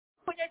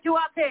uponyaji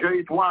wake. Here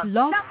it was.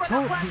 Blog Talk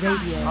Radio.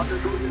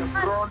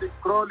 Hallelujah.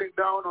 Crawling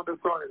down on the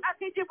soil.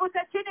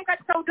 Akijivuta chini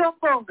katika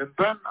udongo. And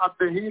then at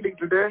the healing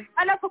today,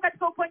 Alafu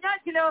katika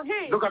uponyaji leo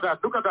hii. look at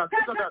that. Look at that.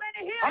 Look at that.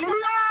 Tazameni hiyo.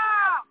 Hallelujah.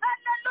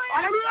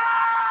 Hallelujah.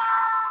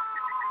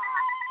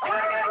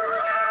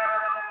 Hallelujah.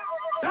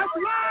 The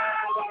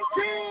blood of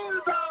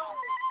Jesus.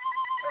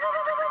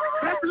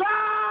 The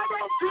blood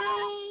of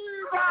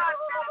Jesus.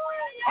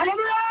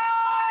 Hallelujah.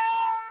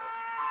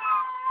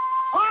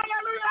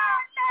 Hallelujah.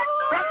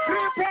 The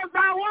cripples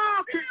are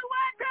walking.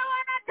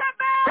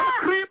 The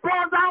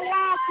cripples are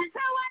walking.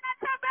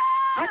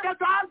 And the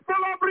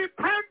gospel of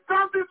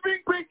repentance is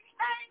being preached.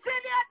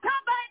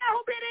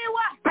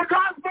 The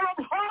gospel of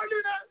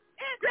holiness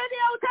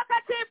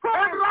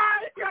and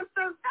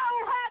righteousness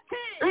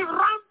is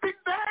ramping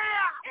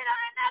there.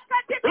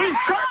 He's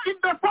shaking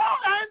the four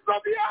ends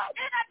of the earth.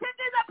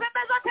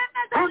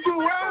 Mungu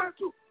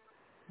wetu,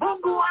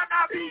 Mungu wa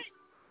nabii,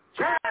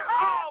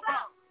 Jehova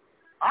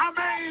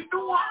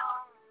ameinua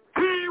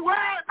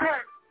kiwete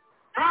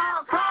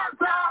na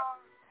sasa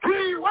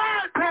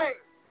kiwete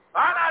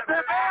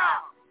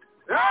anatembea.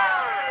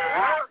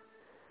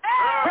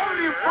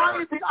 Very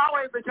fighting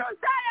hour in the church.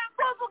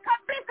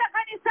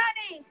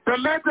 The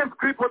latest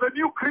cripple, the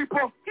new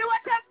cripple,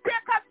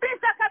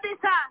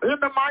 in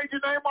the mighty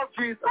name of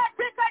Jesus.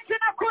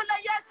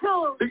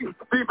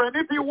 Even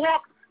if he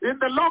walked in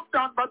the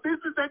lockdown, but this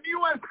is the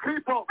newest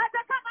cripple.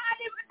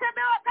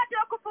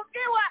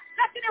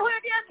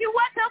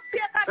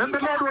 And the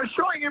Lord was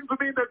showing him to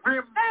me in the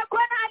dream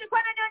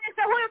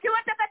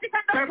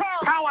the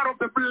power of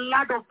the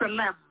blood of the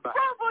Lamb, the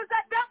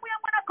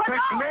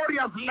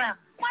glorious Lamb,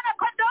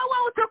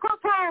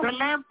 the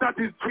Lamb that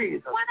is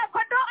Jesus,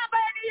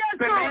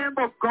 the Lamb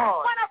of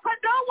God,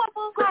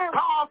 the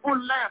powerful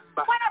Lamb.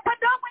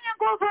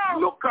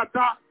 Look at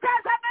that.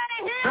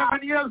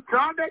 7 years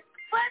stranded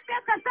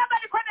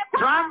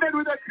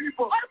with the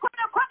people.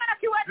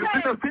 You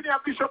see the senior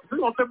bishops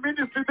of the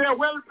ministry, they are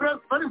well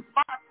dressed, very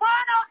smart.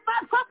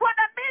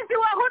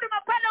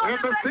 And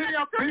the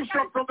senior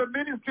bishops of the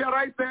ministry are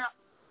right there.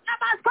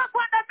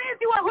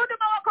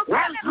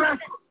 Well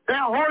dressed, they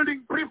are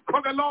holding brief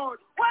for the Lord.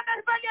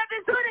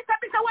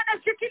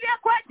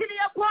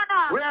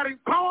 Wearing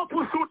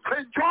powerful suits,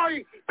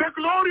 enjoying the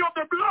glory of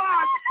the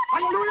blood.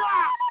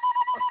 Hallelujah!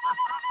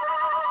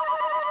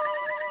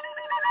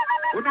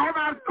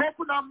 Unaona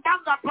askofu na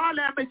mbanga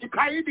pale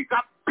amejitahidi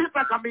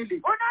kabisa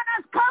kamili.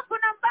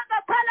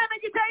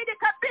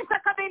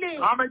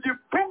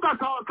 Amejifunga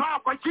sawasawa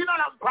kwa jina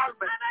la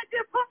mfalme.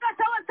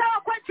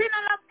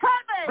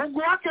 Mungu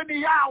wake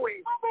ni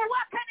Yahweh.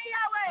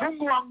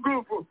 Mungu wa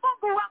nguvu.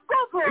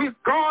 His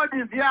God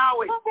is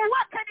Yahweh.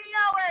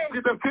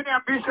 See, the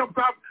senior bishops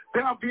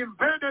they have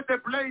invaded the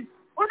place.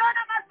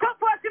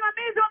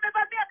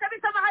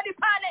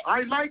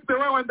 I like the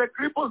way when the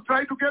cripples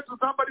try to get to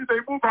somebody,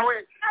 they move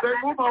away. They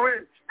move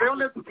away. They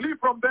only flee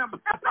from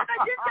them.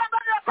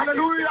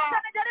 Hallelujah.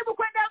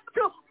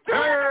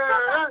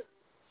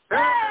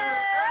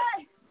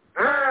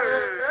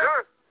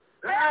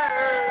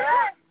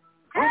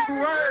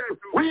 Mungu wetu,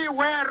 we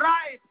were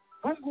right.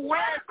 Mungu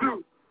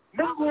wetu,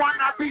 Mungu wa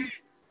nabii,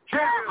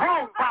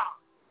 Jehova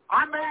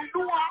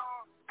ameinua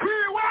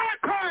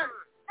kiwete.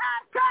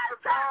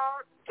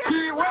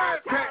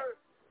 Kiwete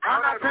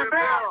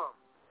anatembea.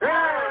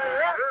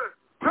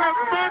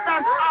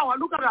 Tremendous hour.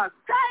 Look at that.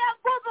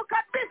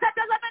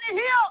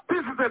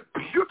 This is a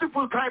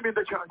beautiful time in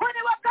the church.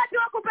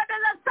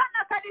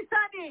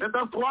 And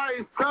that's why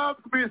it serves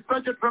me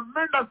such a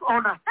tremendous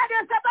honor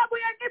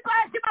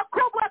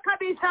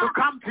to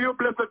come to you,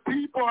 blessed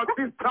people, at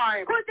this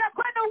time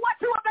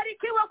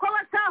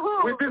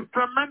with this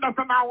tremendous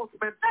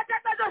announcement that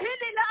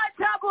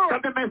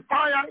the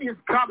Messiah is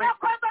coming.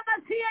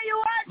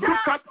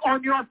 Look at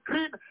on your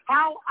screen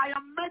how I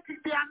am making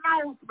the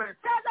announcement.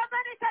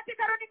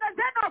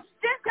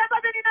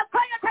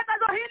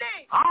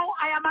 How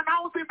I am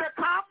announcing the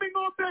coming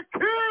of the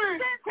King.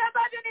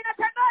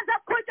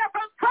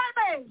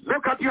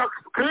 Look at your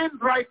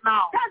screens right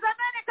now.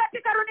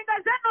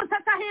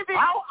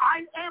 How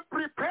I am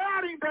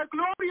preparing the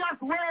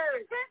glorious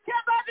way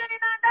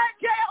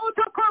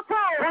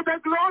for the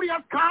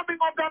glorious coming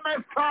of the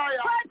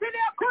Messiah.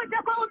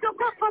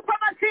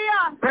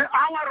 The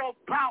hour of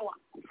power,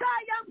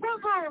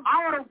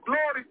 hour of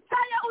glory,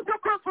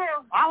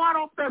 hour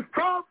of the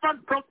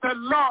servants of the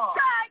Lord.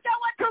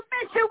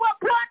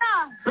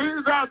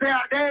 These are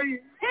their days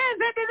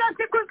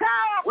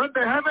when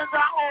the heavens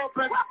are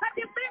open.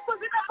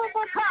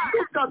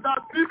 Look at that.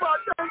 People are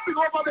dancing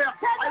over there.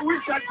 I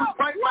wish I could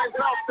find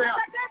myself there.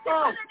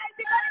 Oh,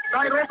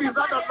 Nairobi is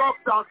under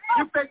lockdown.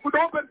 If they could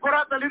open for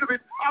us a little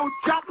bit, I would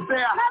jump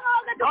there.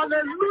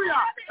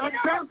 Hallelujah. And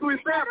dance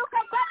with them.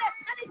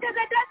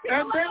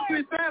 And dance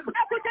with them.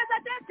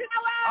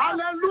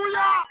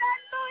 Hallelujah.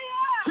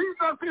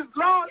 Jesus is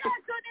Lord.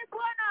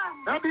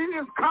 And he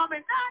is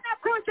coming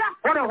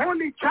for a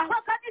holy church,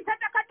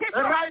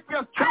 a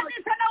righteous church.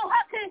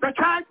 The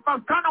church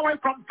must turn away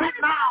from sin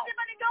now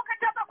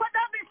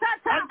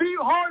and be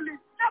holy.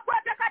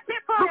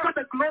 Look at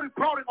the glory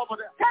pouring over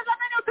there.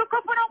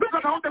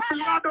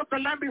 blood of the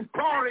Lamb is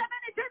pouring.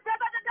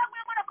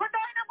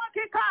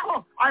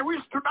 Oh, I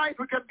wish tonight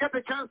we can get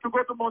a chance to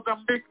go to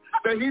Mozambique,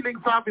 the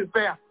healing service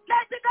there.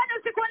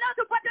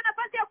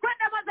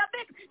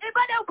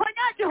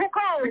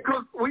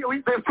 Because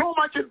there's so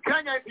much in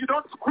Kenya. If you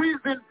don't squeeze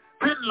in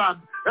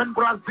Finland and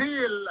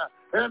Brazil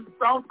and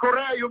South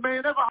Korea, you may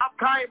never have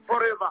time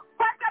forever.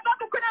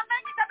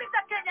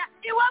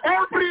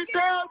 Every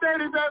day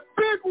there is a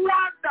big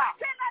wonder.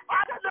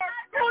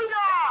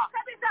 Hallelujah.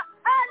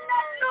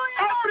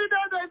 Every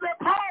day there is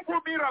a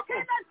powerful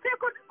miracle.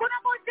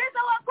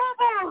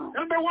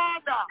 And the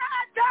wonder,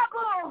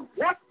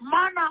 what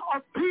manner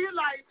of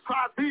delights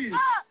are these?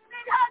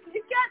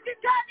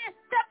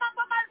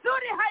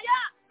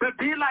 The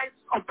delights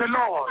of the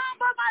Lord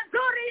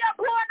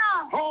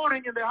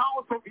pouring in the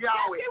house of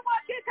Yahweh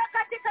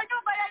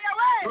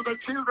to the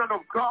children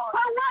of God.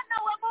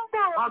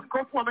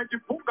 Askofu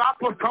wamejifunga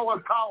hapo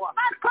sawa sawa.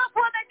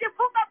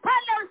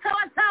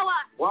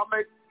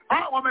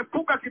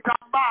 Wamefunga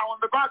kitambaa,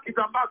 wamevaa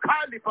kitambaa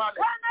kali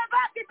pale.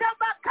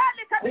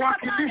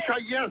 Kuwakilisha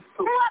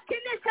Yesu.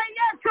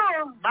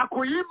 Na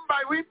kuimba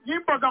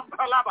nyimbo za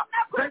msalaba.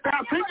 They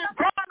are singing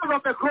songs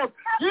of the cross.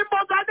 Nyimbo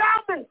za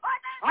damu.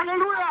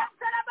 Hallelujah.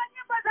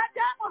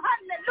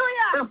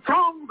 The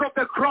songs of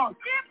the cross.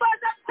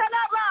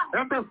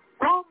 And the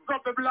songs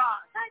of the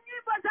blood.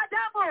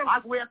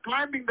 As we are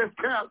climbing the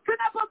stairs,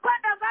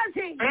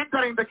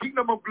 entering the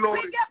kingdom of glory.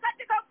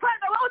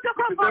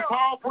 It's a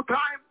powerful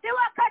time.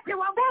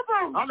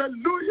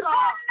 Hallelujah.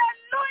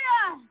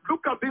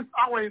 Look at this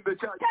hour in the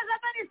church.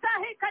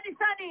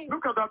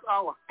 Look at that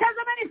hour.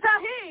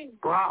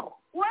 Wow.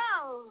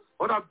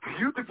 What a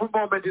beautiful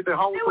moment in the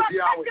house of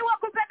Yahweh.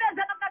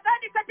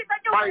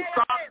 My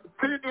son,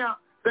 Senior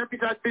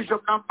Deputy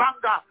Bishop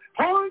Nambanga,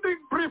 holding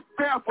brief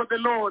there for the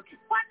Lord.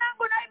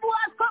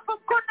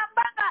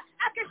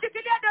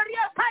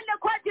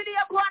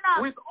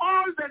 With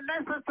all the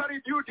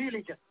necessary due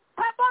diligence.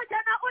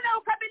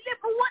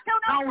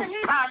 Now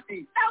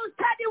study.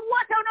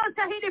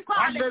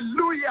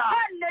 Hallelujah.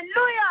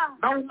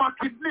 Now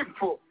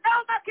umakinifu.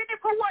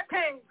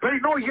 They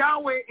know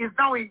Yahweh is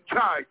now in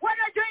charge.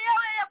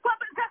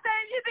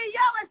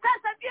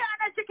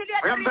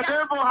 And the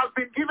devil has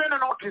been given a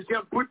notice. He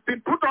has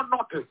been put on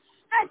notice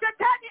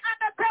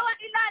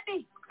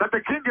that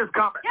the king is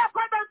coming.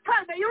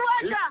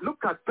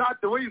 Look at that,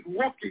 the way he's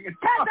walking.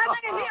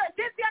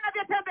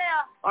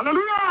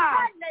 Hallelujah.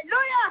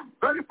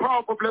 Very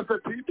powerful,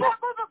 blessed people.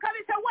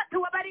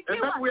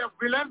 And then we have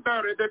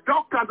Glenberry. The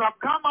doctors have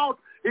come out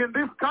in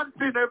this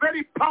country in a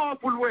very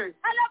powerful way.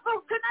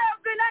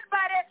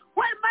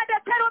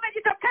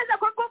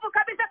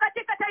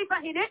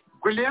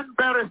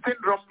 Guillain-Barré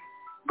syndrome.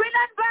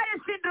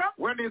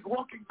 When he's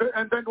walking,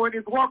 and then when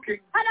he's walking,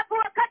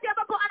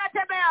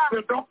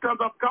 the doctors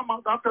have come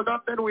out. After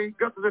that, then we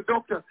get to the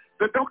doctor.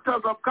 The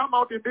doctors have come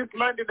out in this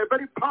land in a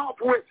very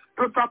powerful way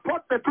to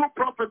support the two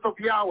prophets of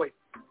Yahweh.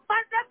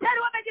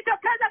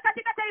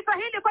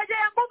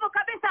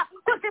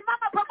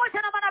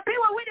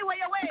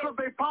 Because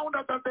they found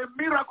out that the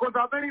miracles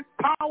are very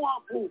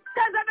powerful.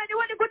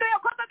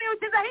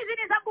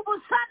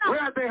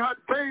 Where they had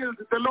failed,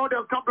 the Lord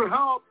has come to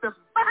help them.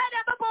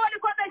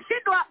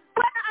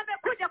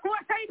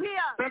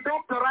 The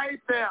doctor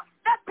right there.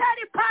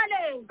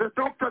 The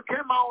doctor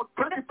came out,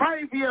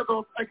 25 years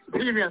of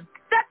experience.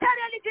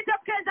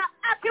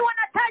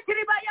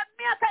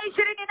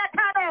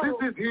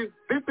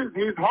 This is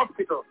his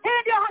hospital.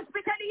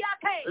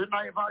 In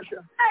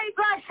Naivasha.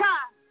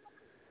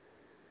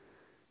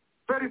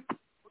 Very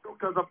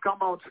doctors have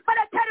come out.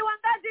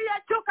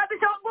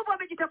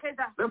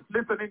 Let's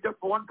listen in just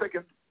for 1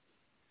 second.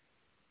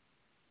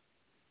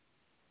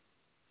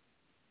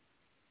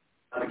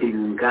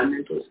 In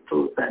garment was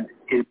told that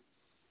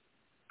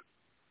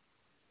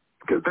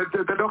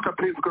the doctor,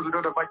 please, because we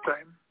don't have much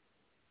time.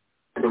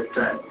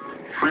 Dr.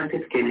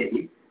 Francis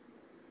Kennedy,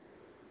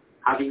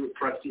 having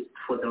practiced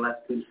for the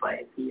last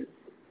 25 years,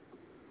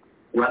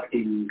 worked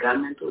in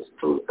government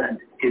stores and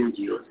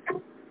NGOs.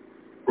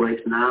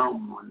 Right now,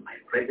 I'm on my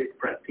private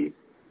practice,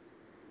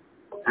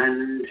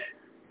 and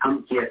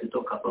I'm here to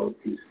talk about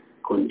this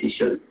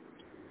condition,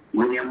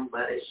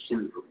 Guillain-Barré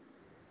syndrome.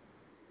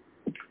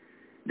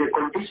 The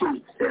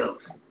condition itself,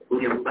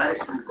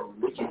 Guillain-Barré syndrome,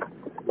 which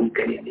we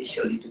can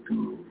initially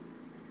do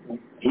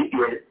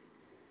GPS,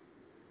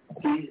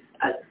 is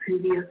a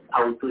serious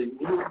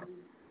autoimmune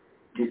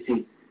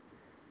disease.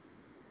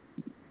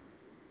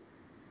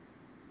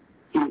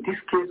 In this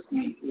case,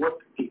 what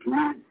it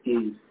means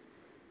is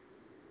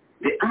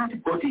the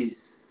antibodies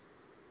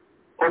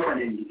of an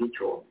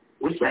individual,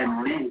 which are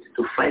meant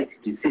to fight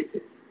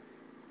diseases,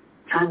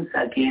 turns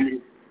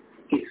against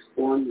its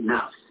own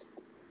nerves,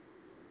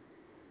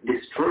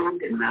 destroying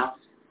the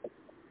nerves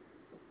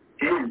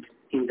and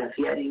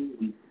interfering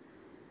with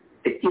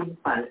the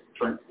impulse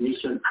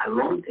transmission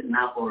along the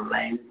nerve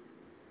line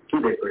to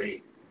the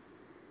brain.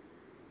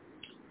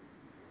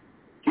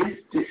 This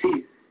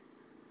disease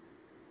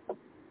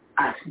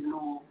has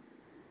no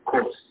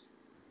cause.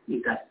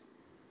 It has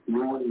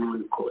no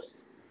known cause.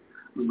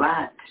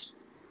 But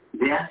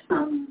there are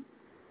some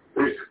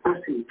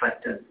worsening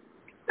factors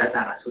that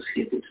are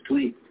associated to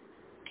it.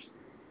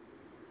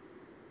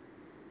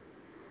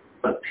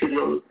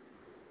 Bacterial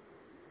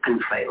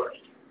and viral.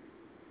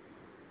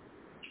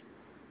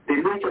 The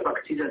major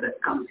bacteria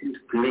that comes into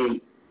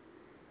play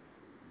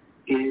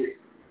is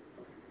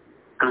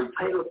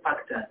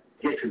Campylobacter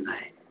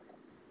jejuni,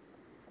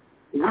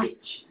 which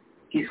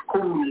is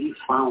commonly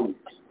found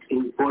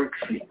in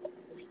poultry.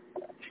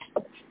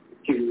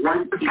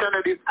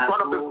 Kennedy is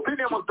one of the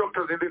senior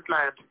doctors in this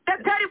land.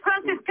 Daktari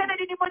Francis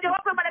Kennedy ni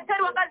mojawapo ya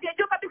madaktari wa ngazi ya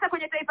juu kabisa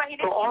kwenye taifa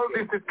hili. So all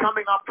this is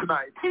coming up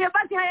tonight. Hivyo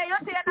basi haya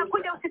yote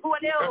yanakuja usiku wa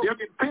leo. And yet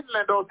in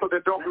Finland also the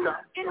doctor.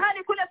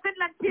 Ilhali kule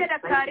Finland pia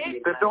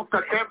daktari. The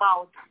doctor came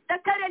out.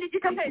 Daktari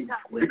alijitokeza.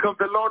 Because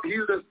the Lord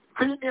healed a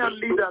senior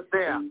leader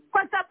there.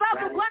 Kwa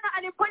sababu Bwana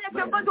aliponya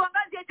kiongozi wa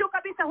ngazi ya juu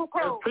kabisa huko.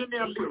 A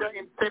senior leader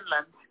in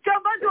Finland.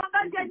 Kiongozi wa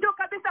ngazi ya juu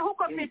kabisa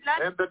huko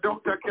Finland. And the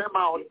doctor came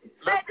out.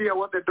 Let's hear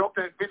what the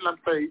doctor in Finland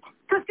said.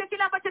 Tusikie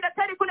kile ambacho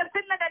daktari kule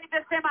Finland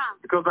alivyosema.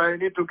 Because I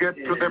need to get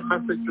to the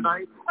message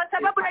tonight. Kwa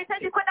sababu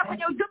nahitaji kwenda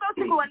kwenye ujumbe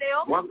usiku wa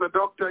leo. Once the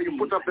doctor, you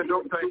put up the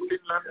doctor in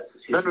Finland,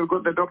 then we'll go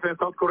to the doctor in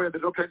South Korea, the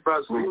doctor in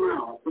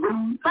Brazil.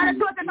 Mara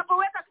tu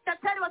atakapoweka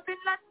daktari wa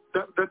Finland.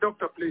 The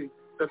doctor, please.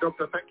 The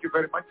doctor, thank you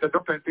very much. The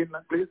doctor in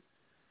Finland, please.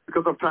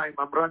 Because of time,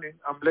 I'm running.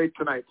 I'm late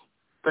tonight.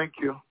 Thank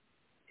you.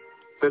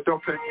 The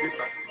doctor in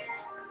Finland.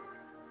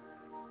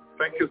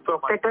 Thank you so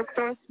much. The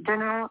doctor's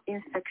general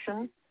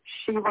inspection.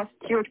 She was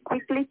cured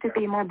quickly to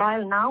be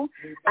mobile now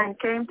and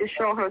came to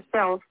show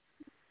herself.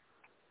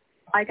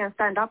 I can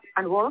stand up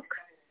and walk.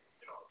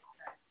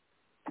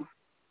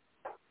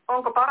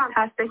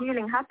 Has the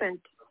healing happened?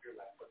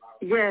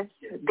 Yes,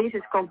 this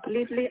is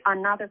completely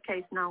another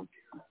case now.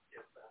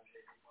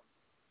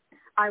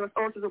 I was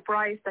also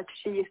surprised that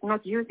she is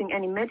not using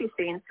any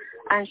medicine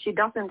and she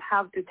doesn't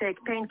have to take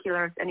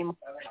painkillers anymore.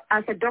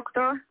 As a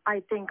doctor,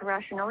 I think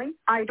rationally.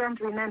 I don't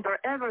remember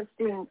ever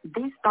seeing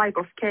this type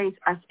of case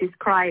as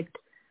described.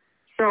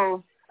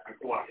 So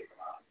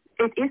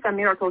it is a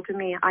miracle to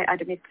me, I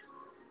admit.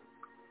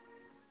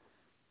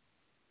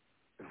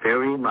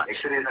 Very much.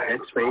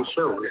 X-ray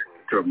shows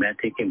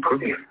dramatic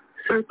improvement.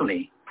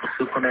 Certainly,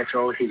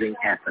 supernatural healing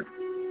happened.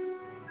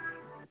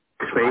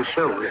 X-ray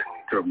shows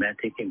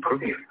dramatic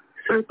improvement.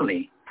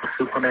 Certainly,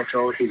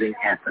 supernatural healing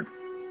happened.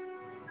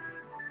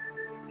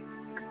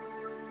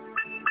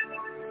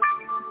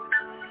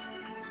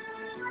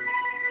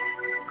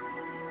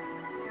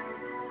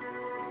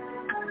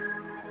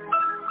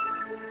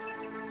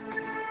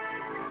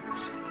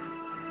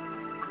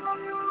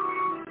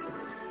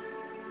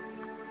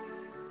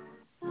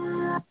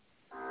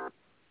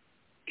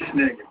 It's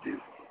negative.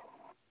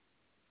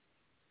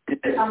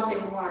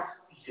 Something more.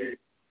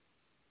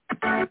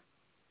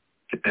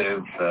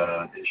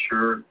 Is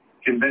sure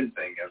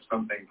convincing if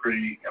something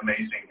pretty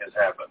amazing has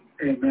happened.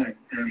 Amen.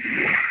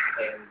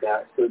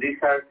 And so these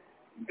are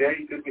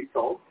very good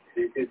results.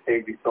 This is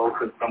a result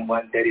of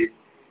someone that is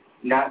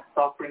not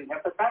suffering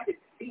hepatitis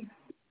C.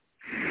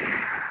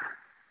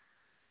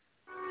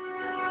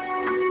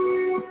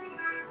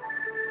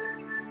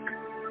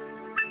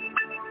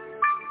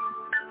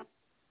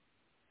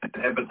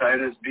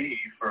 Hepatitis B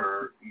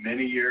for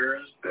many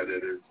years that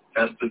it is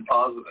tested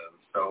positive.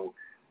 So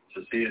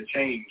to see a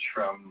change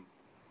from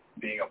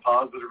being a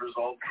positive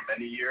result for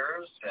many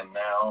years and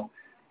now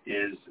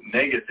is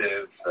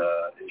negative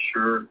is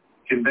sure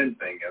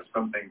convincing if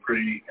something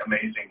pretty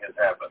amazing has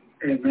happened.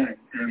 Amen.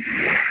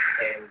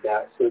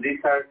 And so these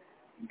are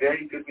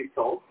very good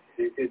results.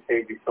 This is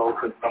a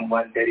result of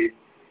someone that is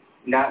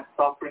not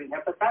suffering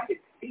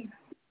hepatitis C.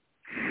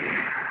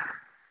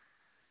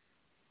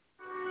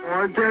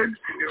 Ordered,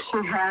 she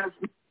has.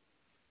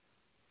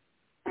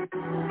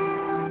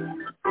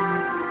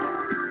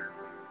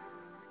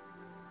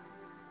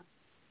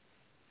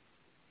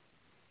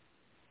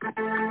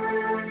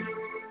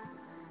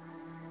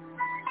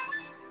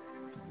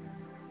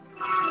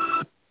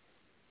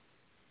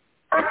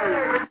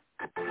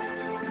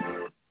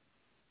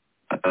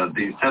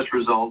 These test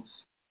results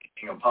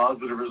being a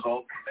positive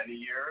result for many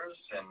years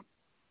and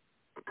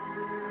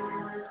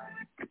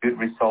good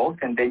result.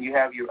 And then you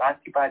have your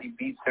antibody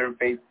B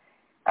surface,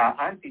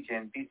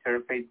 antigen B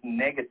surface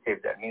negative.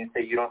 That means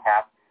that you don't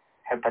have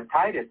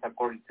hepatitis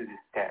according to this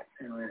test.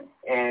 Amen.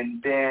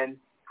 And then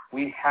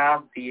we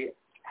have the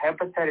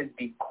hepatitis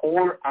B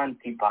core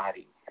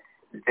antibody.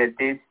 That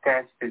this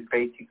test is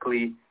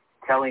basically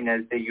telling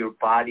us that your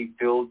body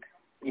built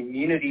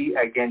immunity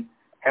against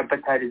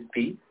hepatitis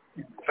B,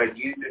 but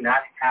you do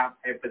not have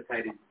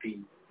hepatitis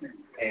B.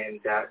 And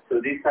so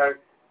these are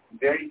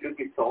very good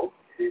results.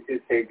 This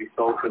is a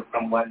result of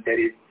someone that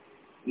is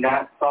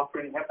not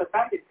suffering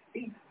hepatitis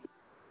C.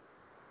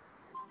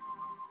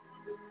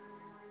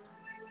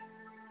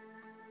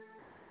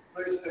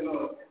 Praise the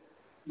Lord.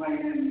 My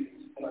name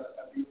is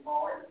Pastor B.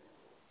 Howard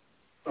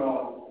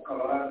from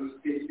Colorado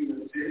State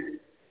University.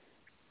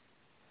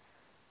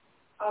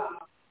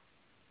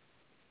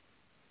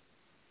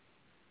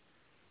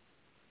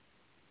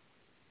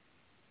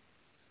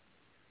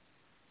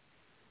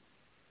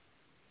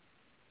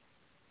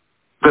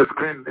 The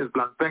screen is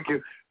blank. Thank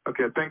you.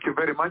 Okay, thank you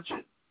very much.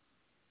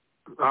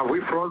 Are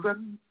we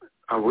frozen?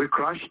 Are we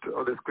crushed?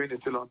 Or the screen is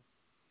still on?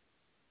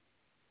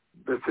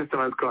 The system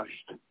has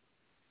crashed.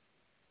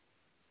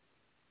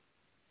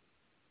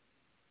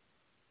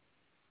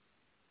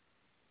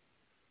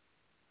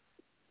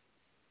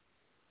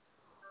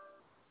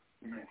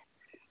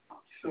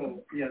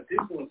 So, yeah, this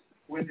was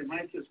when the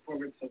mightiest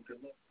prophets of the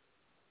Lord.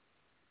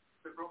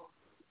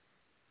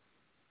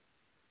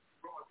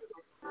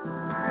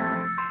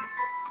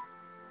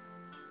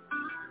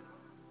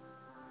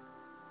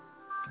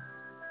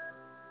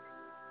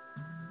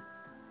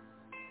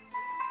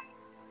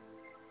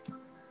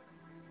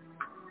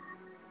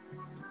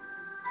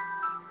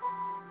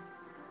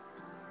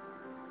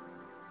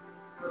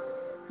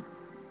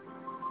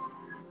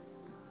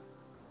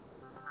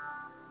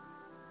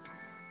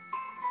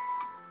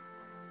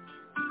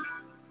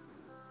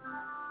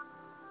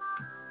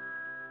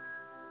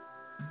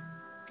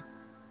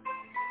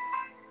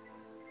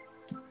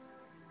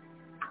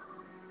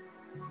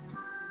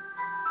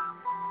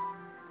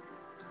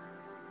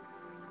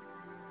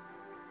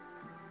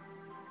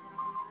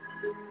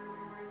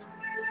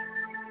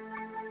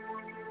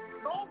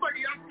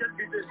 Nobody else can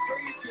be the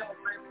Savior of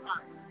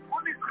mankind.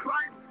 Only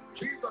Christ,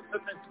 Jesus the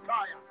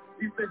Messiah,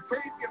 is the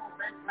Savior of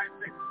mankind,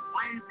 the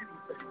mighty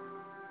Savior.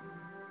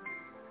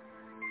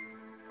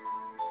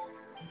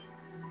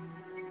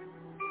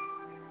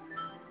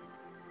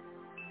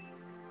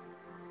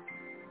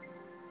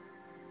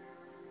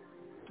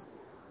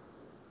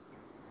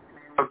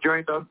 Have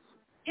joined us.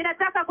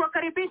 Ninataka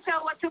kuwakaribisha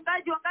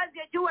wachungaji wa ngazi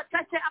ya juu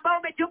wachache ambao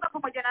wamejiunga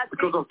pamoja nasi.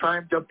 Because of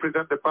time, just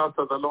present the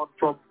pastors alone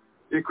from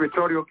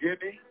Equatorial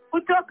Guinea.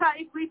 Kutoka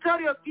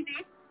Equatorial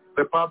Guinea.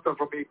 The pastor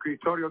from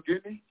Equatorial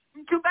Guinea.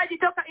 Mchungaji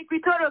toka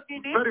Equatorial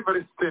Guinea. Very,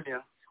 very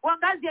senior. Wa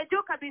ngazi ya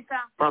juu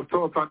kabisa.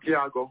 Pastor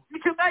Santiago.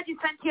 Mchungaji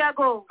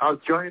Santiago. Has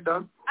joined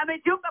us.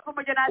 Amejiunga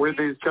pamoja nasi. With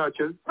his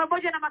churches.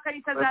 Pamoja na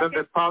makanisa zake. And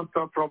then the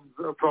pastor from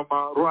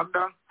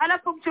Rwanda.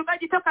 Halafu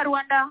mchungaji toka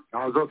Rwanda.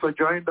 Has also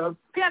joined us.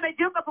 Pia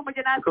amejiunga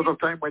pamoja nasi. Because of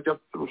time, we're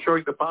just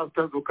showing the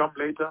pastors who come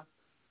later.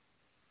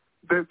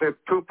 The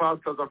two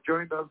pastors have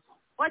joined us.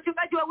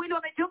 Wachungaji wawili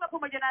wamejiunga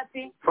pamoja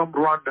nasi. From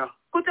Rwanda.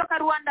 Kutoka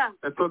Rwanda.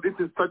 And so this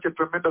is such a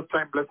tremendous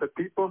time, blessed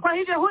people. Kwa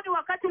hivyo huu ni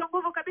wakati wa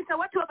nguvu kabisa,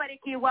 watu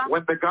wabarikiwa.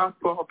 When the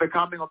gospel of the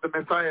coming of the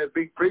Messiah is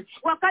being preached.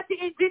 Wakati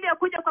injili ya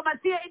kuja kwa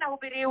Masia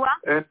inahubiriwa.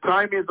 And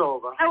time is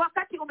over. Na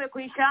wakati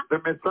umekwisha. The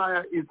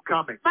Messiah is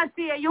coming.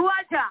 Masia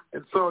yuaja.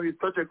 And so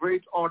it's such a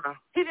great honor.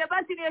 Hivyo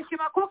basi ni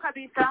heshima kuu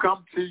kabisa. To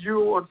come to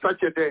you on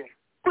such a day.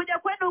 Kuja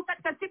kwenu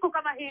katika siku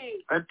kama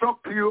hii. And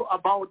talk to you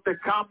about the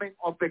coming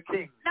of the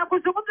King. Na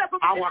kuzungumza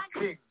pamoja our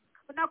King.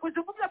 Na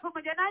kuzungumza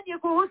pamoja nanyi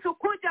kuhusu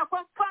kuja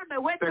kwa mfalme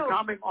wetu. The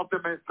coming of the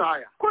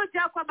Messiah.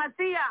 Kuja kwa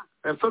Masia.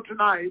 And so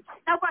tonight.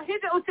 Na kwa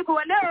hivyo usiku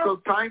wa leo.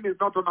 Because time is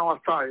not on our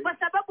side. Kwa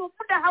sababu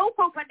muda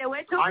hauko upande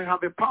wetu. I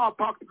have a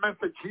power-packed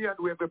message here and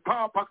we have a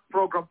power-packed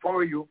program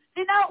for you.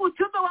 Ninao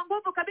ujumbe wa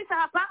nguvu kabisa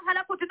hapa,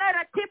 halafu tunayo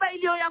ratiba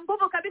iliyo ya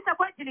nguvu kabisa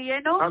kwa ajili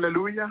yenu.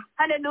 Hallelujah.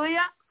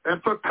 Hallelujah. And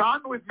so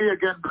turn with me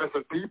again,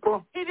 blessed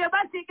people. Hivyo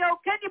basi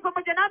geukeni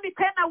pamoja nami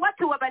tena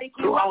watu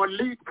wabarikiwa. To our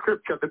lead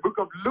scripture, the book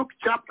of Luke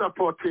chapter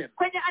 14.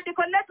 Kwenye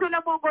andiko letu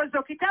la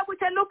mwongozo, kitabu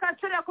cha Luka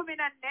sura ya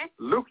 14.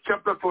 Luke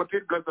chapter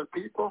 14, blessed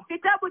people.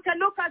 Kitabu cha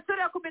Luka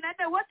sura ya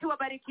 14, watu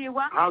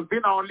wabarikiwa. Has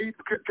been our lead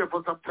scripture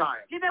for some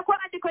time.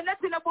 Limekuwa andiko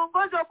letu la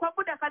mwongozo kwa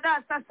muda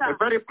kadhaa sasa. A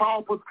very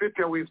powerful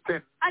scripture we've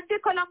seen.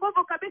 Andiko la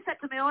nguvu kabisa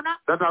tumeona.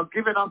 That has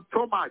given us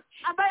so much.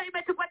 Ambayo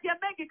imetupatia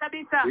mengi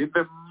kabisa. In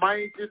the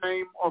mighty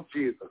name of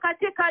Jesus.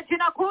 Katika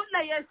jina kuu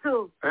la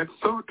Yesu. And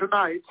so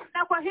tonight,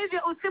 na kwa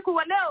hivyo usiku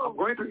wa leo, I'm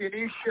going to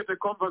initiate a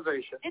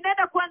conversation.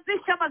 Ninaenda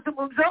kuanzisha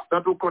mazungumzo.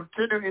 That will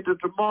continue into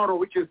tomorrow,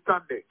 which is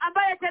Sunday.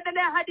 Ambayo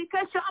itaendelea hadi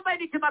kesho ambayo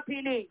ni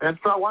Jumapili. And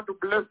so I want to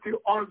bless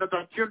you all that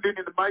are tuned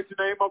in the mighty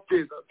name of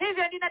Jesus.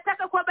 Hivyo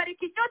ninataka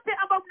kuwabariki nyote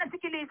ambao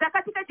mnasikiliza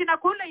katika jina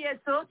kuu la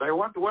Yesu. And I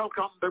want to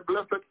welcome the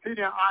blessed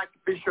senior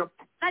archbishop.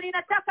 Na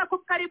ninataka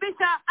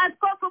kumkaribisha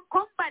askofu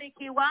mkuu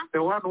mbarikiwa. The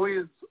one who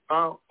is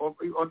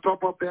on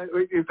top of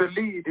is the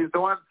lead, is the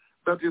one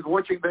that is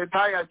watching the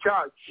entire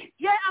church.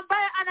 Yeye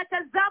ambaye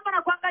anatazama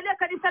na kuangalia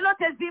kanisa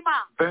lote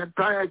zima. The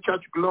entire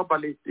church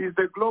globally is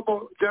the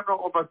global general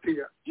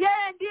overseer.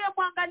 Yeye ndiye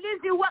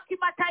mwangalizi wa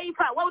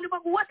kimataifa wa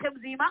ulimwengu wote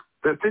mzima.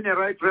 The senior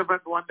right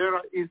reverend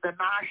Wandera is the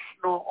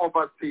national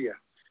overseer.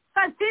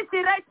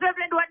 Kasisi Right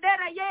Reverend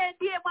Wandera yeye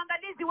ndiye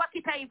mwangalizi wa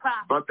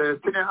kitaifa. But the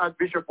senior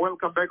archbishop,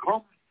 welcome back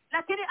home.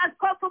 Lakini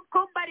askofu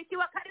mkuu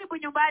mbarikiwa, karibu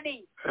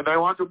nyumbani. And I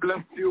want to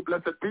bless you,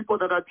 blessed people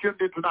that are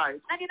tuned in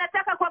tonight. Na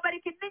ninataka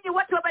kuwabariki ninyi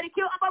watu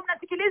wabarikiwa ambao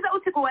mnasikiliza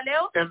usiku wa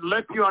leo. And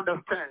let you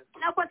understand.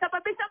 Na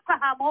kusababisha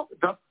mfahamu.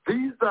 That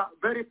these are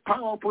very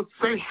powerful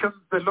sessions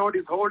the Lord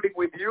is holding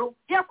with you.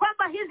 Ya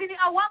kwamba hizi ni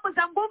awamu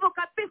za nguvu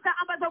kabisa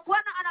ambazo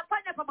Bwana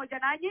anafanya pamoja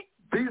nanyi.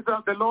 These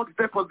are the Lord's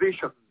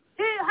depositions.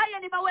 Haya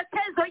ni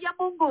mawekezo ya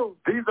Mungu.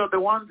 These are the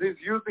ones he's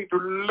using to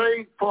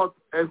lay forth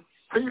a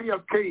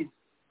serious case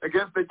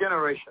against the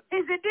generation.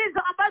 Hizi ndizo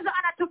ambazo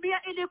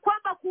anatumia ili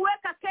kwamba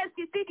kuweka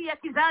kesi dhidi ya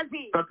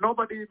kizazi. That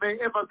nobody may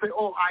ever say,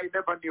 oh, I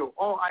never knew.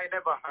 Oh, I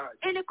never heard.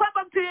 Ili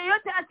kwamba mtu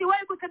yeyote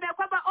asiwahi kusema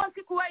kwamba oh,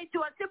 sikuwahi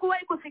jua,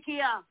 sikuwahi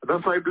kusikia. pia.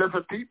 That's why,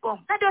 blessed people,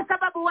 Na ndio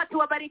sababu watu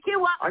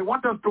wabarikiwa, I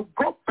want us to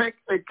go back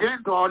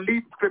again to our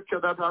lead scripture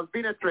that has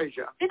been a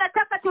treasure.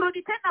 ninataka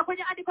turudi tena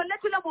kwenye andiko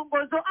letu la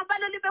mwongozo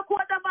ambalo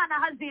limekuwa dhamana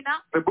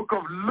hazina. The book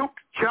of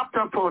Luke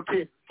chapter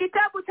 14.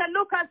 Kitabu cha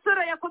Luka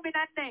sura ya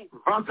 14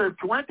 verses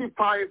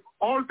 25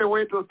 all the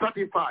way to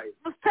 35.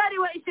 mstari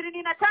wa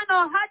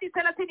 25 hadi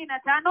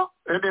 35.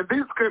 And in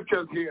these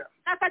scriptures here,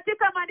 Na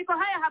katika maandiko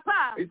haya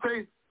hapa it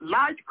says,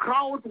 large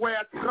crowds were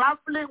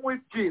traveling with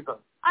Jesus.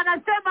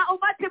 anasema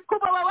umati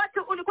mkubwa wa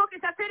watu ulikuwa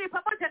ukisafiri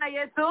pamoja na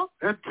Yesu,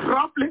 And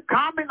traveling,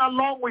 coming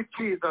along with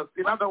Jesus,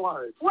 in other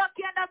words.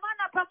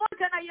 wakiandamana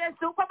pamoja na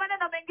Yesu, kwa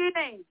maneno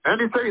mengine.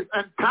 And he says,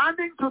 and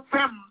turning to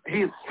them,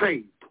 he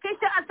said,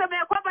 Kisha asema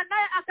ya kwamba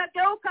naye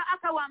akageuka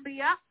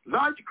akawaambia.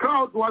 large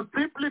crowds were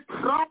simply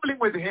traveling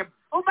with him.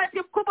 Umati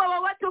mkubwa wa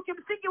watu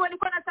kimsingi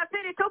walikuwa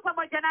nasafiri tu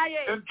pamoja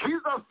naye. And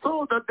Jesus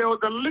saw that there was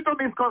a little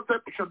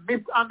misconception,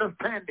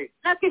 misunderstanding.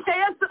 Na kisha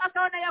Yesu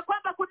akaona ya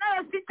kwamba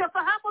kunayo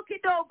sintofahamu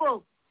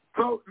kidogo,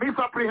 So,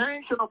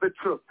 misapprehension of the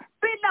truth.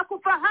 bila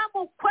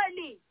kufahamu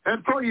kweli.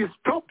 And so he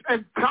stopped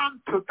and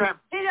turned to them.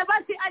 Hivyo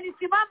basi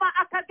alisimama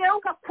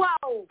akageuka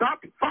kwao. That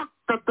fact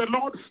that the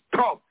Lord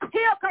stopped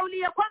Hiyo kauli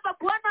ya kwamba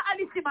Bwana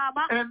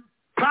alisimama and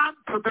turned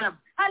to them,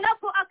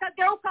 halafu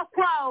akageuka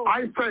kwao,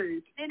 I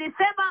said,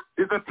 nilisema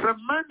is a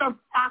tremendous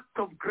act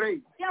of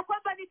grace. ya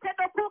kwamba ni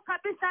tendo kuu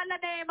kabisa la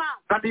neema,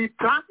 That he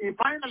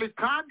finally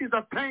turned his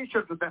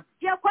attention to them.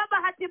 ya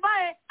kwamba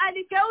hatimaye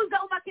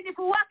aligeuza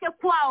umakinifu wake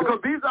kwao,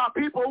 Because these are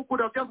people who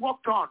could have just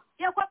walked on,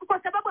 ya kwamba kwa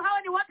sababu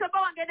hawa ni watu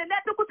ambao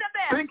wangeendelea tu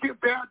kutembea thinking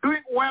they are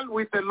doing well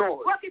with the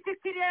Lord,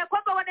 wakifikiria ya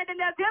kwamba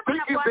wanaendelea vyema na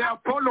thinking they Bwana, are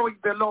following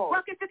the Lord,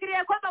 wakifikiria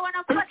ya kwamba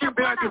wanamfuata thinking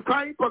they are Bwana,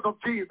 disciples of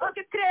Jesus,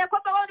 wakifikiria ya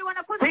kwamba wao ni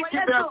wanafunzi wa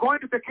thinking they are Yesu, going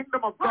to the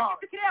kingdom of God,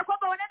 wakifikiria ya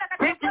kwamba wanaenda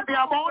katika thinking they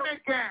are born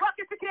again.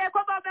 wakifikiria ya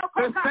kwamba The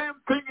wameokoka. same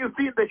thing you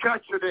see in the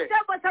church today.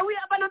 Jambo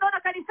sawia ambalo unaona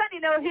kanisani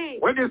leo hii,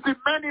 When you see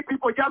many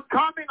people just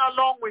coming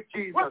along with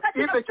Jesus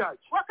in the church,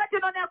 wakati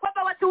unaona ya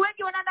kwamba watu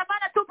wengi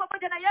wanaandamana tu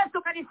pamoja na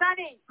Yesu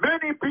kanisani,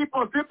 many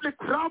people simply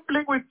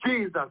traveling with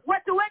Jesus,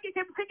 watu wengi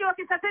kimsingi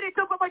wakisafiri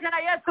tu pamoja na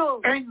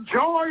Yesu,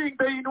 enjoying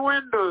the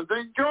innuendos,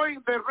 enjoying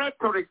the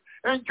rhetoric,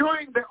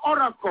 enjoying the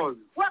oracles,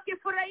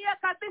 wakifurahia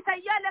kabisa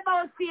yale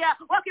maosia,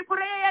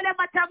 wakifurahia yale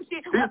matamshi,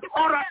 his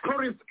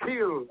oratory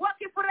skills,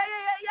 wakifurahia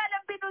yale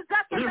mbinu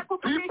zake his za deep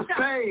kufundisha,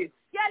 faith,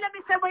 yale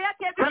misemo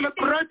yake ya bidii,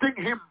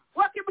 celebrating him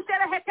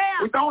wakimsherehekea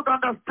without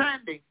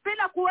understanding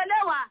bila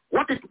kuelewa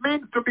what it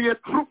means to be a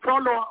true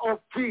follower of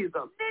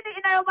Jesus. nini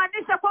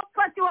inayomaanisha kwa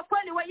mfuasi wa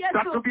kweli wa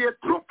That to Yesu, be a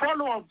true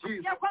follower of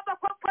Jesus, ya kwamba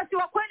kwa mfuasi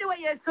wa kweli wa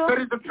Yesu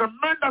there is a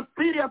tremendous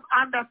serious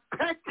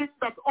undertaking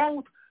that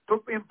ought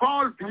to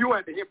involve you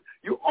and him.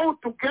 You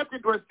ought to get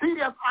into a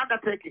serious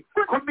undertaking,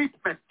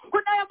 commitment.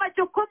 kunayo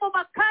majukumu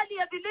makali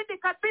ya vilindi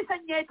kabisa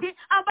nyeti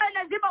ambayo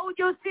lazima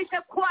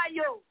ujihusishe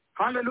kwayo.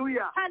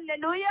 Hallelujah.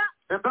 Hallelujah.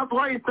 And that's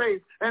why he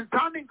says, and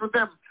turning to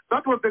them,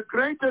 that was the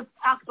greatest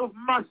act of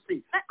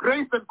mercy,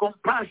 grace and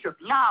compassion,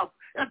 love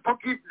and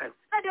forgiveness.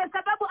 Na ndio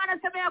sababu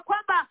anasema ya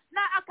kwamba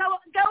na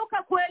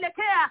akageuka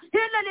kuelekea,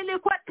 hilo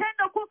lilikuwa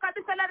tendo kuu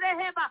kabisa la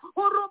rehema,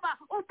 huruma,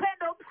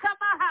 upendo,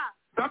 msamaha.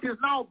 That is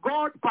now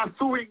God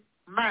pursuing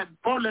man,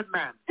 fallen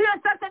man. Hiyo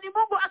sasa ni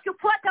Mungu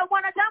akifuata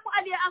mwanadamu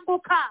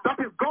aliyeanguka. That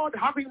is God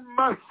having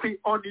mercy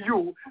on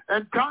you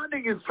and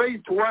turning his face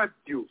towards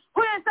you.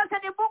 Huyo sasa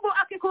ni Mungu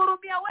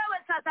akikuhurumia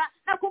wewe sasa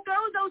na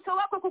kugeuza uso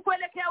wako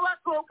kukuelekea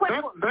wako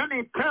kwetu. Then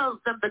he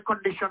tells them the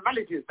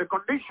conditionalities, the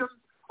conditions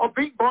of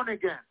being born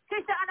again.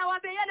 Kisha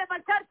anawaambia yale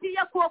masharti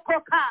ya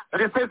kuokoka.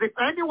 And he says, if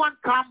anyone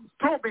comes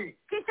to me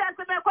Kisha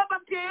asema ya kwamba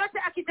mtu yeyote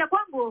akija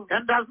kwangu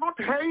and does not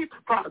hate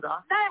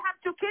father naye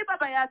hamchukii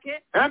baba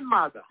yake and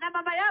mother, na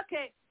mama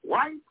yake,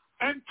 wife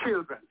and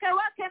children. mke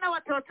wake na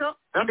watoto,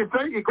 And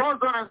he goes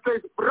on and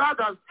says,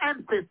 brothers and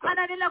sisters.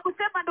 anaendelea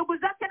kusema ndugu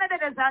zake na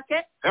dada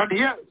zake, And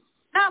yes,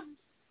 naam,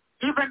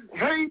 even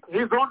hate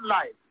his own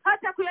life.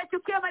 hata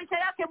kuyachukia maisha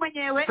yake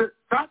mwenyewe.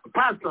 That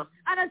person,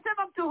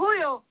 Anasema mtu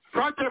huyo,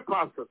 such a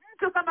person,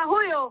 mtu kama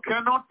huyo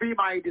cannot be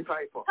my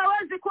disciple,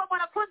 hawezi kuwa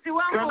mwanafunzi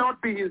wangu,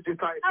 cannot be his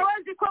disciple.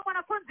 hawezi kuwa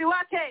mwanafunzi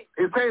wake.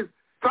 He says,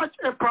 such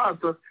a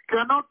person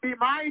cannot be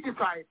my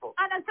disciple.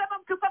 Anasema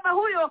mtu kama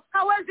huyo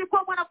hawezi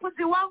kuwa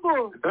mwanafunzi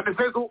wangu. Then he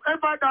says,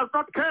 whoever does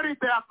not carry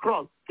their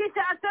cross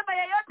Kisha asema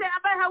yeyote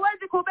ambaye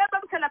hawezi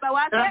kubeba msalaba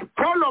wake and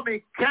follow me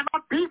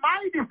cannot be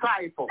my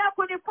disciple. na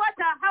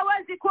kunifuata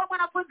hawezi kuwa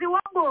mwanafunzi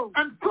wangu.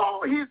 And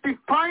so he's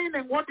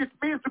defining what it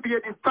means to be a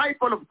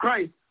disciple of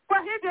Christ, Kwa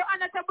hivyo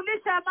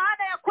anatambulisha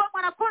maana ya kuwa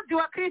mwanafunzi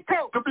wa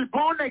Kristo, to be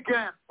born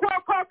again.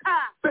 kuokoka.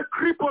 The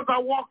cripples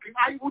are walking.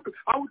 I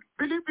would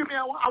believe me,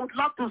 I would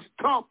love to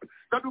stop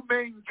that we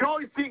may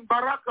enjoy seeing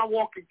Baraka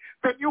walking,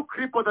 the new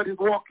cripple that is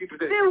walking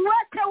today. Si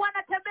wote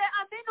wanatembea,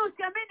 amini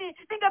usiamini.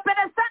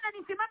 Ningependa sana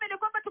nisimame ili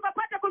kwamba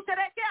tukapata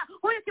kusherehekea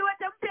huyu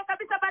kiwete mpya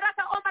kabisa,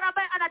 Baraka Omar,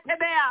 ambaye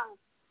anatembea.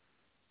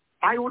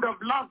 I would have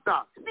loved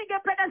that.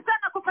 Ningependa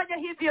sana kufanya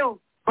hivyo,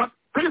 But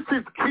this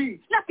is key.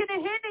 lakini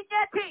hii ni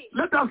nyeti.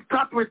 Let us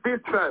start with this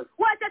first.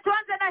 Wacha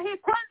tuanze na hii And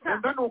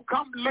kwanza, then we'll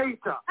come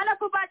later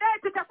alafu baadaye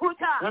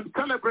tutakuta. and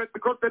celebrate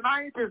because the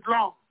night is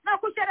long. Na na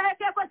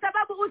kusherehekea kwa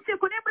sababu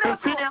usiku ni The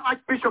mrefu. senior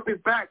archbishop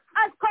is back.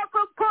 Askofu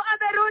mkuu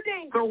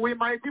amerudi. So we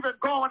might even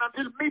go on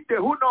until midday.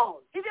 Who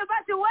knows? Hivyo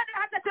basi huenda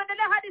hata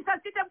tuendelea hadi saa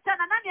 6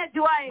 mchana, nani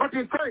ajuaye? But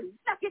he says,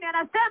 Lakini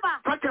anasema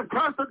such a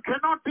person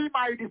cannot be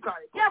my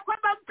disciple. ya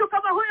kwamba mtu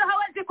kama huyo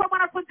hawezi kuwa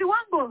mwanafunzi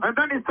wangu. And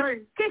then he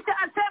says, Kisha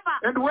asema,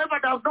 and whoever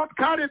does not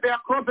carry their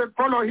cross and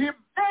follow him,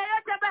 na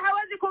yeyote ambaye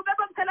hawezi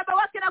kubeba msalaba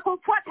wake na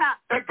kumfuata,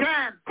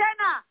 again,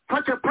 tena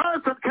such a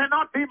person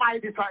cannot be my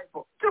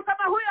disciple. mtu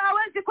kama huyo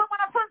hawezi kuwa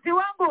mwanafunzi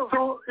wangu.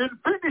 So in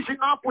finishing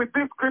up with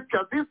this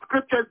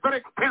scripture is very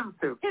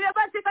extensive. Hivyo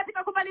basi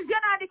katika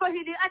kumaliziana andiko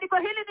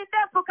hili ni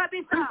ndefu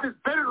kabisa. This is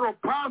very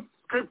robust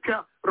scripture,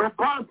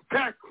 robust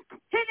text.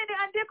 Hili ni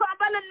andiko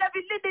ambalo lina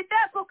vilindi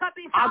ndefu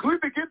kabisa. As we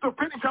begin to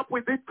finish up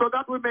with it so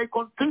that we may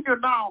continue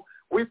now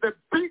with the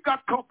bigger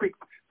topics,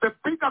 the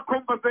bigger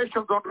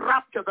conversations on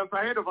rapture that's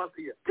ahead of us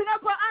here.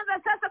 Tunapoanza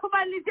sasa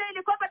kumalizia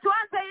ili kwamba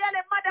tuanze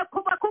yale mada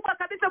kubwa kubwa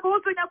kabisa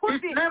kuhusu unyakuzi.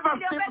 It never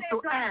seems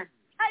to end.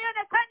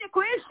 Haionekani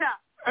kuisha.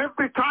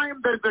 Every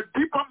time there's a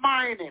deeper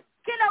mining.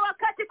 Kila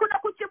wakati kuna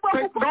kuchimbua The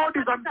kubwa. Lord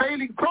is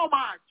unveiling so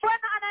much.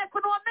 Bwana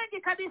anayefunua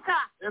mengi kabisa.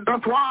 And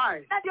that's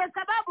why Na ndio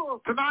sababu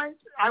tonight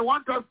I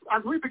want us,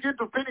 as we begin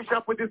to finish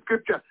up with this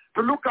scripture,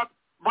 to look at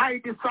my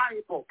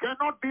disciple.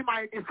 Cannot be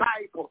my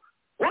disciple.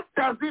 What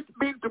does it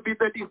mean to be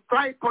the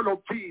disciple of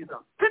Jesus?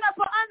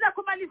 tunapoanza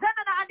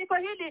kumalizana na andiko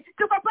hili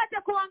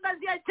tukapata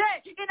kuangazia,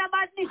 je,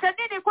 inamaanisha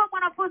nini kuwa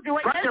mwanafunzi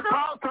wa Such a Yesu?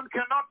 person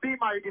cannot be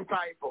my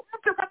disciple.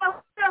 Mtu kama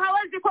huyo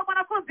hawezi kuwa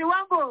mwanafunzi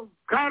wangu.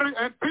 Carry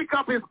and pick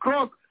up his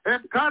cross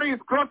and carry his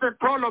cross and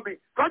follow me.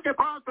 Such a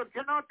person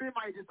cannot be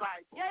my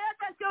disciple.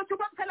 Yeyote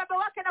asiyechukua msalaba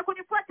wake na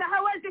kunifuata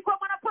hawezi kuwa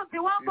mwanafunzi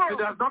wangu. If he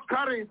does not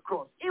carry his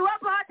cross,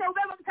 Iwapo hata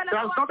ubeba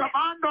msalaba does not wake,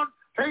 abandon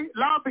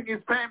loving his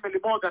family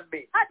more than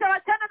me, hata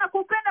wachana na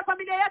kupenda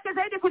familia yake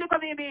zaidi kuliko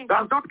mimi,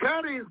 does not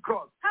carry his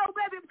cross,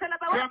 haubebi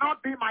msalaba wake,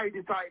 cannot be my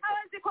disciple.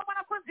 hawezi kuwa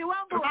mwanafunzi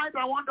wangu. Tonight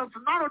I want us to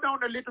narrow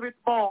down a little bit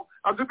more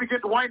as we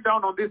begin to wind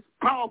down on this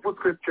powerful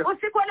scripture.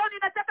 Usiku wa leo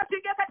ninataka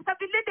tuingie katika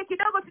vilindi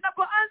kidogo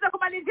tunapoanza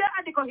kumalizia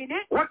andiko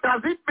hili. What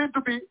does it mean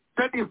to be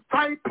the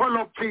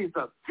disciple of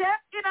Jesus? Je,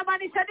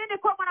 inamaanisha nini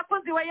kuwa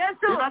mwanafunzi wa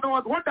Yesu? In other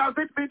words, what does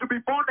it mean to be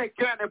born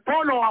again, a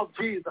follower of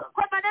Jesus?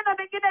 Kwa maneno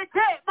mengine,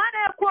 je, maana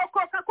ya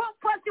kuokoka kuwa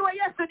mfuasi wa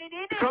Yesu ni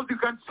nini? Because you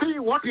can see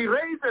what he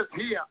raises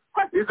here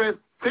is a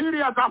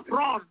serious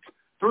affront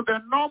to the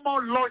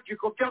normal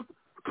logic of just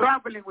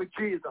traveling with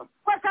Jesus.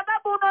 Kwa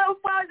sababu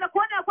unaweza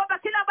kuona kwamba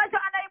kila ambacho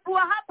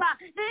anaibua hapa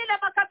ni ile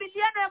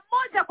makabiliano ya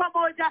moja kwa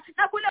moja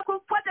na kule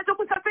kumfuata tu,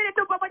 kusafiri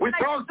tu pamoja With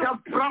na those Yesu,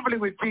 just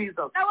traveling with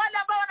Jesus. na wale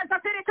ambao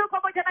wanasafiri tu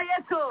pamoja na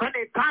Yesu. Then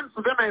he turns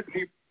to them and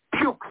he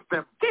pukes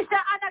them.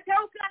 Kisha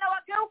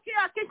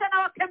anawageukia, kisha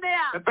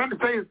anawakemea, And then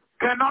says,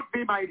 cannot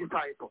be my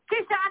disciple.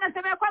 kisha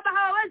anasema kwamba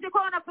hawawezi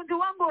kuwa wanafunzi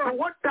wangu. So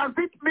what does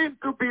it mean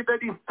to be the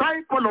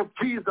disciple of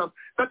Jesus,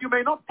 that you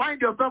may not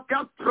find yourself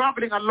just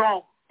traveling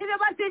along? Hivyo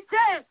basi,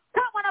 je,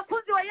 kuwa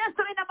mwanafunzi wa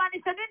Yesu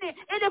inamaanisha nini,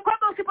 ili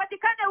kwamba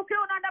usipatikane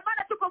ukiwa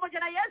unaandamana tu pamoja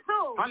na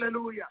Yesu?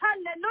 Hallelujah.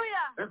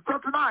 Hallelujah. And so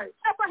tonight,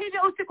 Na kwa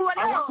hivyo usiku wa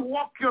I want to leo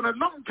walk you on a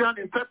long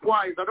journey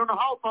stepwise. I don't know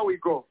how far we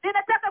go.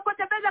 ninataka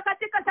kutembeza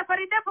katika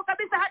safari ndefu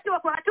kabisa, hatua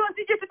kwa hatua,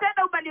 sijui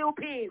tutaenda umbali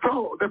upi.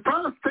 So the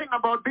first thing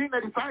about being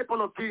a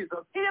disciple of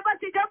Jesus, Hivyo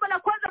basi, jambo la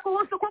kwanza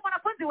kuhusu kuwa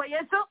mwanafunzi wa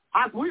Yesu,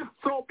 as we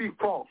saw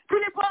before,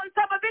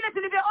 kama vile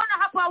tulivyoona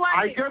hapo I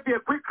awali, gave you a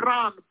quick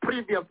run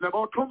previously,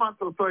 about 2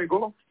 months or so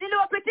ago,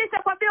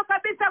 niliwapitisha kwa mbio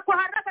kabisa, kwa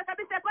haraka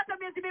kabisa, yapata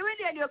miezi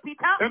miwili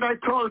iliyopita, and I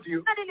told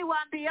you na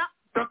niliwaambia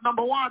that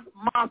number one,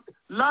 must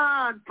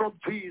learn from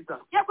Jesus.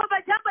 ya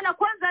kwamba jambo la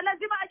kwanza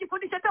lazima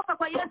ajifundishe toka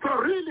kwa So Yesu.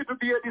 really to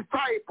be a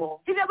disciple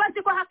Hivyo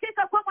basi, kwa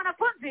hakika kuwa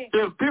mwanafunzi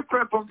is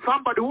different from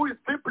somebody who is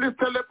simply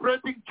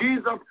celebrating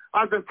Jesus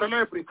as a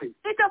celebrity.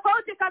 ni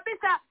tofauti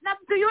kabisa na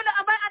mtu yule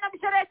ambaye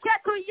anamsherehekea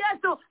tu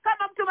Yesu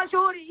kama mtu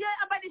mashuhuri, yeye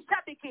ambaye ni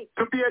shabiki.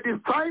 To be a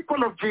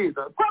disciple of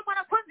Jesus Kuwa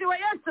mwanafunzi wa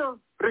Yesu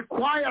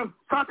requires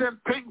certain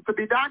things to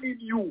be done in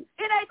you,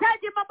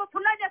 inahitaji mambo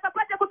fulani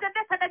yakapata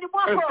kutendeka ndani a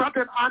mwako,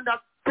 certain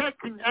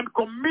undertaking and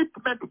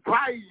commitment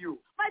by you.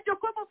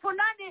 majukumu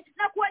fulani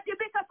na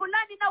kuwajibika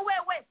fulani na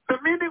wewe. The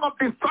meaning of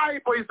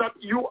disciple is that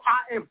you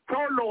are a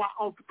follower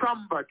of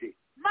somebody,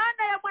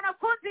 Maana ya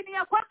mwanafunzi ni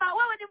ya kwamba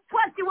wewe ni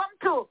mfuasi wa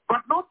mtu,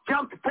 but not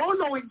just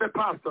following the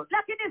person,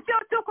 lakini sio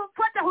tu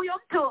kumfuata huyo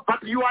mtu,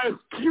 but you are a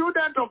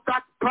student of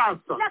that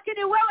person.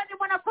 lakini wewe ni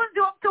mwanafunzi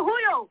wa mtu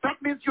huyo.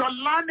 That means you are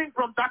learning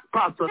from that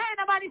person. Hii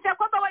inamaanisha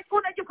kwamba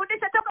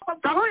unajifundisha toka kwa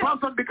mtu That huyo,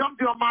 person becomes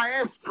your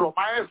maestro.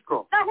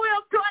 na huyo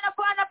mtu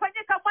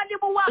anafanyika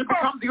mwalimu He wako,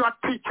 becomes your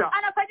teacher.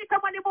 anafanyika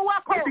mwalimu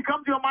wako, He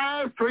becomes your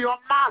maestro, your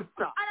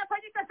master.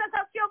 anafanyika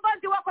sasa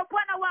kiongozi wako,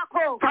 bwana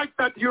wako, Such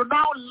that you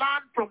now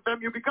learn from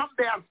them. You become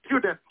their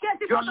student.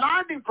 You're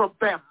learning from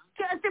them.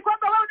 kiasi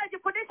kwamba wewe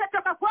unajifundisha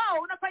toka kwao,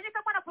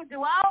 unafanyika mwanafunzi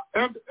wao,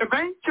 And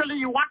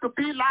eventually you want to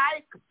be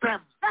like them.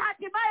 na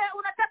hatimaye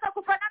unataka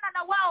kufanana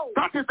na wao.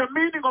 That is the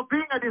meaning of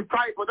being a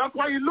disciple. That's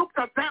why he looked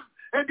at them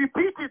and he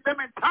pitied them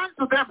and turned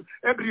to them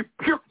and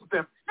rebuked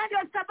them. Na ndio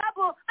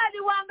sababu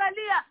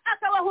aliwaangalia,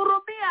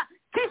 akawahurumia,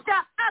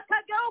 kisha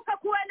akageuka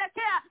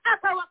kuelekea,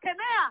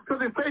 akawakemea. So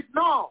they said,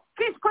 no,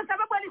 no. Kwa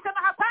sababu alisema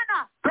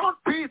hapana. Don't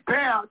be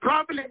there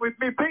traveling with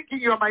me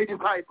thinking you are my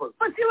disciples.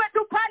 Msiwe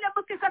tu pale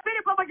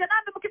mkisafiri pamoja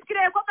nami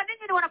mkifikiria kwamba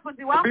ninyi ni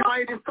wanafunzi To wangu. be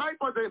my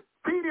disciples is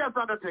a serious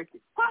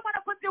undertaking. Kwa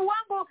mwanafunzi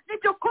wangu ni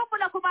jukumu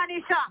la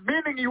kumaanisha.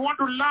 Meaning you want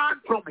to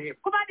learn from him.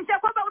 Kumaanisha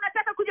kwamba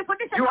unataka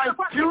kujifundisha You are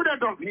kutoka a kwake.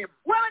 student of him.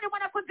 Wewe ni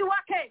mwanafunzi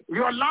wake.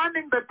 You are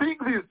learning the things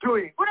he's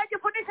doing.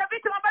 Unajifundisha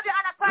vitu ambavyo You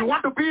anafanya.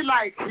 want to be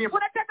like him.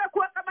 Unataka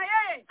kuwa kama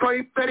yeye. So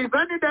if there is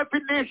any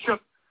definition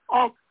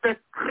of the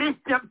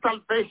Christian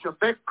salvation,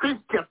 the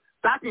Christian,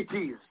 that it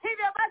is.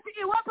 Hivyo basi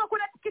iwapo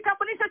kuna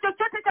kitambulisho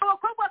chochote cha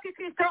wokovu wa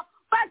Kikristo,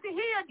 basi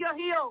hiyo ndio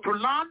hiyo. To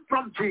learn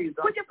from Jesus,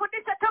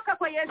 Kujifundisha toka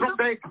kwa Yesu. from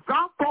the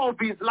example of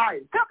his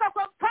life, Toka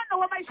kwa mfano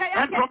wa maisha and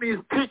yake. from his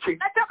teaching,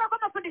 Na toka kwa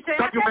mafundisho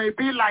that you yake. may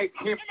be like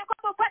him. Ili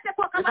kwamba upate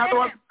kuwa In kama other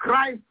words, yeye.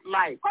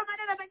 Christ-like. Kwa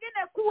maneno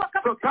mengine kuwa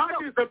So kama that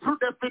Kristo. is the true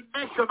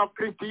definition of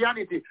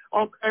Christianity,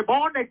 of a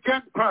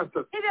born-again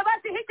person, Hivyo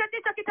basi hicho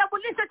ndicho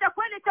kitambulisho cha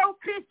kweli cha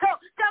Ukristo,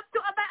 cha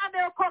mtu ambaye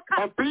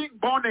ameokoka, of being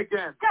born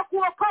again. cha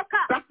kuokoka.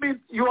 That means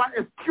you are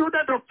a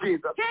student of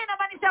Jesus, Hii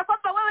inamaanisha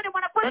kwamba wewe ni and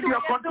mwanafunzi you wa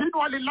are Yesu.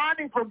 continually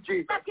learning from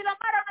Jesus, Na kila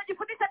mara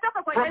unajifundisha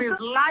toka kwa from his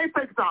Yesu. life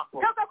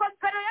example, Toka kwa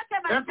mfano yake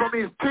ya and from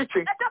maisha. his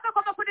teaching, Na toka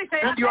kwa mafundisho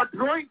and you are yake.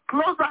 drawing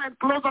closer and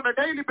closer on a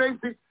daily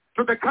basis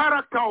to the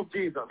character of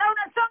Jesus. Na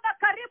unasonga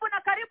karibu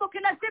na karibu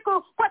kila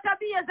siku kwa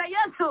tabia za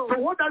Yesu. So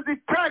what does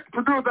it take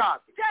to do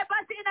that? Je,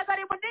 basi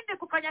inagharimu nini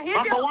kufanya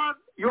Number hivyo? one,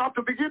 you have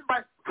to begin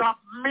by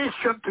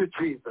submission to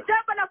Jesus.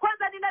 Jambo la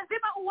kwanza ni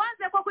lazima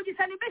uanze kwa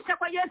kujisalimisha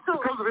kwa Yesu.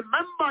 Because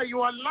remember,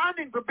 you are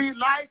learning to be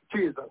like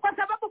Jesus. Kwa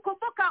sababu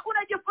kumbuka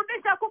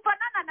unajifundisha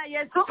kufanana na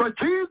Yesu. So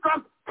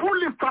Jesus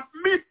fully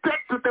submitted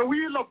to the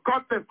will of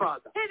God the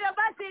Father. Hivyo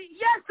basi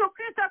Yesu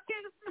Kristo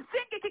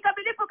msingi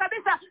kikamilifu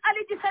kabisa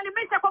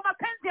alijisalimisha kwa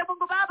mapenzi ya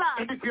Mungu Baba.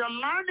 And if you are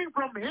learning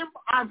from him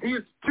as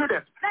his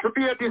student, to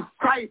be a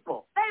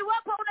disciple, Na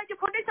iwapo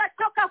unajifundisha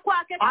toka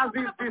kwake as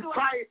his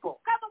disciple,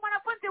 kama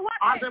mwanafunzi as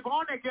wake, a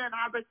born again,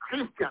 as a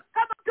Christian,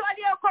 kama mtu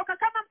aliyeokoka,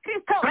 kama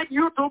Mkristo, then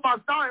you too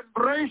must now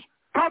embrace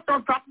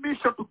total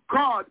submission to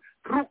God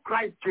through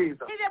Christ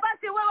Jesus. hivyo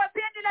basi wewe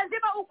pia ni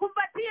lazima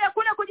ukumbatie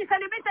kule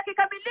kujisalimisha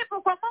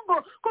kikamilifu kwa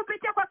Mungu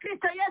kupitia kwa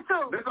Kristo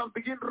Yesu. Let us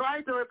begin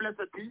right away,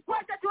 blessed people.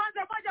 Wacha tuanze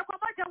moja kwa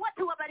moja,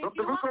 watu From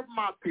the book wabarikiwa. of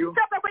Matthew.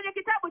 Toka kwenye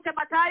kitabu cha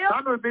Mathayo.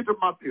 Turn with me to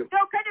Matthew.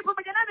 Geukeni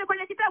pamoja nami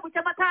kwenye kitabu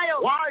cha Mathayo.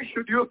 Why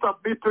should you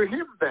submit to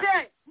him then?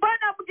 Je,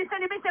 mbona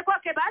mjisalimishe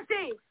kwake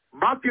basi?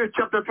 Matthew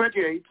chapter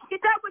 28,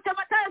 Kitabu cha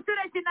Mathayo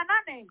sura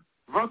 28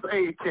 verse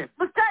 18.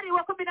 mstari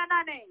wa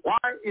 18.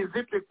 Why is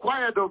it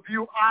required of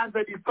you as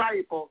a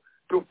disciple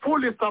to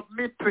fully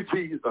submit to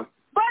Jesus?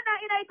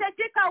 Mbona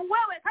inahitajika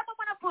wewe kama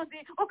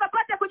mwanafunzi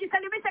ukapata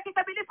kujisalimisha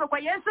kikamilifu kwa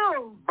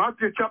Yesu?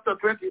 Matthew chapter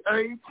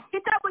 28,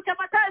 Kitabu cha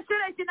Mathayo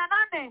sura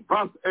 28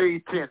 verse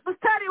 18.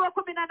 mstari wa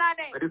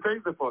 18. And it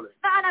says the following.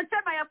 Na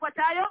anasema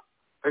yafuatayo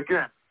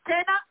Again.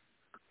 tena,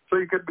 So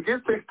you can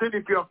begin 16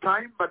 if you have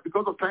time, but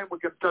because of time we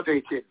can start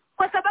 18.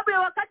 kwa sababu ya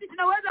wakati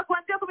tunaweza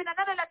kuanzia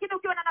 18, lakini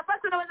ukiwa na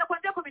nafasi unaweza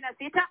kuanzia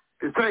 16.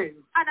 It says,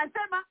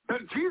 Anasema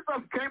then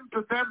Jesus came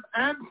to them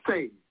and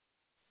said,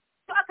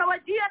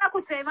 akawajia na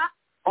kusema,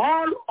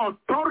 all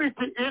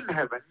authority in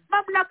heaven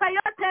mamlaka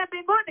yote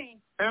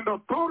mbinguni and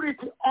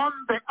authority on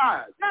the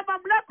earth na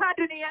mamlaka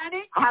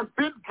duniani has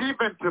been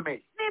given to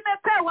me.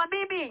 nimepewa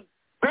mimi.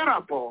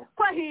 Therefore,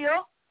 Kwa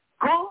hiyo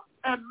go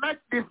and make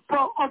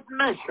disciples of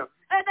nations,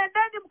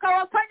 enendeni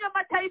mkawafanya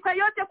mataifa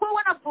yote kuwa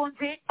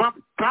wanafunzi,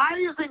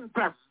 baptizing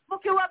them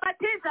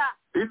mkiwabatiza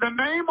in the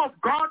name of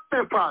God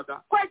the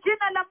Father kwa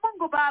jina la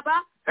Mungu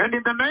Baba and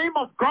in the name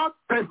of God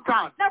the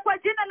Son na kwa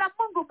jina la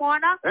Mungu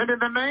Mwana and in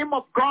the name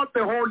of God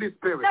the Holy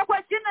Spirit. na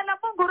kwa jina la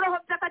Mungu Roho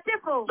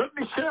Mtakatifu. Let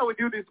me share with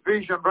you this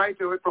vision right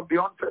away from the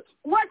onset.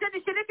 Wacha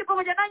nishiriki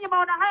pamoja nanyi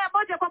maono haya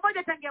moja kwa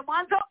moja tangia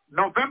mwanzo.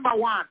 November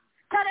 1,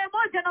 Tarehe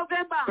 1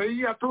 Novemba the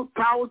year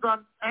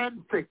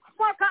 2006,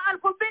 mwaka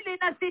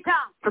 2006,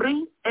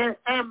 3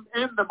 a.m.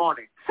 in the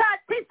morning. saa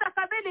 9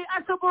 kamili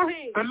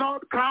asubuhi, The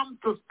Lord comes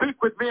to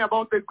speak with me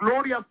about the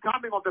glorious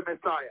coming of the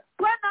Messiah.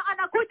 Bwana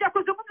anakuja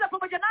kuzungumza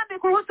pamoja nami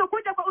kuhusu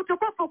kuja kwa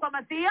utukufu kwa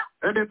Masia.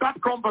 And in that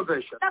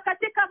conversation, Na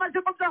katika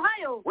mazungumzo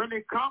hayo, when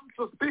he comes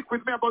to speak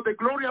with me about the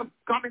glorious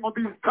coming of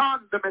his son,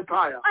 the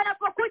Messiah,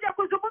 anapokuja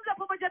kuzungumza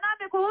pamoja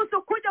nami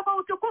kuhusu kuja kwa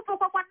utukufu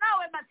kwa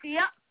mwanawe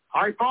Masia,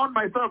 I found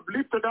myself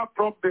lifted up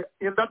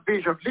in that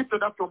vision,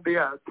 lifted up from the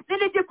earth.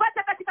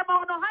 nilijipata katika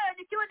maono hayo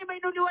nikiwa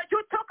nimeinuliwa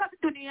juu toka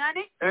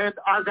duniani,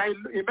 And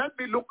he made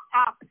me look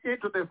up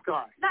into the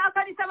sky. na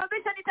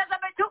akanisababisha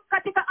nitazame juu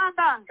katika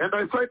anga, And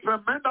I saw a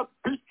tremendous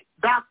thick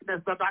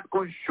darkness that had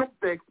consumed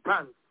the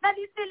expanse. na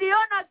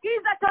niliona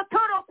giza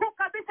totoro kuu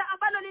kabisa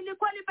ambalo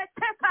lilikuwa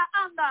limeteka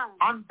anga.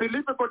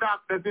 Unbelievable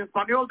darkness. In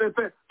Spanish they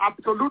say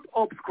absolute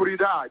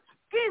obscuridad.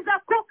 Giza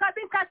kuu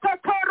kabisa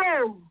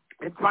totoro.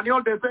 In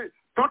Spanish they say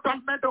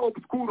totalmente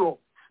obscuro.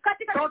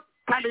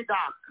 Totally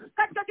dark.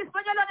 Katika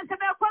Kiswahili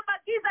wanasema kwamba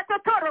giza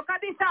totoro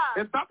kabisa.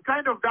 And that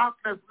kind of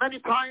darkness, many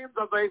times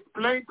as I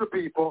explain to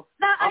people,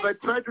 Na as I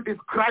try to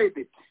describe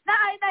it, na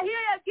aina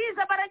hiyo ya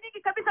giza mara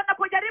nyingi kabisa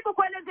ninapojaribu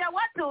kuelezea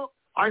watu,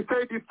 I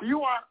said, if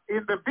you are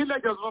in the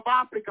villages of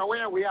Africa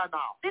where we are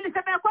now,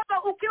 Nilisema ya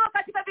kwamba ukiwa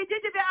katika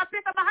vijiji vya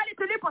Afrika mahali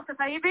tulipo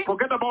sasa hivi,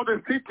 forget about the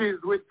cities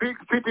with big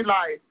city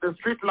lights, the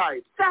street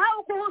lights.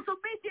 sahau kuhusu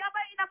miti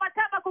ambayo ina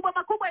mataa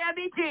makubwa ya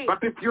miti.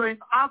 But if you're in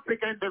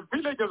Africa, in the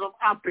villages of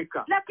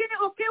Africa, Lakini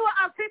ukiwa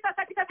Afrika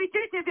katika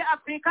vijiji vya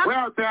Afrika,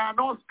 where there are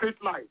no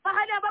street lights,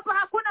 mahali ambapo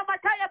hakuna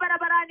mataa ya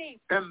barabarani,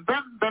 and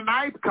then the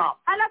night comes,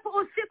 halafu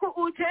usiku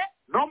uje,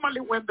 normally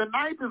when the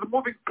night is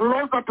moving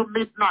closer to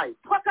midnight,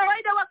 kwa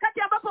kawaida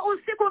wakati ambapo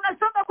usiku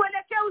unasonga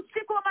kuelekea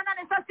usiku wa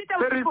manane saa 6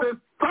 there is usiku,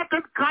 a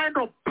certain kind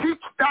of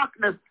pitch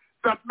darkness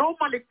that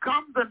normally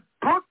comes and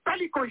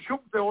totally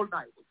consumes the whole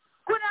night.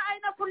 kuna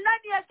aina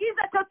fulani ya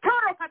giza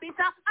totoro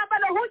kabisa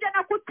ambalo huja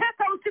na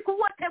kuteka usiku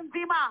wote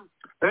mzima,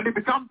 And it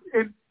becomes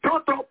in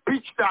total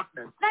pitch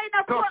darkness.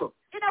 na Total.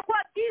 inakuwa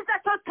giza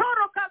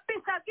totoro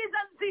kabisa, giza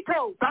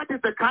nzito. That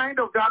is the kind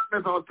of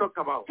darkness I was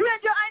talking about. Hiyo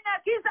ndio aina ya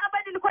giza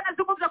ambayo nilikuwa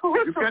nazungumza You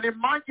kuhusu. can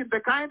imagine the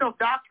kind of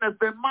darkness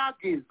the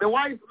Magi's, the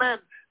wise men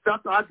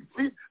that had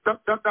seen,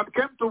 that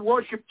came to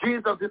worship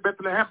Jesus in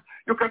Bethlehem.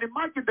 You can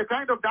imagine the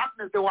kind of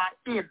darkness they were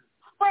in.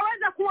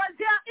 Waweza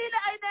kuwazia ile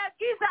aina ya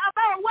giza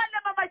ambao wale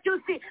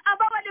mamajusi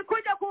ambao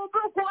walikuja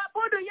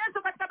kuabudu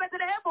Yesu katika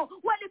Bethlehemu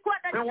walikuwa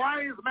The ndani.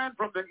 wise men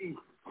from the east.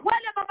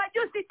 Wale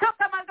mamajusi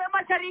toka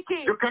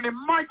mashariki. You can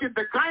imagine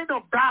the kind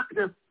of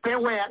darkness they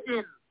were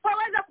in.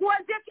 Waweza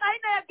kuwazia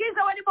aina ya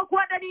giza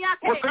walimokuwa ndani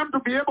For yake. them to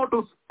be able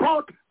to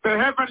spot the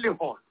heavenly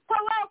host Kwa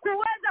wao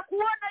kuweza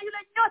kuona yule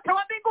nyota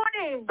wa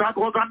mbinguni that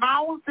was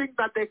announcing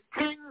that the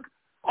King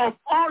of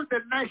all the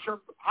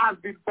nations has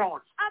been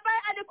born. ambaye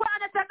alikuwa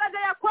anatangaza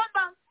ya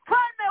kwamba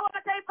mfalme wa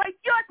mataifa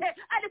yote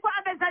alikuwa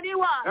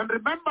amezaliwa. And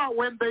remember,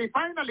 when they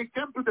finally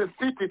came to the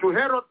city, to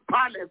Herod's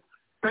palace,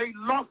 they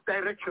lost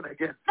direction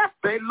again.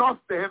 They lost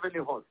the heavenly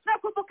host. Na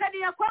kumbukani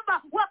ya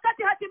kwamba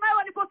wakati hatimaye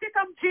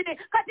walipofika mjini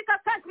katika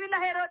kasri la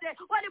Herode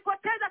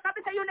walipoteza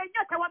kabisa yule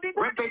nyota wa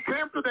mbinguni. When they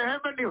came to the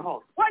heavenly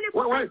host,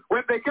 Walipo-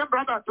 when they came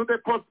rather to the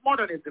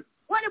postmodernism,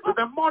 to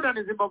the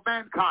modernism of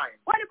mankind,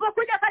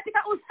 walipokuja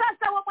katika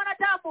usasa wa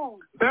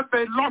mwanadamu, then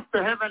they lost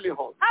the heavenly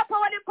host. hapo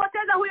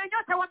walipoteza huyo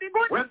nyota wa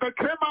mbinguni. When they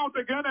came out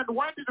again and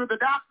went into the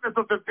darkness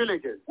of the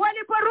villages,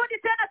 Waliporudi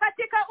tena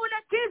katika ule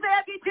giza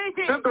ya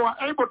kijiji, then they were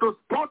able to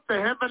spot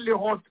the heavenly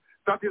host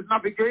that is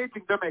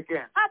navigating them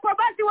again. hapo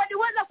basi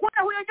waliweza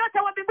kuona huyo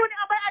nyota wa mbinguni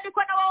ambaye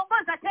alikuwa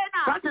anawaongoza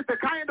tena. That is the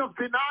kind of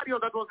scenario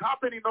that was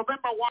happening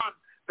November 1,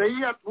 the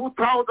year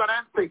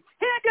 2006.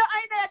 Hiyo ndio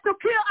aina ya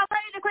tukio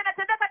ambayo ilikuwa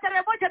inatendeka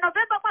tarehe 1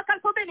 Novemba mwaka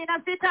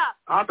 2006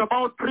 At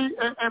about 3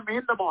 a.m.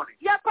 in the morning.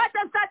 yapata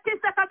saa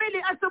 9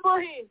 kamili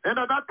asubuhi. And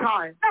at that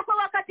time, Na kwa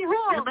wakati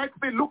huo it makes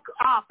me look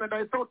up and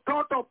I saw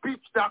total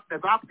pitch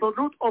darkness,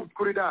 absolute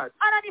obscuridad.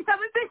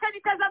 ananisababisha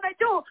nitazame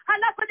juu,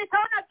 halafu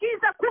nikaona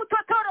giza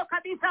kutotoro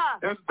kabisa.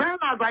 And then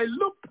as I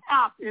looked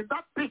up in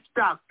that pitch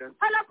darkness,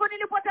 Halafu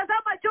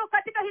nilipotazama juu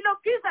katika hilo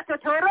giza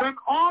totoro, then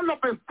all of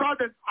a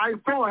sudden I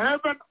saw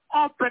heaven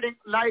opening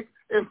like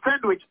a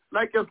sandwich,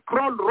 like a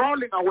scroll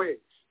rolling away.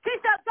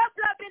 kisha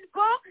ghafla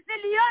bingu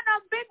niliona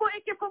mbingu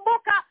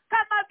ikifumbuka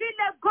kama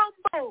vile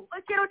gombo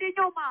ikirudi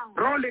nyuma,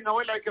 Rolling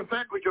away like a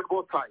sandwich on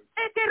both sides.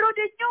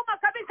 ikirudi nyuma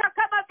kabisa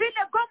kama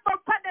vile gombo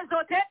pande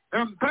zote.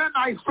 And then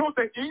I saw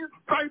the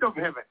inside of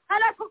heaven.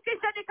 Halafu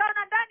kisha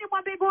nikaona ndani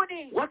mwa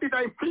mbinguni. What did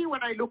I see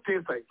when I looked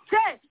inside?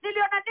 Je,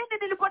 niliona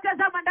nini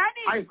nilipotazama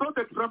ndani? I saw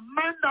the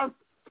tremendous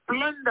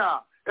splendor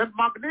and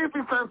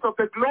magnificence of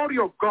the glory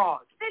of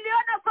God.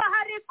 Niliona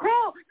fahari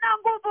kuu na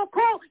nguvu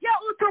kuu ya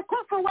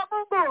utukufu wa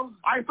Mungu.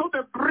 I saw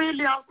the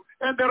brilliance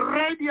and the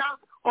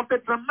radiance of the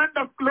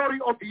tremendous glory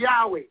of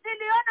Yahweh.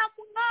 Niliona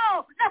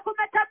mng'ao na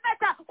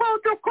kumetameta kwa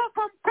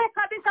utukufu mkuu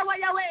kabisa wa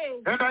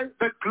Yahweh. And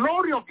the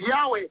glory of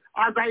Yahweh,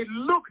 as I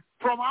looked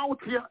from out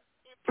here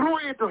through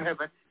into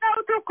heaven, Na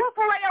utukufu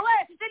wa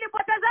Yahweh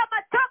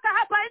nilipotazama toka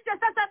hapa nje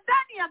sasa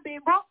ndani ya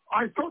mbingu,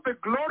 I saw the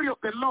glory of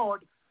the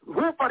Lord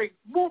hovering,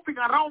 moving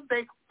around the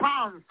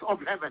expanse of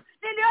heaven,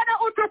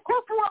 niliona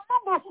utukufu wa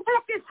Mungu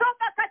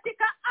ukisonga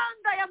katika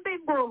anga ya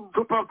mbingu,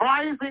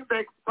 supervising the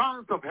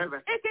expanse of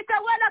heaven.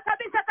 ikitawala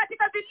kabisa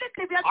katika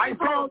vilindi vya I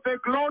saw mbingu. the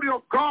glory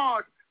of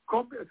God.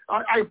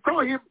 I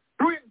saw him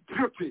doing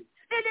duty,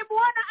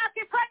 Nilimuona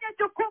akifanya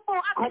jukumu,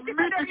 akishika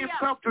committing doria,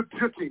 himself to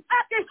duty.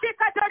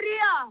 akishika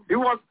doria. He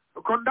was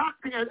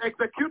conducting and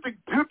executing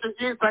duty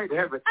inside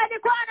heaven,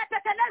 Alikuwa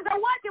anatekeleza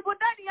wajibu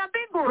ndani ya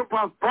mbingu,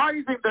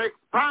 supervising the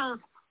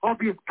expanse of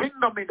his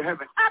kingdom in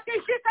heaven.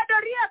 akishika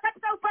doria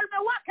katika ufalme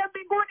wake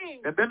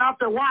mbinguni. And then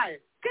after a while,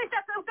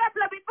 Kisha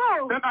ghafla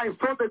mbingu, then I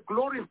saw the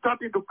glory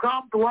starting to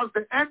come towards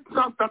the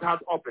entrance that had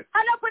opened.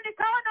 halafu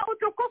nikaona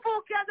utukufu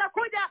ukianza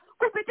kuja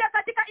kupitia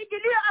katika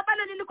ingilio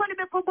ambalo lilikuwa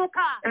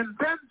limefunguka. And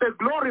then the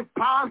glory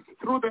passed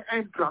through the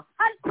entrance,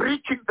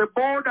 reaching the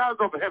borders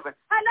of heaven.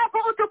 Halafu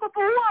utukufu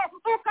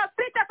huo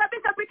ukapita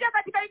kabisa kupitia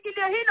katika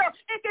ingilio hilo,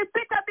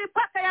 ikipita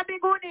mipaka ya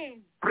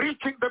mbinguni,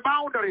 Reaching the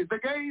boundaries, the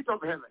gate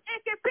of heaven.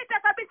 ikipita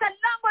kabisa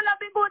lango la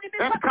mbinguni, And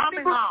mipaka ya coming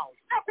mbinguni, out.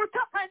 na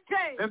kutoka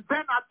nje. And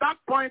then at that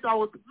point I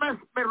was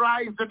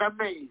mesmerized and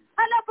amazed.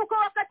 Halafu kwa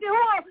wakati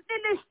huo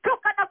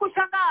nilishtuka na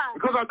kushangaa,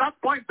 Because at that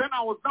point then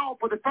I was now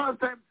for the first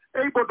time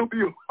able to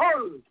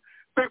behold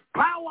the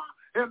power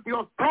and the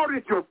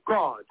authority of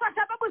God. Kwa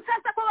sababu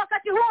sasa kwa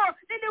wakati huo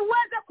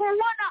niliweza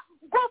kuona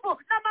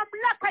nguvu na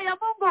mamlaka ya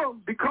Mungu.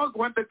 Because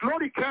when the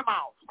glory came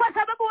out, Kwa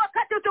sababu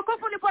wakati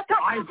utukufu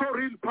ulipotoka, I saw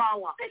real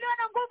power.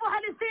 niliona nguvu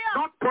halisia.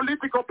 Not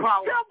political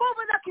power. Sio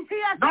nguvu za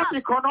kisiasa. Not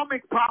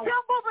economic power.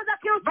 Sio nguvu za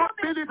Not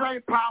kiuchumi.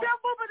 military power. Sio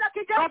nguvu za Not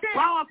kijeshi.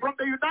 power from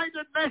the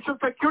United Nations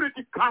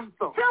Security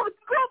Council. Sio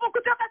nguvu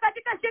kutoka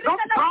katika Not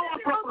shirika la power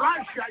Umoja from wa Mataifa.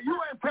 Russia,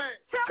 USA,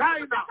 Sio nguvu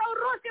China. kutoka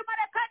Urusi,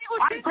 Marekani, I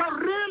Uchina. saw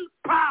real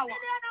power.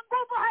 Niliona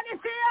nguvu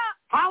halisia.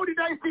 How did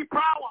I see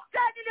power?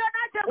 Sasa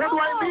nilionaje What do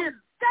I nguvu?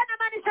 mean? Sasa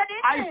maanisha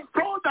I nini?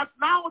 saw that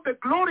now the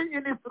glory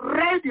in its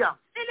radiance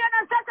Niliona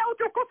sasa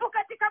utukufu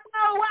katika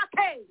mng'ao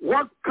wake.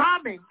 was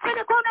coming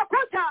Ilikuwa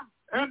unakuja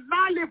and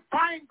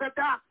nullifying the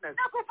darkness.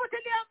 na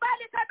kufutilia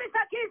mbali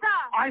kabisa giza.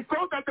 I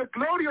saw that the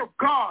glory of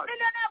God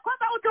Niliona ya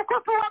kwamba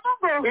utukufu wa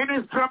Mungu in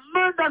its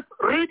tremendous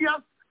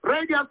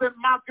radiance and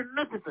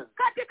magnificence,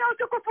 katika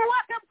utukufu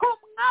wake mkuu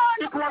mng'ao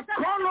na it was kuweza-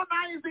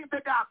 colonizing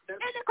the darkness,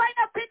 ilikuwa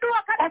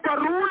inapindua kabisa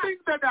overruling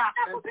the na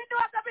darkness,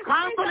 kupindua kabisa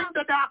canceling giza, the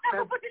na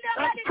darkness, kufutilia and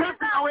mbali chasing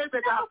giza, away the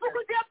na darkness.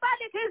 kufukuzia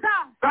mbali giza.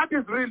 That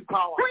is real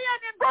power. Huyo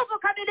ni nguvu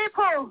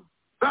kamilifu.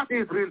 That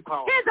is real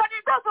power. Hizo ni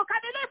nguvu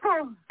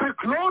kamilifu. The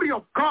glory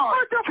of God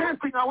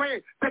chasing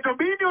away the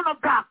dominion of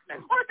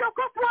darkness.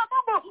 Utukufu wa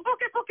Mungu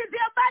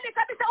ukifukizia mbali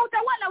kabisa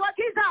utawala wa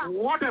giza.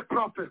 What a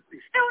prophecy.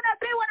 Ni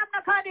unabii wa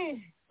namna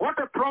gani? What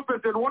a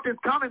prophecy and what is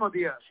coming on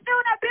the earth. Ni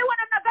unabii wa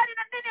namna gani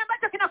na nini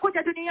ambacho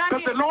kinakuja That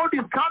duniani? the Lord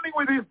is coming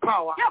with his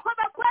power Ya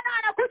kwamba Bwana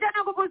anakuja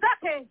na nguvu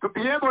zake to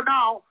be able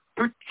now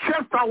to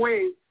chase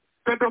away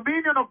the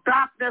dominion of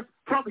darkness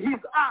from his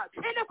earth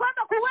ili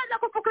kwamba kuweza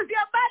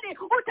kufukuzia mbali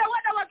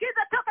utawala wa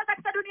giza toka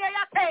katika dunia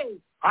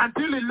yake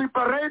until he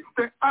liberates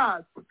the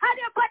earth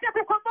hadi apate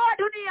kukomboa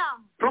dunia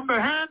from the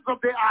hands of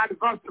the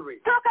adversary,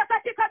 toka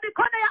katika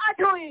mikono ya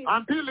adui,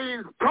 until he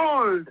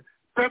installed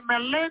the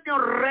millennial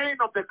reign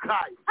of the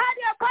Christ,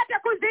 hadi apate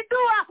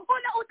kuzindua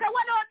ule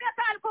utawala wa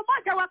miaka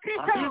 1000 wa until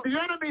Kristo, the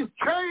enemy is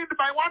chained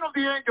by one of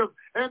the angels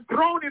and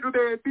thrown into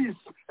the abyss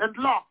and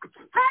locked.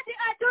 hadi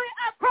adui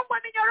afungwa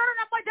minyororo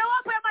na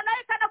mojawapo ya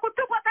malaika na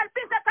kutupwa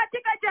kabisa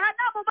katika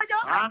jehanamu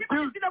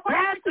Until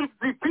death is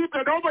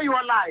defeated over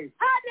your life.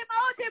 hadi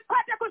mauti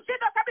ipate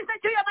kushindwa kabisa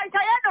juu ya maisha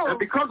yenu. And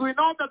because we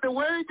know that the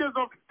wages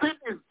of sin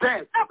is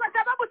death, Na kwa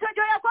sababu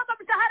tunajua ya kwamba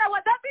mshahara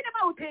wa dhambi ni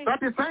mauti,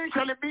 that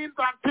essentially means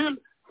until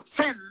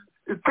sin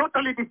is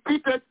totally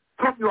defeated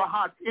from your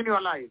heart in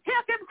your life.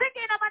 hiyo kimsingi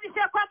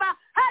inamaanisha kwamba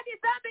hadi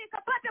dhambi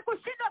ikapata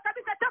kushindwa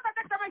kabisa toka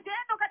katika maisha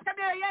yenu, katika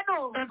mioyo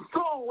yenu. And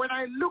so when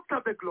I looked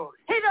at the glory,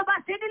 Hivyo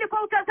basi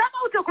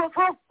nilipoutazama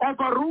utukufu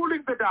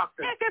overruling the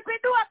darkness,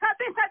 ikipindua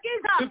kabisa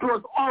giza, it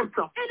was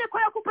awesome.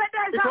 ilikuwa ya It was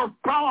kupendeza,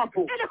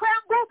 powerful. ilikuwa ya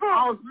I nguvu,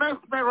 was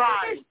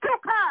mesmerized,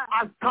 nilishtuka,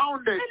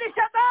 astounded,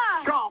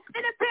 nilishangaa, shocked,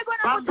 nilipigwa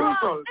na butwaa,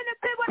 bamboozled,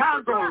 nilipigwa na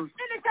butwaa, puzzled,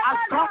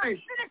 nilishangazwa,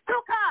 astonished.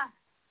 nilishtuka.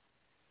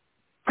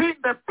 seeing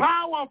the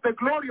power of the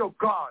glory of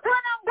God,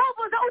 Tuona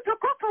nguvu za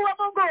utukufu wa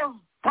Mungu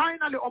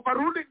finally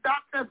overruling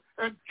darkness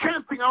and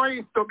chasing away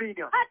its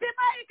dominion.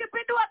 hatimaye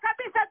ikipindua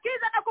kabisa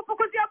giza na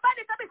kufukuzia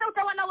mbali kabisa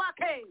utawala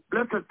wake.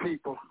 Blessed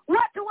people.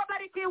 Watu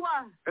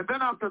wabarikiwa. And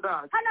then after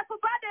that, Halafu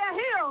baada ya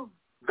hiyo,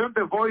 then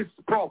the voice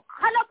spoke.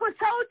 halafu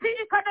sauti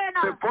The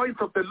ikanena, voice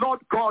of the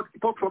Lord God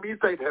spoke from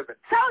inside heaven.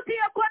 sauti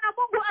ya Bwana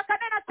Mungu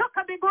akanena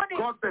toka mbinguni.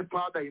 God the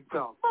Father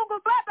himself.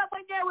 Mungu Baba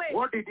mwenyewe.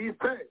 What did he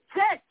say?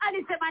 Je,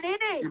 alisema He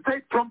nini?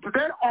 said, from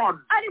today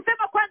on,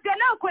 Alisema kuanzia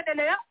leo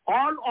kuendelea,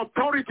 all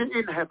authority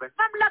in heaven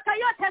mamlaka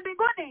yote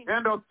mbinguni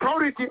and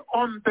authority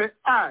on the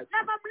earth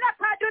na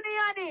mamlaka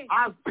duniani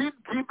has been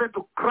given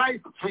to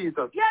Christ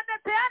Jesus.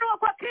 yamepeanwa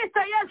kwa Kristo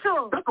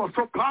Yesu. That was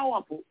so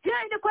powerful. Hiyo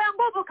ilikuwa ya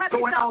nguvu So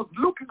when I kabisa. was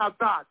looking at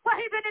that, Kwa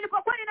hivyo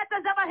nilipokuwa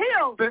ninatazama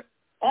hiyo, the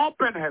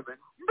open heaven,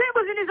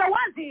 mbingu zilizo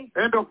wazi,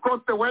 and of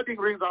course the wedding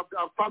rings,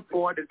 I've fast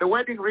forwarded. The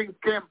wedding rings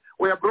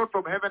were brought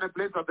from heaven and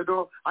placed at the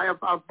door. I've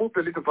moved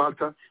a little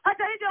faster.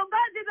 hata hivyo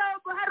ngazi za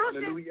harusi,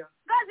 Hallelujah.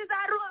 ngazi za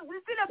harusi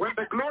zile. When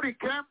the glory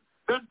came,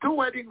 then 2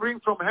 wedding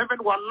rings from heaven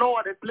were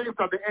lowered and placed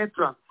at the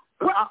entrance.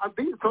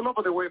 It's all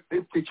over the world.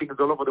 This teaching is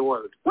all over the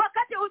world.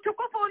 Wakati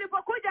utukufu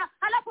ulipokuja,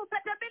 halafu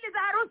pete mbili za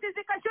harusi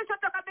zikashushwa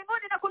toka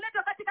mbinguni na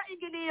kuletwa katika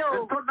ingilio.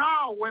 And so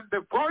now, when the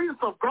voice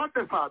of God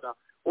the Father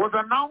was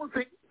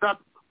announcing that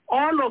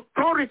all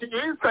authority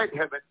inside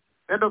heaven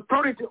and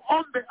authority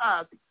on the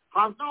earth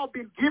has now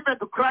been given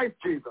to Christ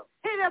Jesus,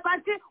 Hivyo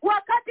basi,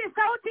 wakati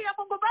sauti ya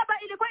Mungu Baba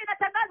ilikuwa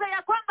inatangaza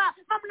ya kwamba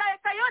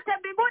mamlaka yote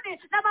mbinguni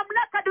na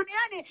mamlaka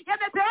duniani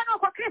yamepeanwa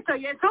kwa Kristo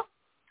Yesu,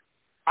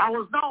 I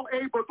was now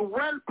able to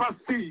well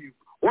perceive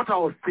what I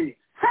was seeing.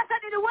 sasa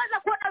niliweza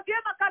kuona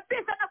vyema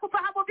kabisa na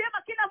kufahamu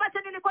vyema kile ambacho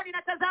nilikuwa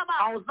ninatazama.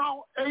 I was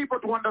now able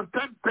to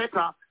understand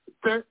better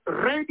the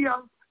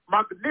radiance,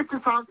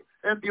 magnificence,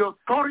 and the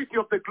authority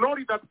of the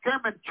glory that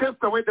came and chased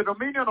away the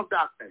dominion of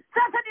darkness.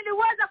 Sasa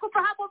niliweza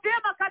kufahamu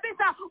vyema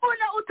kabisa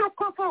ule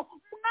utukufu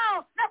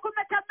mng'ao na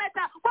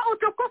kumetameta kwa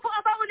utukufu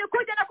ambao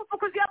ulikuja na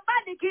kufukuzia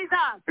mbali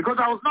giza, Because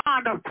I was now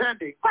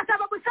understanding kwa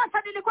sababu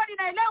sasa nilikuwa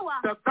ninaelewa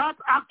that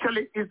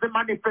actually is the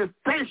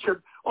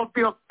manifestation of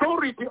the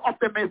authority of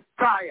the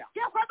Messiah.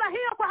 ya kwamba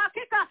hiyo kwa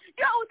hakika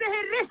ndio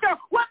udhihirisho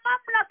wa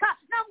mamlaka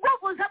na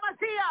nguvu za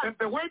Masia. And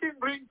the wedding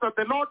rings that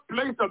the Lord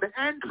placed at the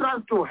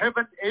entrance to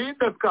heaven in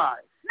the sky,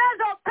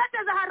 Nazo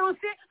pete za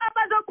harusi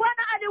ambazo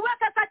Bwana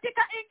aliweka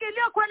katika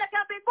ingilio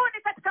kuelekea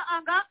mbinguni katika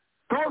anga.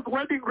 those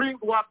wedding rings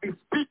were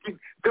bespeaking.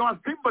 They were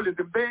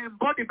symbolism, the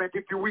embodiment,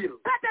 if you will.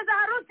 Pete za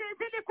harusi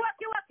zilikuwa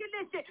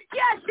kiwakilishi,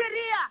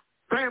 kiashiria,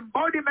 The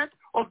embodiment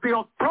of the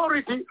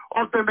authority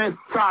of the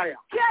Messiah.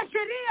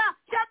 kiashiria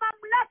cha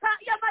mamlaka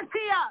ya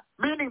Masia.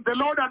 Meaning the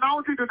Lord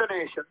announcing to the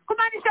nation,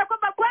 Kumaanisha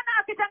kwamba Bwana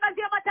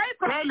akitangazia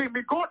mataifa, telling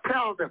me, go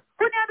tell them.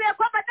 kuniambia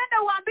kwamba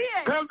nenda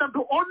uambie, Tell them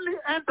to only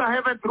enter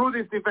heaven through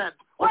this event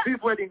of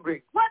this wedding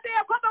ring.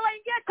 waambie kwamba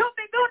waingie tu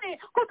mbinguni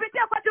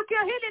kupitia kwa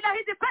tukio hili la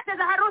hizi pete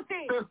za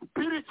harusi. The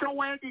spiritual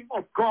wedding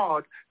of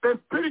God, the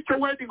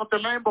spiritual wedding of the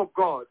Lamb of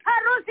God.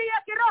 Harusi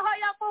ya kiroho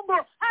ya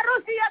Mungu,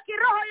 harusi ya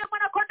kiroho ya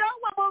mwanakondoo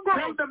wa Mungu.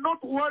 Tell them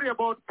not to worry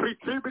about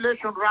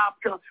pre-tribulation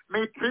rapture,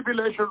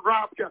 mid-tribulation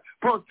rapture,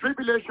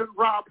 post-tribulation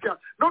rapture.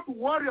 Not to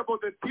worry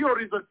about the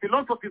theories and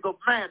philosophies of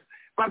man,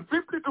 but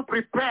simply to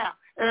prepare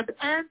and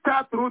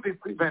enter through this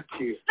event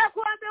here. Na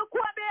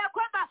kuambia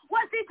kwamba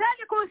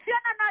wasijali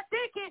kuhusiana na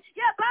dhiki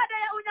ya baada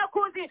ya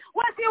unyakuzi,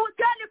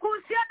 wasijali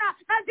kuhusiana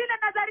na zile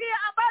nadharia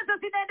ambazo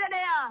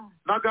zinaendelea.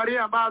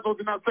 Nadharia ambazo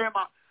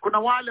zinasema kuna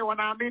wale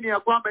wanaamini ya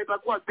kwamba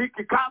itakuwa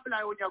dhiki kabla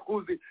ya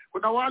unyakuzi.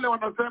 Kuna wale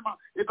wanasema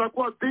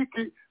itakuwa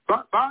dhiki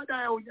baada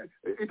ya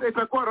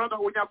itakuwa rather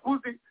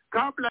unyakuzi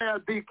kabla ya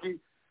dhiki.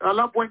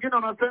 Alafu wengine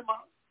wanasema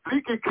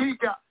dhiki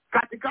kija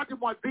katikati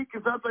mwa dhiki,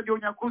 sasa ndio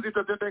unyakuzi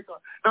itatendeka.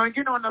 Na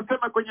wengine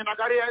wanasema kwenye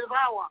nadharia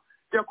sawa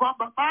ya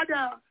kwamba baada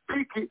ya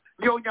dhiki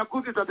ndio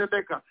unyakuzi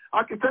itatendeka,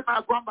 akisema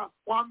ya kwamba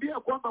waambia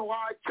kwamba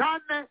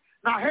waachane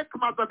na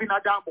hekima za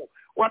binadamu,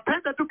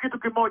 watende tu kitu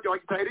kimoja,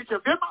 wajitayarishe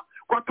vyema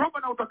kwa toba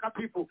na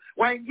utakatifu,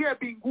 waingie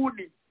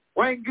mbinguni,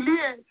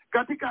 waingilie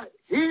katika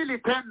hili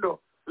tendo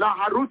la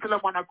harusi la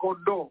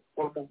mwanakondoo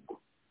wa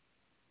Mungu.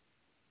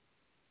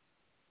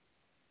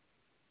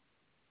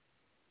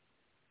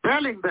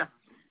 Telling them,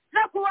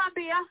 Na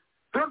kuambia,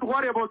 don't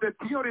worry about the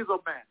theories of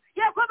man.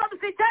 ya kwamba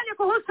msijali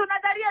kuhusu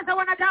nadharia za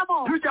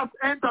wanadamu. You just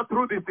enter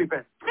through this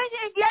event. Ninyi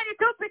ingieni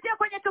tu pitia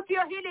kwenye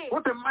tukio hili.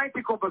 What a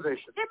mighty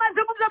conversation. Ni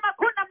mazungumzo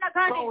makuu namna So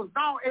I gani? was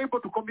now able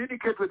to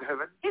communicate with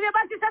heaven Hivyo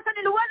basi sasa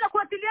niliweza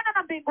kuwasiliana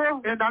na mbingu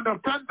and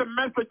understand the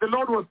message the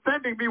Lord was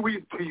sending me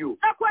with to you.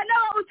 na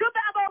kuelewa ujumbe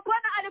ambao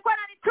Bwana alikuwa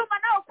ananituma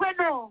nao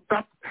kwenu.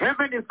 That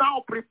heaven is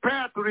now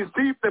prepared to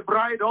receive the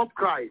bride of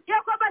Christ.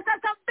 Ya kwamba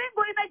sasa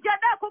mbingu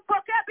imejiandaa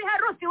kumpokea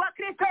biharusi wa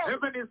Kristo.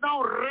 Heaven is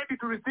now ready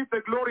to receive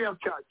the glorious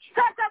church.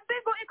 Sasa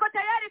mbingu iko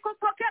tayari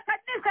kumpokea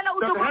kanisa la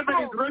That heaven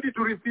is utukufu. ready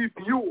to receive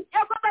you.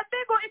 Ya kwamba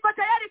mbingu iko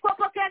tayari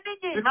kuwapokea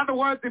ninyi. In other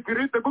words, if you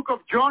read the book of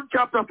John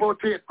chapter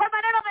 14, Kwa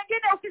maneno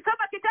mengine,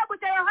 ukisoma kitabu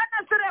cha Yohana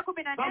sura ya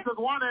 14 verses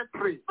 1 and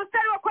 3,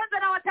 mstari wa 1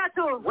 na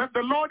 3, when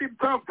the Lord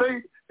himself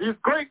said he's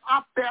going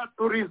up there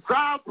to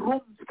reserve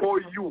rooms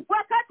for you.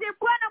 wakati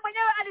Bwana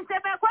mwenyewe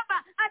alisema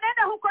kwamba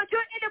anaenda huko juu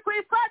ili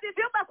kuhifadhi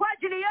vyumba kwa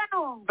ajili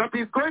yenu, That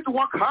he's going to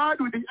work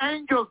hard with the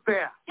angels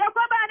there. ya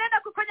kwamba anaenda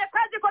kufanya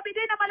kazi kwa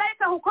bidii na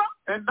malaika huko,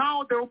 And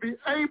now they will be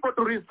able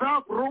to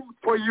reserve rooms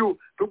for you,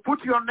 to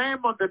put your name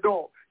on the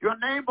door,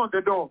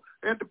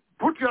 and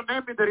put your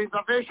name in the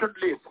reservation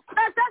list.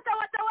 na sasa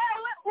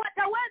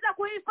wataweza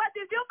kuhifadhi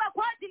vyumba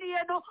kwa ajili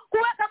yenu,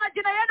 kuweka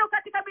majina yenu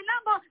katika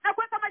milango na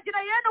kuweka majina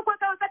yenu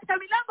katika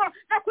milango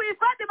na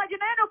kuhifadhi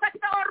majina yenu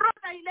katika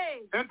orodha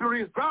ile, And to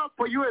reserve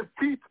for you a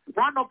seat,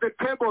 one of the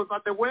tables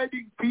at the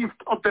wedding feast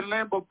of the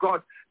Lamb of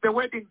God, the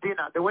wedding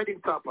dinner, the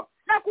wedding supper,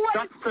 na kuwa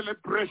that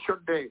celebration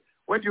day,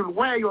 when you'll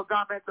wear your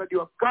garments and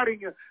you're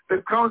carrying the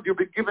crowns you've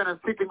been given and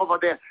sitting over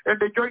there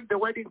and enjoying the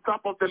wedding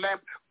supper of the Lamb,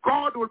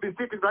 God will be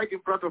sitting right in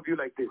front of you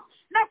like this.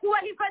 na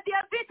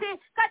kuwahifadhia viti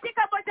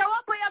katika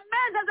mojawapo ya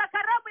meza za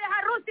karamu ya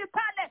harusi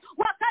pale,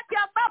 wakati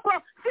ambapo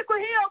siku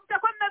hiyo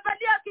mtakuwa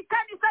mmevalia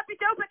kitani safi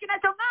cheupe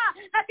kinachong'aa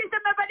na kisha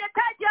mmevalia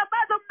taji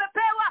ambazo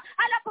mmepewa,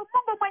 alafu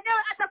Mungu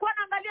mwenyewe atakuwa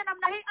anaangalia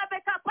namna hii,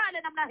 amekaa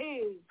pale namna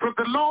hii. So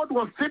the Lord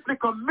was simply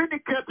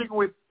communicating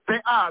with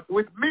the earth,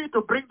 with me,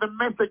 to bring the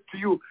message to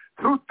you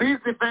through these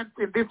events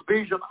in this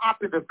vision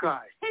up in the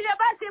sky. Hivyo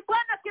basi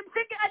Bwana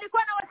kimsingi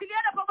alikuwa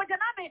anawasiliana pamoja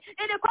nami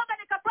ili kwamba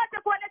nikapate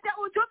kuwaletea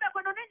ujumbe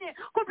kwenu ninyi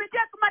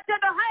kupitia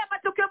matendo haya,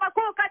 matukio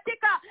makuu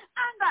katika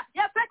anga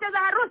ya pete za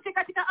harusi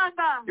katika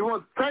anga. He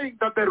was saying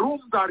that the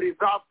rooms are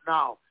reserved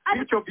now.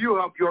 Each of you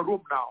have your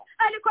room now.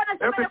 Alikuwa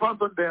Every anasema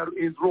person there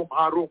is room,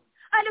 her room.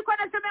 alikuwa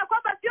anasema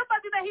kwamba vyumba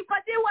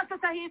vimehifadhiwa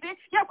sasa hivi,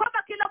 ya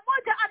kwamba kila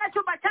mmoja ana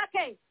chumba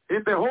chake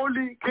In the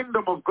holy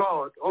kingdom of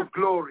God, of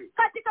glory.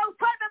 katika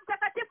ufalme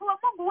mtakatifu wa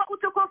Mungu wa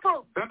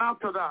utukufu. Then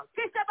after that,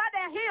 Kisha baada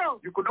ya hiyo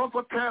you could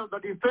also tell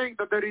that he's saying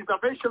that the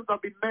reservations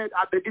have been made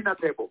at the dinner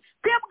table.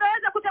 pia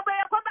mngeweza kutambua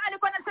ya kwamba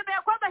alikuwa anasema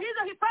ya kwamba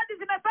hizo hifadhi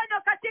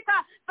zimefanywa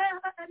katika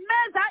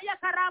meza ya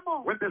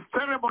karamu, When the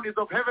ceremonies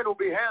of heaven will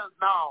be held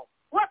now,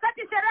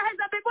 wakati sherehe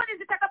za mbinguni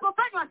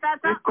zitakapofanywa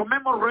sasa, in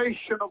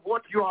commemoration of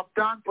what you have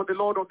done for the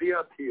Lord on the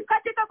earth here.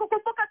 katika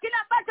kukumbuka kile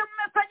ambacho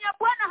mmefanyia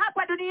Bwana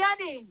hapa duniani.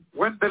 duniani,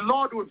 when the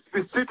Lord will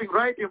be sitting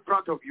right in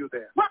front of you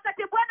there.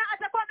 wakati Bwana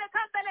atakuwa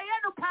amekaa mbele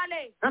yenu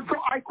pale. And so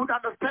I could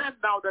understand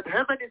now that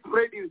heaven is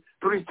ready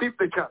to receive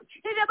the church.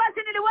 Hivyo basi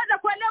niliweza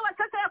kuelewa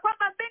sasa ya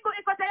kwamba mbingu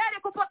iko tayari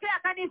kupokea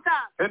kanisa.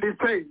 And he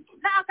said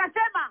Na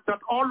akasema that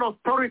all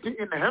authority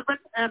in heaven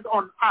and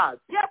on earth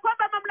ya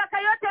kwamba mamlaka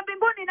yote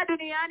mbinguni na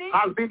duniani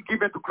has been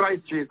given to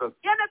Christ Jesus.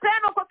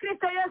 yamepeanwa kwa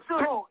Kristo Yesu.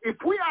 So if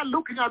we are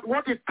looking at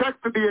what it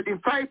takes to be a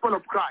disciple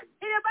of Christ,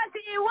 Hivyo basi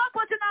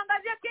iwapo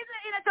tunaangazia kile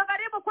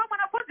inachogharimu kuwa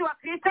mwanafunzi wa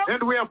Kristo,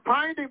 and we are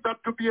finding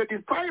that to be a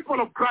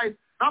disciple of Christ,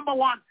 number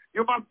one,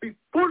 you must be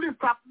fully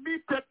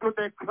submitted to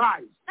the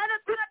Christ. na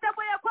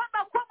tunatambua ya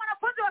kwamba kuwa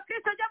mwanafunzi wa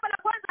Kristo, jambo la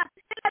kwanza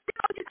ni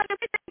lazima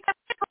ujisalimishe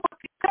kikamilifu kwa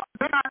Kristo.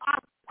 Then I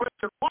ask the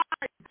question, why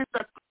is it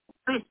that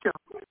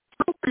Christians,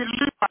 true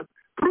believers,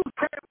 true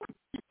saved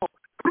people,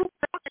 true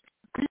born-again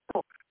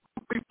people,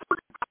 to be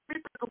fully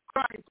submitted to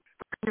Christ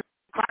to be his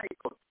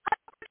disciples?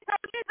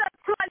 Nikauliza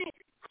swali,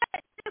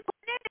 je, ni kwa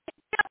nini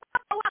ya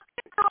kwamba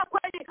Wakristo wa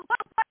kweli,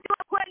 wafuasi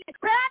wa kweli,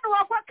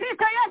 peanwa kwa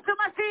Kristo Yesu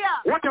Masia?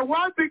 What a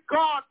worthy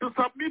God to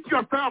submit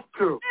yourself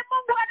to. Ni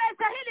Mungu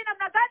anayestahili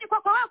namna gani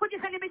kwako wewe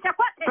kujisalimisha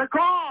kwake? The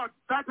God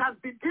that has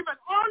been given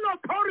all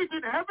authority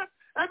in heaven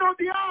and on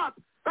the earth.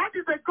 That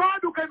is the God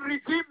who can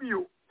redeem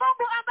you.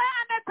 Mungu ambaye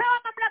amepewa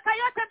mamlaka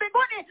yote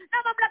mbinguni na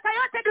mamlaka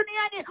yote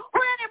duniani.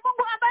 Huyo ni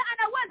Mungu ambaye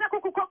anaweza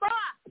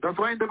kukukomboa. That's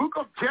why in the book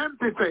of James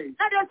he says,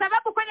 Na ndio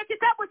sababu kwenye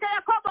kitabu cha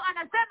Yakobo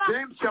anasema,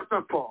 James chapter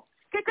 4,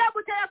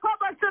 kitabu cha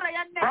Yakobo sura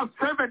ya 4 verse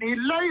 7, he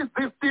lays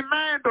this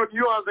demand on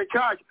you as a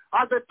church,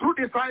 as a true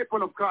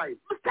disciple of Christ.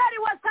 mstari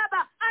wa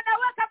 7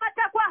 anaweka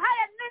matakwa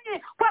haya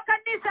ninyi kwa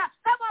kanisa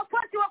kama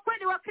wafuasi wa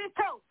kweli wa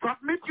Kristo.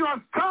 Submit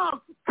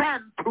yourselves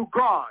then to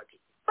God.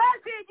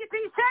 Basi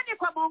jitiisheni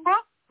kwa Mungu,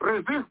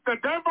 Resist the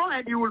devil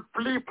and he will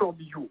flee from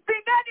you.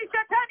 pingeni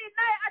shetani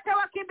naye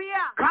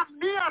atawakimbia. Come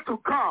near to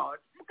God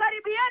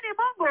Mkaribieni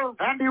Mungu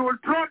and he will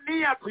draw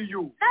near to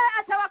you. naye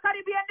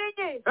atawakaribia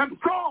ninyi. And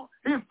so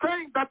he's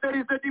saying that there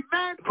is a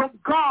demand from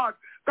God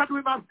that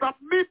we must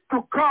submit to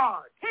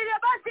God. Hivyo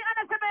basi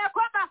anasema ya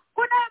kwamba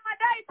kunayo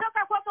madai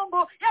toka kwa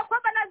Mungu ya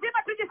kwamba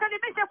lazima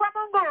tujisalimishe kwa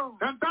Mungu.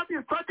 And that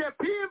is such a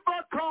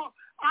pivotal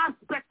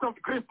aspect of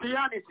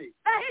Christianity.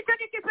 Na hicho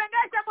ni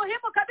kipengele cha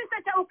muhimu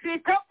kabisa cha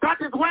Ukristo.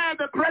 That is where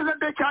the present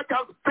day church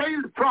has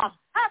failed from.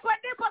 Hapo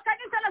ndipo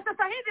kanisa la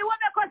sasa hivi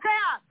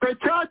wamekosea. The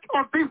church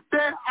of this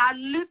day are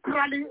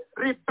literally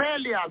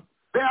rebellious.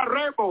 They are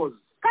rebels.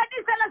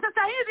 Kanisa la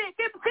sasa hivi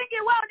kimsingi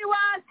wao ni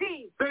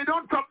waasi. They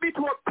don't submit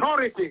to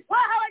authority.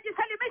 Wao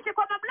hawajisalimishi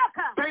kwa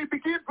mamlaka. They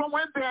begin from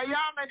when they are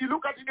young, and you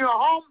look at in your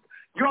home,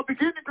 you are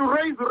beginning to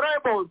raise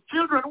rebels,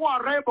 children who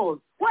are rebels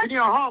in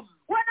your home.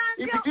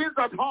 It begins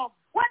at home.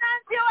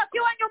 Wanaanzia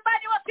wakiwa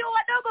nyumbani, wakiwa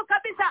wadogo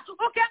kabisa.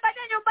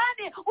 Ukiangalia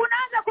nyumbani,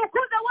 unaanza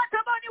kukuza watu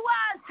ambao ni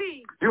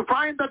waasi. You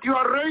find that you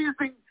are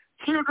raising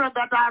children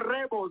that are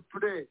rebels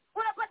today.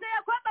 Unapata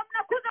ya kwamba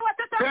mnakuza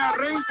watoto They ambao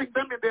are ni raising waasi.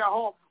 them in their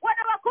home.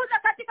 Wanawakuza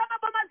katika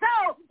maboma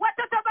zao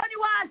watoto ambao ni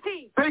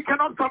waasi. They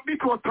cannot submit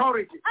to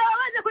authority.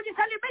 Hawawezi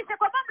kujisalimisha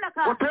kwa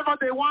mamlaka. Whatever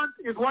they want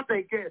is what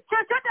they get.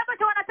 Chochote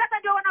ambacho wanataka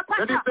ndio And if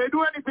wanapata. they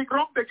do anything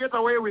wrong, they get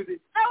away with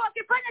it. Na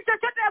wakifanya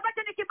chochote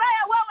ambacho ni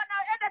kibaya, wao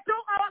wanaenda tu,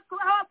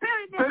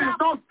 hawapewi There is nidhamu.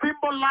 no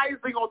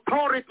symbolizing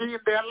authority in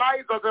their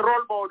lives as a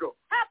role model.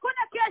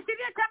 Hakuna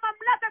kiashiria cha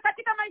mamlaka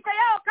katika maisha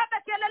yao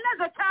kama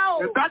kielelezo chao.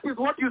 And that is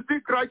what you see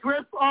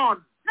graduates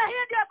on. Na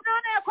hiyo ndio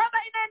tunaona ya kwamba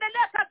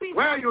inaendelea kabisa.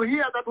 Where you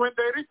hear that when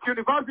they reach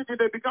university,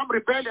 they become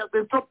rebellious.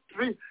 They stop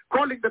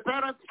calling the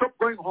parents, stop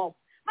going home.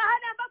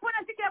 Mahali ambapo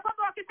unasikia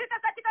kwamba wakifika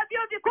katika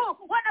vyuo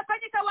vikuu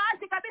wanafanyika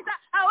waasi kabisa,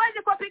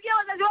 hawezi kuwapigia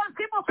wazazi wao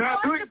simu. They are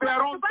doing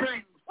their own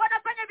thing.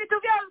 Wanafanya vitu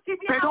vyao They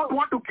kivyao. don't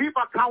want to give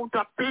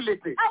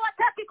accountability.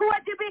 Hawataki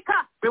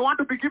kuwajibika. They want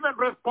to be given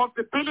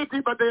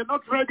responsibility, but they are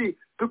not ready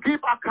to give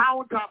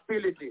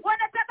accountability.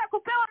 Wanataka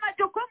kupewa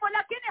majukumu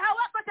lakini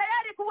hawako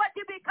tayari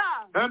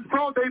kuwajibika. And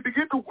so they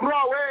begin to grow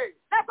away.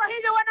 Na kwa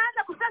hivyo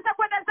wanaanza kusasa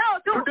kwenda zao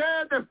tu.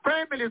 Today, the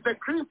families, the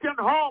Christian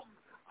homes,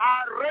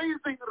 are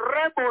raising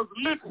rebels,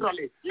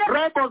 literally.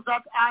 Rebels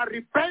that are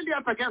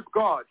rebellious against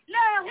God.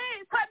 Leo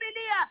hii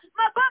familia,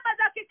 maboma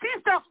za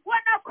Kikristo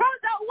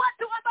wanakuza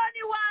watu ambao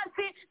ni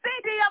waasi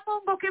dhidi ya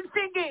Mungu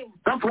kimsingi.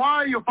 That's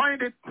why you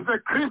find it the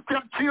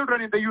Christian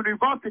children in the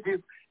universities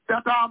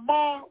that are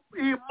more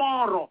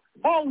immoral,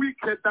 more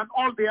wicked than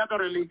all the other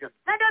religions.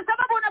 Na ndio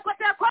sababu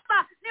unapata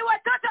kwamba ni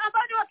watoto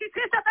ambao ni wa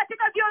Kikristo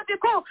katika vyuo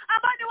vikuu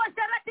ambao ni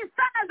washarati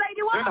sana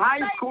zaidi wao In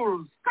high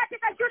schools.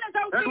 katika shule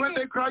za And when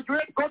they upili.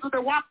 graduate, go to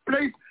the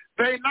workplace,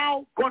 they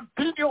now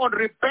continue on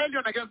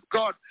rebellion against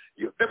God.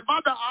 The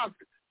mother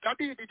asks,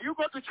 Daddy, did you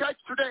go to church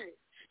today?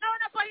 Na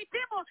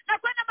wanapohitimu na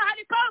kwenda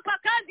mahali pao pa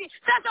kazi,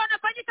 sasa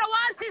wanafanyika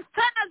waasi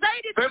sana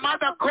zaidi. The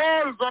mother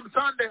calls on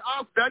Sunday,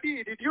 asks,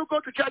 Daddy, did you go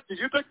to church? Did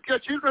you take your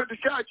children to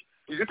church?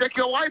 Did you take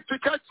your wife to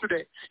church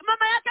today?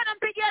 Mama yake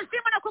anampigia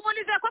simu na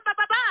kumuuliza kwamba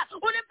baba,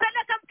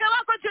 ulimpeleka mke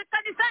wako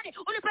kanisani?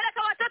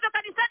 Ulipeleka watoto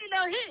kanisani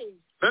leo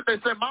hii? Then they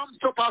say, Mom,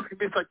 stop asking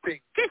me such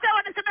things. Kisha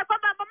wanasema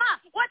kwamba mama,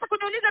 wacha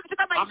kuniuliza vitu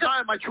kama I'm hizo.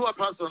 not a mature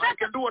person. I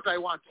can do what I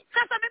want.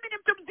 Sasa mimi ni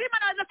mtu mzima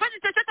na naweza fanya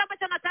chochote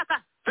ambacho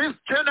nataka. This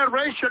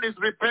generation is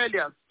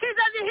rebellious.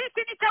 Kizazi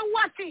hiki ni cha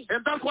uasi.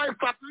 And that's why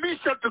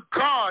submission to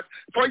God,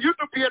 for you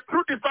to be a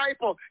true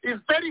disciple, is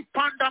very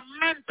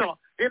fundamental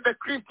in the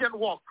Christian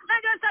walk. Na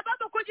ndio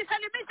sababu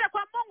kujisalimisha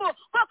kwa Mungu,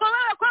 kwa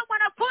wewe kwa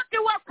mwanafunzi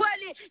wa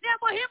kweli, ni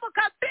muhimu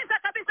kabisa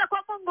kabisa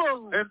kwa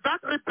Mungu. And that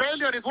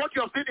rebellion is what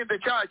you have seen in the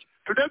church.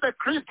 Today the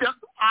Christians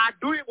are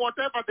doing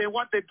whatever they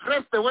want. They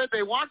dress the way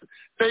they want.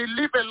 They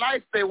live a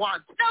life they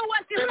want. Na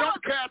uasi They huo,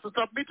 don't care to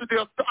submit to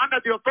under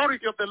the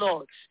authority of the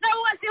Lord. na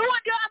uasi huo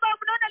ndio ambao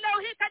mnaona leo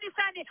hii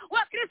kanisani.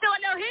 Wakristo wa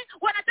leo hii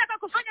wanataka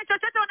kufanya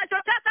chochote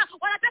wanachotaka,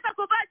 wanataka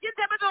kuvaa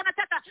jinsi ambavyo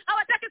wanataka.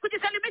 Hawataki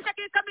kujisalimisha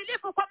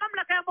kikamilifu kwa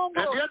mamlaka ya Mungu.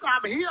 And yet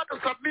I'm here to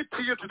submit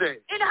to you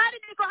today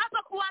Ilhali niko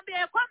hapa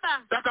kuambia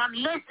kwamba that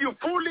unless you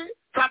fully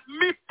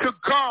submit to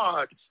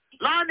God,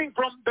 learning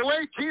from the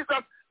way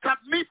Jesus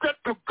submitted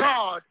to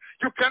God,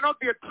 you cannot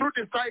be a true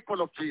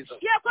disciple of Jesus.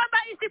 ya kwamba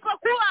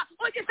isipokuwa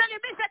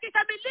ujisalimisha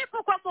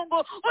kikamilifu kwa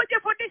Mungu,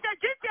 ujifundishe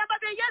jinsi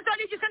ambavyo Yesu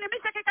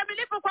alijisalimisha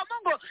kikamilifu kwa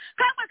Mungu,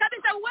 kama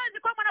kabisa huwezi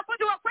kuwa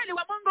mwanafunzi wa kweli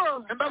wa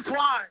Mungu. And that's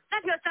why Na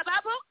ndio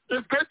sababu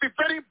it's going to be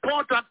very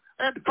important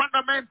and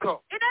fundamental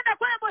inaenda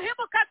kuwa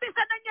muhimu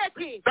kabisa na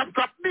nyeti, that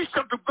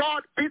submission to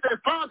God be the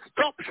first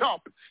stop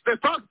shop, the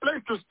first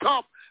place to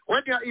stop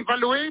when you're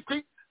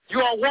evaluating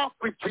your walk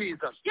with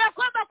Jesus. ya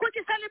kwamba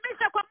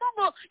kujisalimisha kwa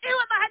Mungu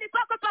iwe mahali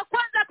pako pa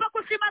kwanza pa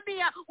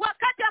kusimamia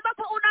wakati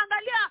ambapo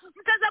unaangalia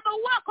mtazamo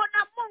wako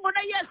na Mungu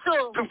na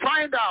Yesu, To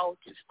find out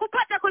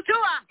kupata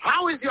kujua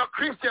how is your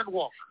Christian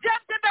walk. je,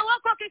 mtembeo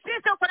wako wa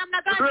Kikristo uko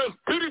namna To do gani, a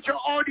spiritual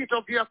audit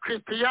of your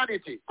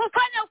Christianity,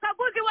 kufanya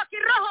ukaguzi wa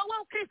kiroho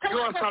wa Ukristo your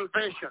wako,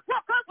 salvation.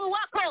 wokovu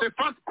wako. The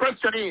first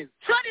question is,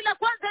 Swali la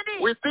kwanza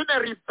ni within a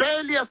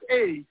rebellious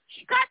age,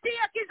 kati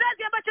ya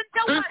kizazi ambacho ni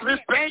cha this uasi,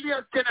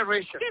 rebellious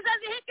generation,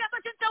 kizazi hiki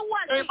ambacho ni cha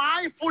uasi, am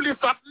I fully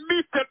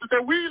submitted to the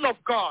will of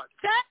God?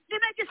 je,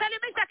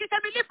 nimejisalimisha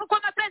kikamilifu kwa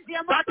mapenzi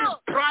ya That is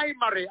Mungu?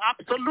 primary,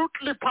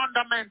 absolutely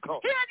fundamental.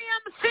 Hiyo ni ya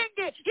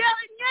msingi, ya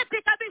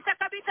nyeti kabisa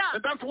kabisa.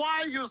 And that's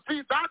why you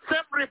see that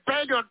same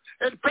rebellion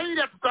and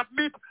failure to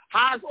submit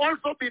has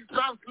also been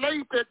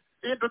translated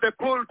into the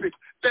pulpit,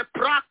 the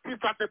practice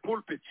at the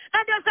pulpit.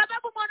 Na ndio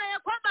sababu mwana ya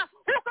kwamba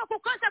huko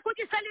kukosa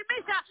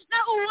kujisalimisha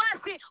na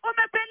uasi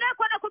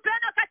umepelekwa na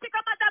kupeana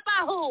katika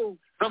madhabahu.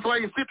 That's why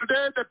you see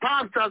today the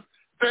pastors,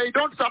 they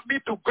don't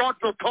submit to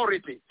God's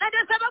authority. Na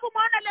ndio sababu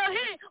mwana leo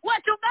hii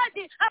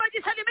wachungaji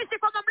hawajisalimishi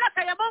kwa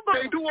mamlaka ya Mungu.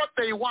 They do what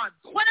they want.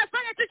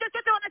 Wanafanya tu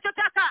chochote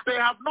wanachotaka. They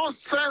have no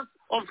sense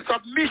of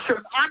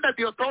submission under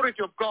the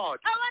authority of God.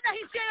 Hawana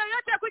hisia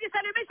yoyote ya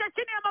kujisalimisha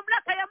chini ya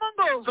mamlaka ya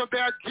Mungu. So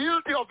they are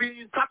guilty of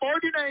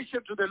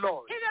insubordination to the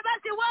Lord. Hivyo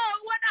basi wao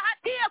wana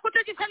hatia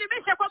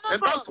kutojisalimisha kwa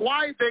And Mungu. that's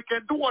why they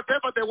can do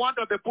whatever they want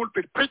at the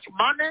pulpit, preach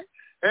money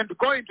and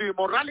go into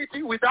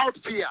immorality without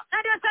fear. Na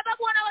ndio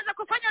sababu wanaweza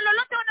kufanya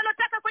lolote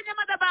wanalotaka kwenye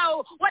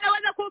madhabahu.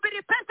 Wanaweza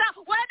kuhubiri pesa,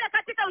 waende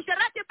katika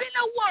usherati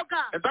bila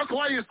uoga. And that's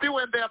why you see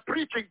when they are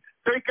preaching,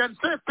 they can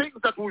say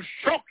things that will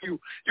shock you.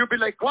 You'll be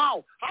like,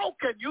 wow, how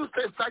can you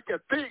say such a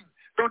thing?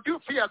 Don't you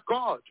fear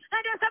God? Na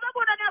ndio sababu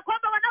unaona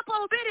kwamba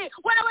wanapohubiri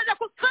wanaweza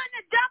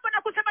kufanya jambo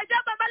na kusema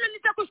jambo ambalo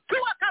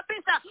litakushtua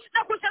kabisa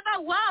na kushangaa,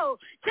 wow,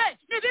 je,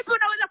 ni vipi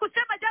unaweza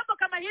kusema jambo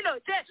kama hilo?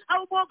 Je,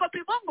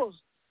 haumuogopi Mungu?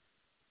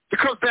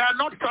 Because they are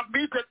not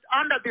submitted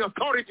under the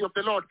authority of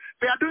the Lord.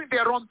 They are doing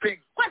their own thing.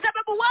 Kwa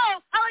sababu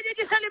wao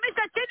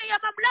hawajajisalimisha chini ya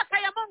mamlaka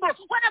ya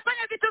Mungu,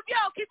 wanafanya vitu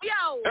vyao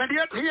kivyao. And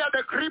yet here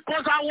the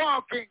cripples are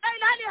walking. Na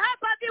ilhali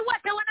hapa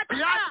viwete The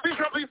wanatembea.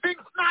 Archbishop is being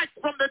snatched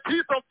from the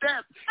teeth of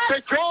death,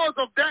 the jaws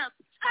of death.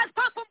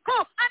 Askofu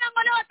mkuu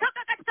anang'olewa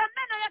toka katika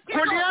meno ya kifo.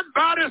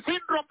 Guillain-Barré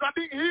syndromes are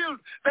being healed.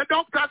 The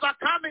doctors are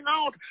coming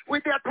out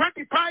with their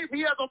 25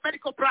 years of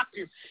medical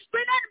practice.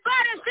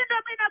 Guillain-Barré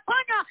syndrome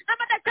inaponywa na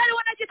madaktari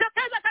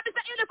wanajitokeza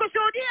kabisa ili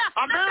kushuhudia.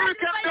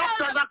 American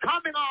doctors are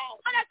coming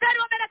out. Madaktari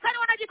wa Marekani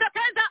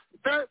wanajitokeza.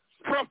 The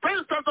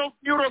professors of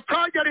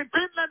neurosurgery in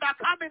Finland are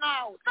coming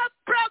out.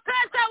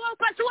 Profesa wa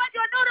upasuaji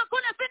wa nuru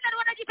kule Finland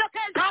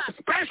wanajitokeza. Top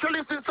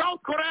specialists in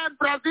South Korea and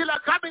Brazil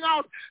are coming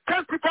out,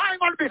 testifying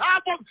on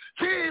behalf of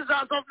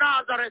Jesus of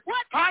Nazareth.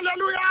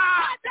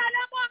 Hallelujah!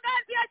 Wataalamu wa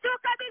ngazi ya juu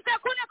kabisa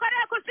kule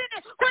Korea Kusini,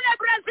 kule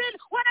Brazil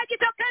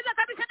wanajitokeza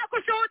kabisa na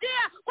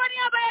kushuhudia kwa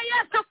niaba ya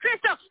Yesu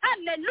Kristo.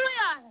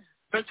 Hallelujah!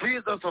 The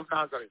Jesus of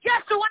Nazareth.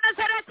 Yesu wa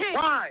Nazareti.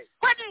 Why?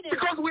 Kwa nini?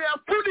 Because we are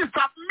fully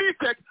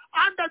submitted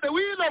under the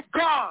will of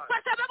God.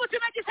 Kwa sababu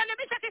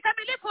tumejisalimisha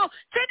kikamilifu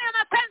chini ya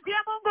mapenzi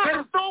ya Mungu.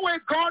 There is no way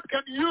God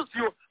can use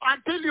you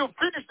until you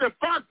finish the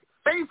first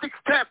basic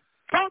step,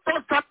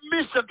 total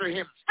submission to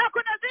Him.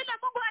 Hakuna vile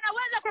Mungu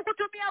anaweza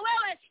kukutumia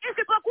wewe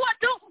isipokuwa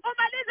tu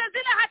umalize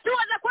zile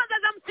hatua za kwanza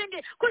za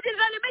msingi,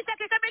 kujisalimisha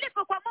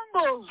kikamilifu kwa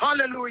Mungu.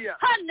 Hallelujah.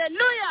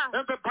 Hallelujah.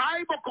 And the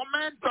Bible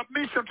commands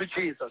submission to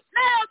Jesus.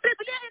 Nayo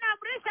Biblia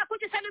inaamrisha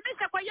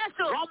kujisalimisha kwa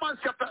Yesu. Romans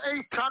chapter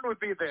 8, turn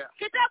with me there.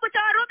 Kitabu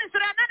cha Warumi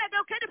sura ya 8,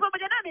 geukeni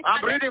pamoja nami.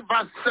 I'm reading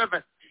verse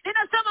 7.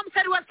 Ninasoma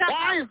mstari wa 7.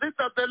 Why is it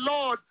that the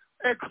Lord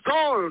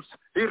exalts,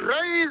 He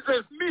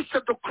raises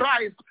mission to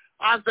Christ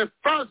as the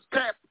first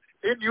step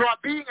in your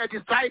being a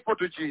disciple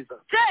to Jesus?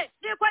 Je,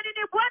 ni kwa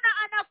nini Bwana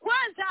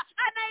anakwanza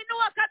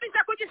anainua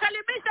kabisa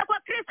kujisalimisha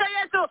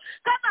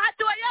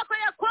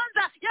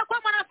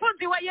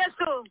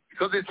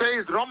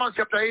says, Romans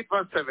chapter 8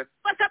 verse 7,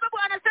 kwa sababu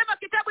anasema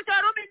kitabu cha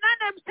Warumi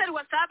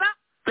 8:7,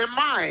 the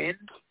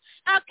mind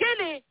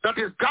akili that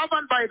is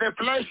governed by the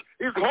flesh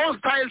is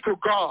hostile to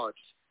God.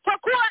 kwa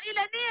kuwa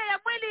ile nia ya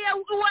mwili ya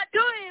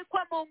uadui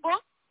kwa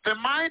Mungu. The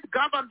mind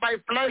governed by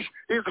flesh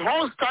is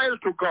hostile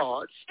to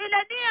God.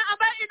 Ile nia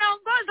ambayo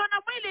inaongozwa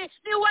na mwili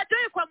ni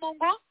uadui kwa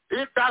Mungu.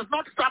 It does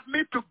not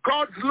submit to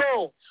God's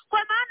law.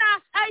 Kwa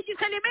maana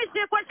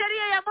haijisalimishi kwa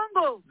sheria ya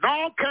Mungu.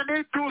 Nor can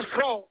it do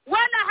so.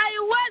 Wala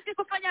haiwezi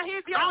kufanya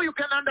hivyo. Now you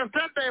can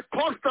understand the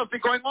apostasy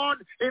going on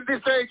in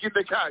this age in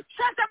the church.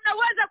 Sasa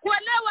mnaweza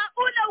kuelewa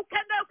ule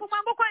ukengeufu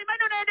mwanguko wa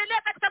imani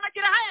unaendelea katika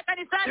majira haya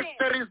kanisani. If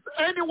there is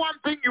any one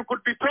thing you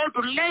could be told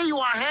to lay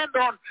your hand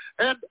on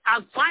and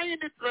assign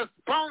it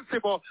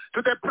responsible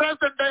to the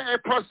present day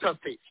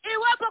apostasy.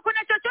 Iwapo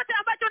kuna chochote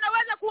ambacho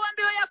unaweza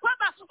kuambiwa ya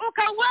kwamba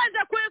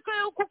ukaweza kuweka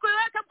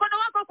mkono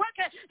wako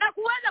kwake na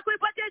kuweza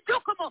kuipatia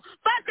jukumu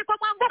basi kwa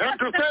mwanguko. And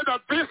to say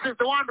that this is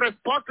the one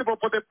responsible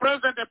for the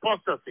present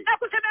apostasy. Na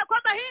kusema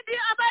kwamba hii ndio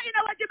ambayo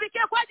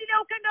inawajibikia kwa ajili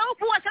ya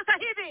ukengeufu wa sasa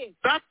hivi.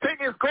 That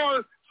thing is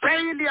called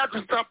failure to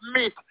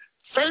submit.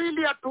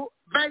 Failure to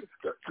make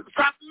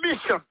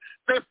submission.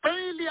 The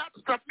failure to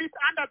submit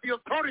under the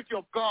authority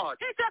of God.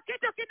 Hicho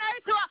kitu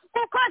kinaitwa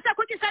kukosa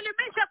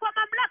kujisalimisha kwa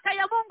mamlaka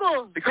ya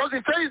Mungu. Because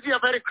it says here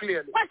very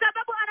clearly Kwa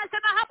sababu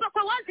anasema hapa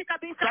kwa wazi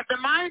kabisa that the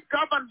mind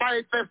governed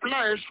by the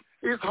flesh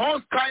is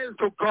hostile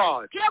to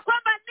God. ya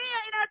kwamba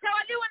nia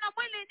inayotawaliwa na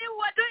mwili ni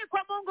uadui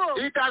kwa Mungu.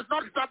 It does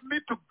not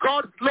submit to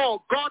God's law,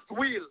 God's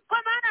will.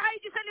 Kwa maana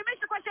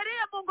haijisalimishi kwa sheria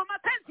ya Mungu,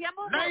 mapenzi ya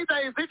Mungu.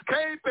 Neither is it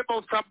capable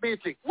of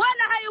submitting.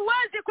 Wala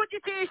haiwezi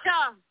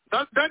kujitiisha.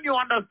 Then you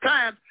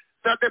understand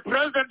that the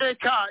present day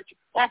church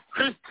of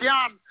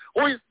Christian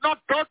who is not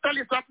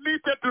totally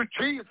submitted to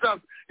Jesus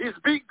is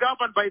being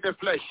governed by the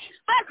flesh.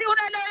 Basi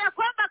unaelewa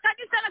kwamba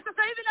kanisa la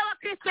sasa hivi la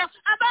Wakristo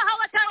ambao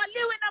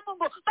hawatawaliwi na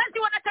Mungu basi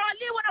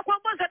wanatawaliwa na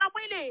kuongozwa na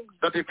mwili.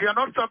 That if you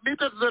are not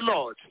submitted to the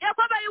Lord, ya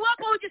kwamba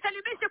iwapo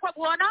hujisalimishi kwa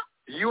Bwana,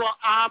 you are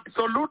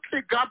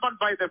absolutely governed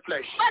by the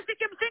flesh. Basi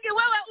kimsingi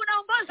wewe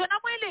unaongozwa na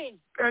mwili.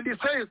 And he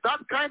says that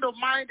kind of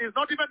mind is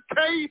not even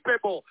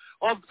capable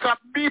of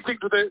submitting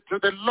to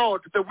the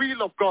Lord, the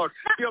will of God,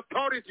 the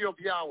authority of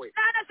Yahweh.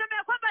 Na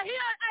anasema kwamba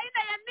hiyo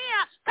aina ya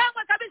nia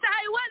kama kabisa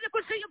haiwezi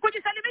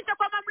kujisalimisha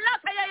kwa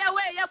mamlaka ya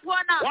Yahweh, ya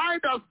Bwana. Why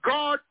does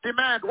God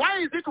demand?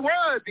 Why is it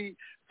worthy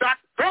that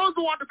those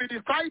who want to be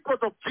disciples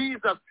of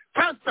Jesus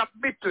first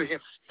submit to him?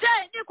 Je,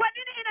 ni kwa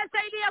nini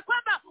inasaidia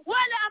kwamba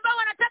wale ambao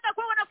wanataka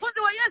kuwa wanafunzi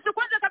wa Yesu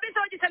kwanza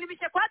kabisa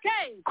wajisalimishe kwake?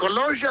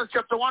 Colossians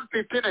chapter 1,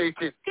 15,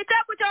 18.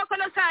 Kitabu cha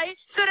Wakolosai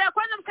sura ya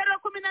 1 mstari wa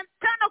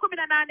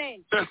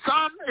 15-18. The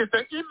Son is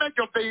the image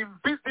of the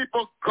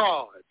invisible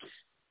God.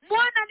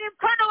 Mwana ni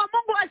mfano wa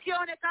Mungu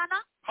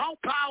asiyeonekana. How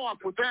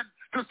powerful then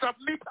to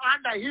submit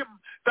under him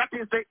that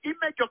is the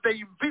image of the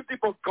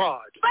invisible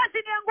God. Basi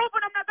ni nguvu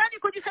namna gani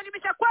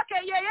kujisalimisha kwake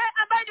yeye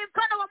ambaye ni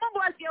mfano wa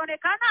Mungu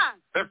asiyeonekana?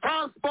 The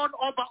firstborn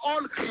over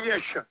all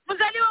creation.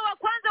 Mzaliwa wa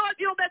kwanza wa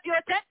viumbe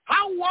vyote.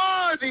 How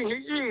worthy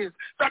he is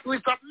that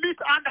we submit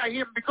under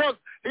him because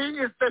he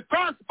is the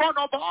firstborn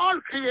over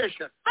all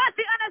creation.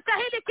 Basi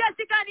anastahili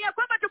kiasi gani ya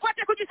kwamba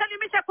tupate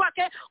kujisalimisha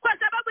kwake kwa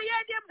sababu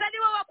yeye ndiye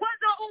mzaliwa wa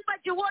kwanza wa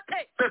uumbaji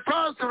wote. The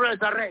first to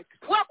resurrect.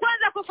 Wa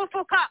kwanza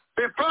kufufuka.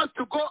 The first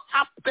to go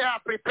up there,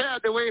 prepare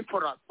the way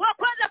for us. Wa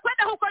kwanza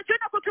kwenda huko juu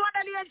na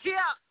kutuandalia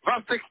njia.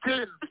 Verse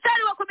 16.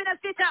 Mstari wa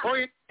 16. For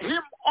in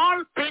him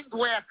all things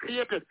were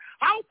created.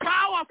 How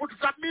powerful to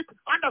submit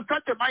under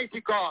such a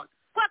mighty God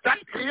that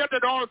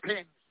created all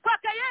things.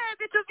 Kwake yeye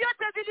vitu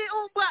vyote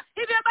viliumbwa.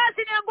 Hivyo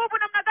basi ni nguvu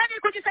namna gani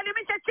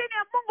kujisalimisha chini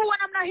ya Mungu wa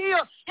namna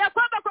hiyo ya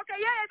kwamba kwake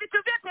yeye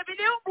vitu vyote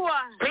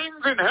viliumbwa.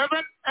 Things in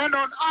heaven and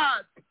on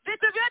earth.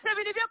 Vitu vyote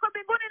vilivyoko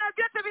mbinguni na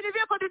vyote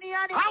vilivyoko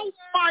duniani. How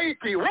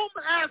mighty, whom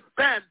else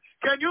then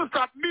can you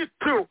submit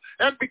to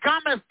and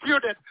become a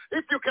student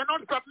if you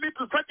cannot submit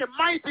to such a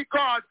mighty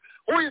God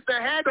who is the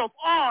head of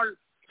all,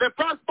 the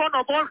firstborn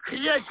of all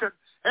creation,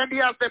 and he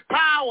has the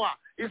power.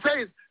 He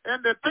says,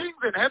 and the things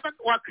in heaven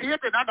were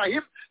created under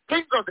him,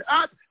 things of the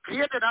earth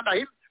created under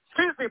him,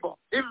 visible,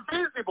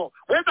 invisible,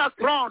 whether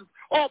thrones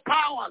or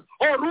powers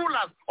or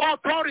rulers or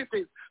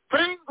authorities.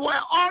 Things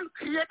were all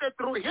created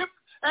through him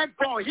and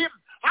for him.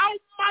 How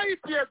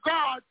mighty a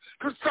God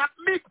to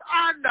submit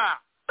under.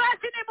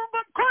 Basi ni Mungu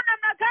mkuu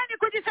namna gani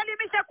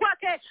kujisalimisha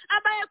kwake,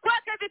 ambaye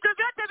kwake vitu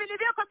vyote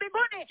vilivyoko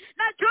mbinguni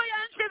na juu ya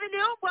nchi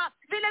viliumbwa,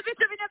 vile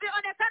vitu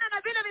vinavyoonekana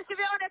na vile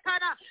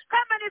visivyoonekana,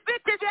 kama ni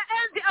viti vya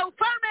enzi au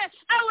falme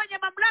au wenye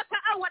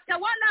mamlaka au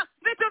watawala,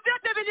 vitu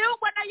vyote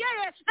viliumbwa na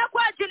yeye na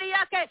kwa ajili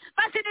yake.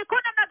 Basi ni kuu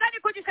namna gani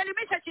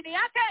kujisalimisha chini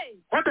yake?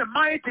 What a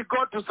mighty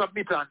God to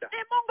submit under.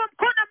 Ni Mungu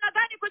mkuu namna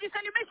gani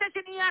kujisalimisha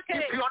chini yake?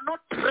 If you are not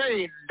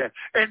trained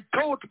and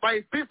taught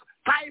by this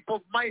type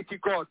of mighty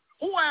God,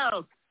 who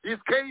else is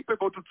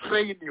capable to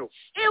train you?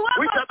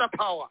 Which other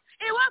power?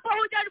 Iwapo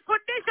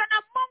hujafundishwa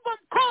na Mungu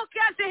mkuu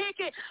kiasi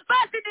hiki,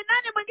 basi ni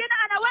nani mwingine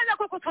anaweza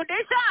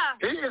kukufundisha?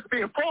 He is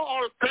before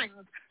all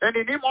things, and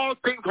in him all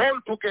things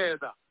hold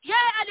together.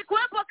 Yeye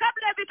alikuwepo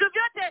kabla ya vitu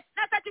vyote,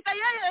 na katika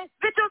yeye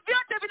vitu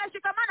vyote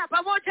vinashikamana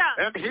pamoja.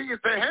 And he is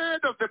the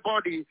head of the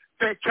body,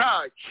 the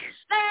church.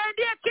 na yeye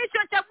ndiye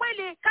kichwa cha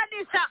mwili,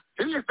 kanisa.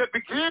 He is the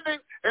beginning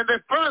and the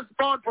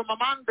firstborn from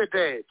among the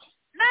dead.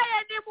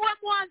 Naye ni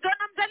mwanzo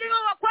na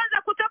mzaliwa wa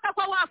kwanza kutoka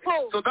kwa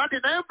wafu, So that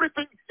in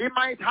everything he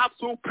might have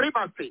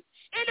supremacy.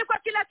 ili kwa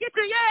kila kitu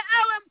yeye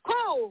awe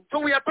mkuu. So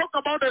we are talking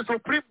about the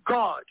supreme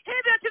God.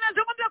 Hivyo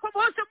tunazungumza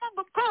kumhusu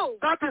Mungu mkuu.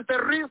 That is the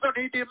reason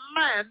he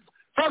demands,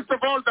 first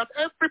of all, that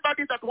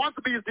everybody that wants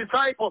to be his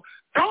disciple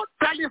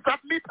totally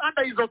submit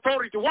under his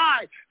authority.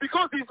 Why?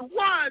 Because he's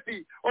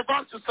worthy of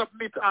us to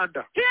submit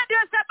under. Hiyo ndio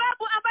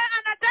sababu ambayo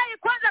anadai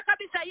kwanza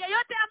kabisa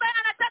yeyote ambaye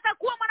anataka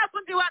kuwa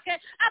mwanafunzi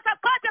wake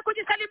akapata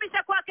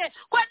kujisalimisha kwake.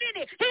 Kwa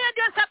nini? Hiyo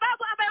ndio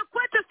sababu ambayo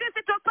kwetu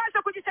sisi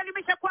tupaswa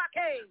kujisalimisha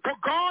kwake. For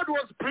God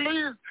was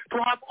pleased to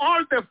have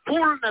all the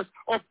fullness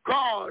of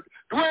God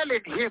dwell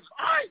in him.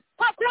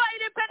 Kwa kuwa All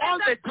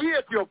ilipendeza the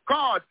deity of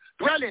God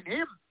dwell in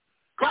him.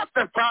 God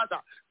the Father,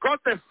 God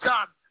the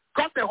Son,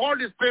 God the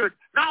Holy Spirit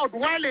now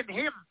dwell in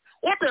him.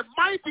 What a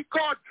mighty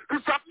God to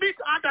submit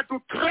under, to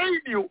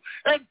train you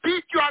and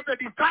teach you as a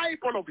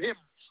disciple of him.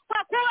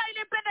 kwa kuwa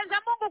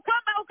ilimpendeza Mungu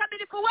kwamba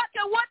ukamilifu wake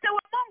wote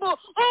wa Mungu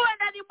uwe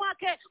ndani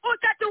mwake.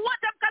 Utatu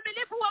wote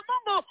mkamilifu wa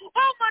Mungu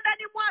umo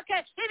ndani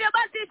mwake. Hivyo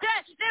basi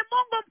je, ni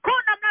Mungu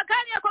mkuu namna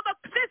gani ya kwamba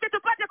sisi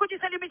tupate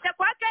kujisalimisha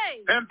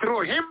kwake? And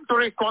through him to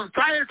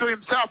reconcile to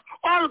himself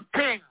all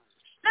things.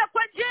 Na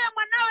kwa njia ya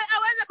mwanawe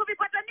aweze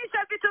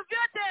kuvipatanisha vitu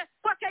vyote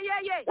kwake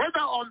yeye.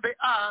 Whether on the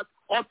earth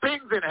or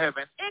things in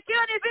heaven.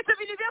 Ikiwa ni vitu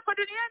vilivyoko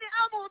duniani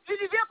au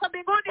vilivyoko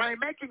mbinguni. By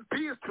making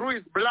peace through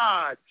his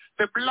blood,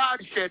 the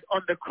blood shed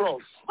on the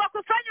cross. Kwa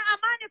kufanya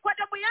amani kwa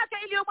damu yake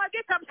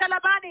iliyomwagika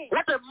msalabani.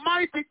 What a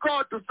mighty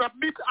God to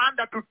submit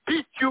under, to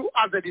teach you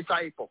as a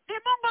disciple. Ni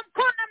Mungu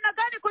mkuu namna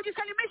gani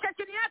kujisalimisha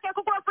chini yake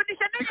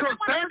kukuwafundisha ninyi Because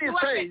then he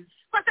says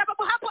kwa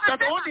sababu hapo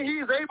that only he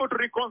is able to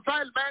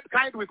reconcile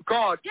mankind with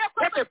God.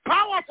 What a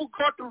powerful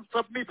God to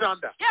submit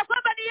under. Ya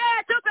kwamba ni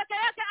yeye tu peke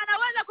yake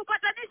anaweza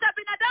kupatanisha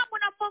binadamu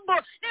na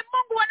Mungu. Ni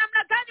Mungu wa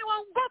namna gani wa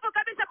nguvu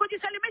kabisa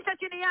kujisalimisha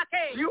chini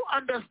yake. You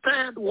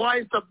understand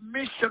why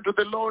submission to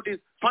the Lord is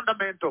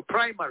fundamental,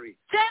 primary.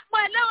 Je,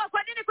 mwelewa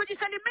kwa nini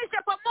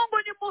kujisalimisha kwa Mungu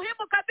ni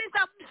muhimu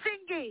kabisa,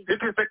 msingi?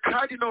 It is the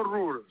cardinal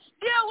rules.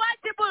 Ndio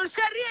wajibu,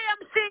 sheria ya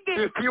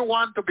msingi. If you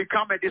want to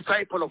become a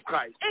disciple of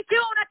Christ.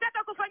 Ikiwa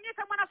unataka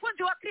kufanyika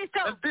mwanafunzi wa Kristo.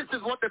 And this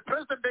is what the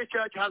present day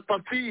church has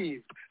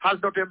perceived, has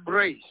not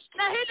embraced.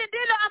 Na hili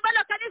ndilo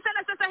ambalo kanisa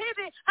la sasa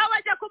hivi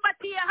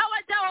hawajakumbatia,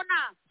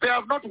 hawajaona. They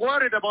have not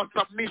worried about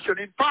submission.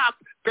 In fact,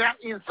 they are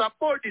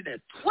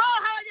insubordinate.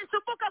 Wao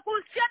hawajisumbuka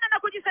kuhusiana na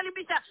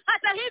kujisalimisha.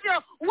 Hata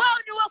hivyo, wao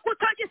ni wa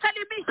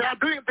kutojisalimisha. They are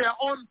doing their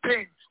own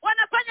thing.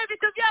 Wanafanya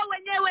vitu vyao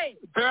wenyewe.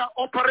 They are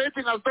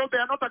operating as though they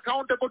are not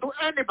accountable to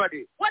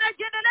anybody.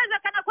 Wanajiendeleza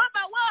kana kwamba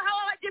wao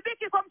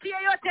hawawajibiki kwa mtu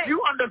yeyote.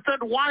 You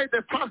understand why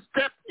the first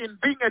step in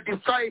being a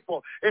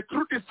disciple, a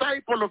true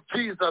disciple of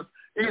Jesus,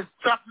 is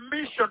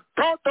submission,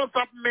 total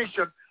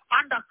submission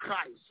under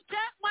Christ. Je,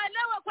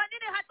 mwelewa kwa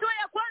nini hatua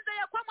ya kwanza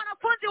ya kuwa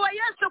mwanafunzi wa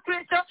Yesu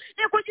Kristo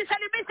ni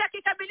kujisalimisha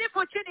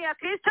kikamilifu chini ya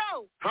Kristo?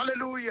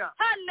 Hallelujah.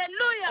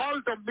 Hallelujah.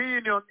 All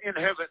dominion in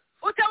heaven.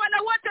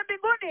 Utawala wote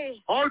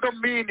mbinguni. All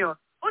dominion.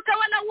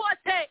 Utawala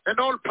wote. And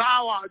all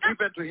power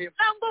given to him.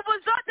 Na nguvu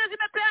zote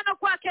zimepeanwa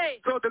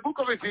kwake. So the book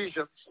of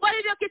Ephesians. Kwa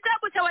hivyo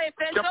kitabu cha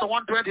Waefeso. Chapter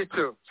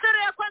 1:22.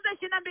 Sura ya kwanza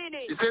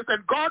 22. It says,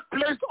 and God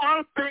placed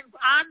all things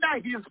under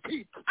his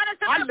feet.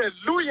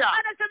 Hallelujah.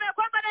 Anasema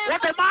kwamba naye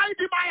What a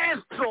mighty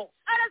maestro.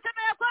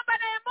 anasema kwamba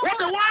naye Mungu.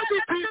 What a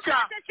worthy teacher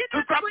to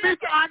submit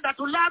under,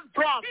 to learn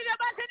from. Hivyo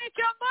basi ni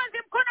kiongozi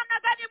mkuu namna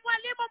gani,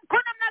 mwalimu mkuu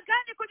namna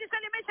gani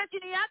kujisalimisha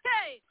chini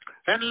yake.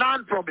 And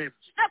learn from him.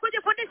 Na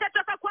kujifundisha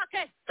toka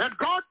kwake. And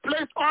God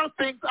placed all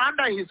things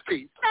under his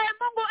feet. Naye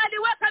Mungu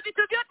aliweka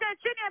vitu vyote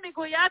chini ya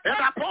miguu yake.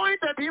 And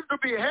appointed him to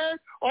be head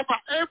over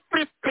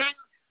everything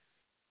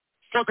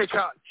for the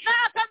church. Na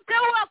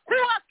akamteua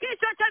kuwa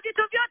kichwa cha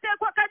vitu vyote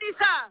kwa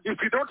kanisa.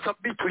 If you don't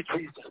submit to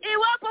Jesus,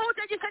 Iwapo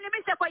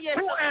hutajisalimisha kwa Yesu,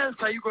 who else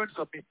are you going to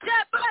submit? je,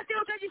 basi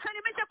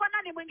utajisalimisha kwa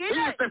nani He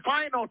mwingine? is the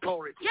final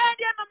authority. Yeye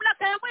ndiye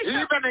mamlaka ya He mwisho.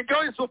 even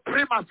enjoys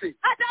supremacy.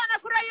 Hata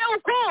anafurahia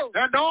ukuu.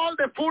 And all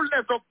the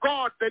fullness of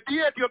God, the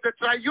deity of the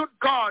triune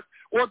God,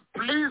 was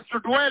pleased to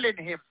dwell in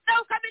him.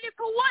 Na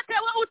ukamilifu wote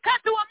wa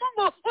utatu wa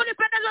Mungu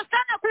ulipendezwa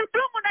sana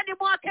kudumu ndani He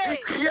mwake.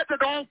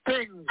 created all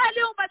things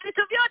Aliumba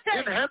vitu in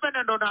vyote heaven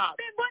and on earth.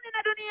 mbinguni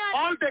na duniani.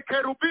 All the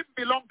cherubim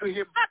belong to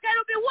him.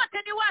 Makerubi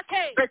wote ni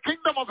wake. The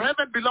kingdom of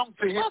heaven belongs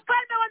to him.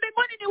 Ufalme wa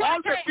mbinguni ni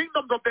All the wake.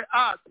 kingdoms of the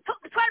earth.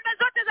 Falme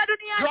zote za You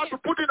have duniani. to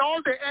put in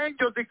all the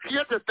angels, he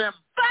created them.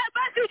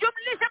 Basi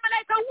ujumlishe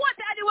malaika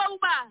wote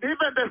aliwaumba.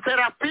 Even the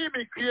seraphim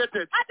he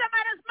created. Hata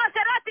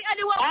maserati All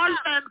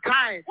aliwaumba.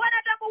 mankind.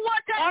 Wanadamu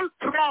wote. All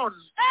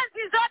thrones.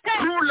 Enzi zote.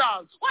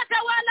 Rulers.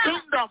 Watawala.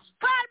 Kingdoms.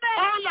 Falme.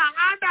 All are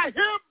under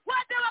him.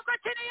 Wote wako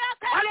chini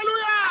yake.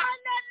 Hallelujah.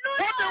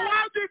 What a Hallelujah.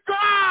 worthy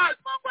God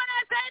Mungu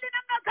anasaidi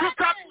namna to gani.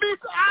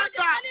 submit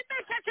under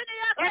Kujisalimisha chini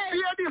and yake. be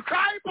a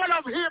disciple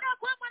of him Na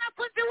kuwa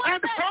mwanafunzi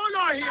and wake.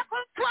 follow him. Na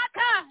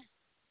kumfuata.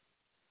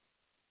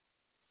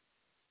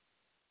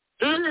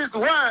 He is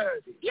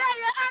worthy.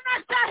 Yeye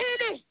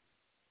anastahili.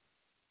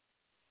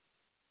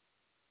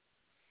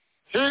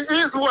 He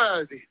is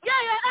worthy.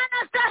 yeye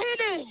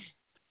anastahili.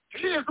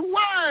 He is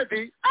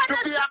worthy to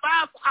be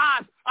above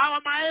us,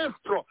 our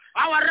maestro,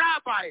 our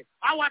rabbi,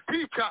 our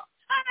teacher.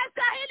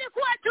 Anastahili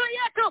kuwa juu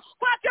yetu,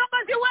 kwa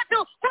kiongozi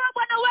wetu, kwa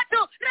bwana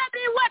wetu,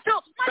 rabi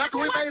wetu, that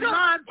we may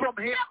learn from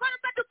him. ya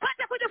kwamba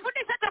tupate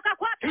kujifundisha toka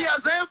kwake. He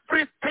has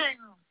everything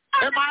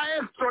a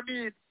maestro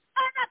needs.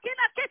 Ana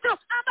kila kitu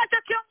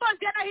ambacho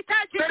kiongozi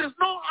anahitaji. There is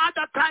no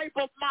other type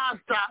of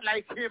master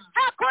like him.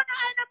 Hakuna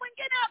aina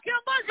mwingine wa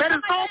kiongozi. There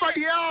is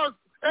nobody else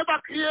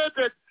ever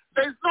created.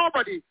 There is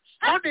nobody.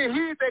 Only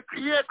he, the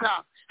creator,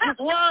 is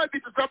worthy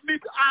to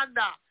submit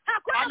under.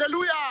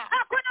 Hallelujah.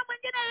 Hakuna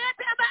mwingine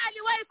yeyote ambaye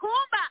aliwahi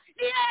kuumba.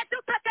 Ni yeye tu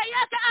peke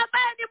yake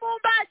ambaye ni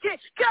muumbaji,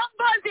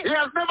 kiongozi. He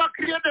has never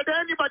created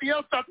anybody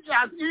else that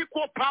has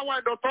equal power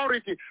and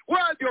authority,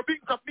 worthy of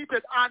being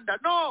submitted under.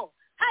 No.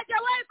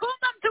 Hajawahi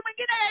kuumba mtu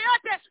mwingine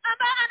yeyote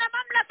ambaye ana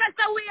mamlaka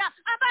sawia,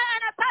 ambaye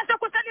anapaswa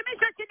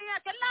kusalimishwa chini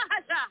yake. La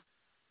hasha.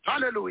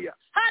 Hallelujah.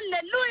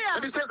 Hallelujah.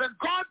 And he says, and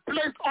God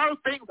placed all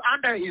things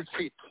under his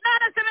feet. Na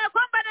anasema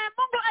kwamba na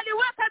Mungu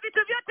aliweka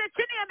vitu vyote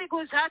chini ya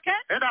miguu zake.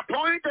 And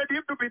appointed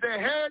him to be the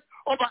head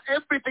over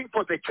everything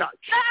for the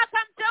church. Na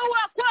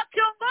akamteua kuwa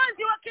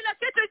kiongozi wa kila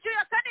kitu juu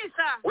ya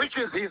kanisa. Which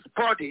is his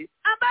body.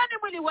 Ambaye ni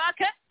mwili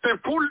wake. The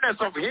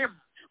fullness of him.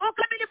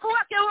 Ukamilifu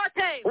wake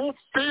wote. Who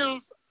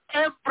fills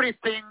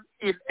everything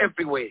in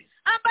every way.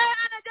 Ambaye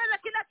anajaza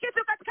kila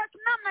kitu katika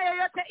namna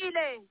yoyote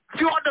ile. Do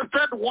you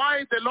understand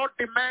why the Lord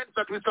demands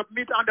that we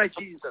submit under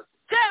Jesus?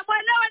 Je,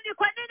 mwelewa ni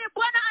kwa nini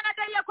Bwana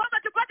anadai kwamba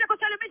tupate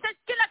kusalimisha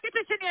kila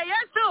kitu chini ya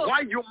Yesu?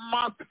 Why you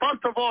must,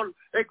 first of all,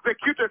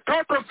 execute a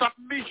total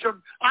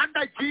submission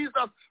under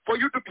Jesus for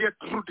you to be a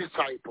true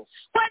disciple.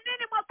 Kwa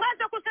nini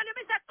mwapaswa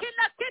kusalimisha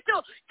kila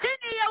kitu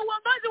chini ya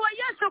uongozi wa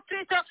Yesu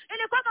Kristo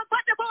ili kwamba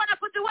mpate kuwa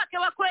wanafunzi wake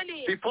wa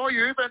kweli? Before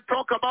you even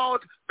talk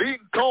about being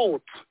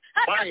taught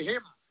by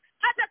him.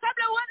 Hata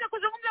kabla uanze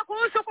kuzungumza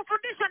kuhusu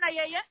kufundishwa na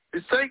yeye.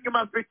 He's saying you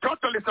must be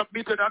totally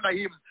submitted under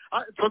him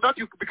so that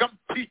you become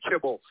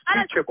teachable,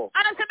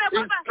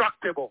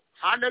 instructable.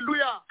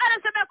 Hallelujah.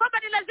 Anasema kwamba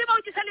ni lazima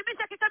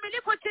ujisalimishe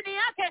kikamilifu chini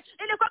yake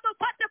ili kwamba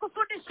upate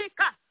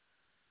kufundishika.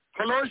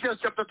 Colossians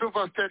chapter 2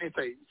 verse 10 it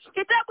says.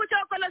 Kitabu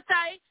cha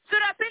Kolosai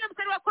sura ya 2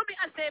 mstari wa 10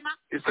 asema.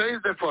 It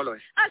says the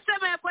following.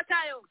 Asema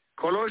yafuatayo.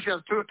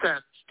 Colossians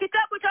 2:10.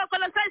 Kitabu cha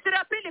Kolosai sura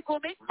ya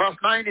 2:10. Verse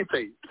 9 it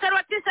says. Mstari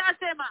wa 9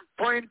 asema.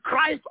 For in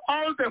Christ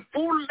all the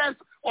fullness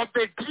of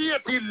the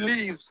deity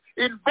lives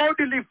in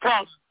bodily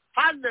form.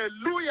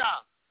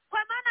 Hallelujah. Kwa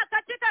maana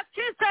katika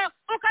Kristo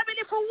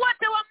ukamilifu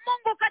wote wa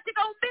Mungu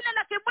katika umbile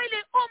la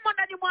kimwili umo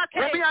ndani mwake.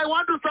 For me, I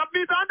want to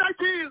submit under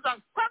Jesus.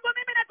 Kwangu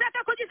mimi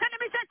nataka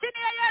kujisalimisha chini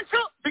ya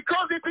Yesu.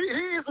 Because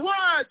he is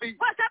worthy.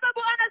 Kwa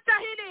sababu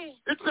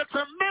anastahili. It's a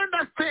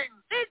tremendous thing.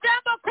 Ni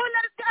jambo kuu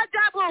la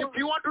ajabu. If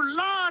you want to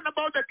learn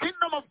about the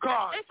kingdom of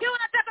God. Ikiwa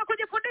unataka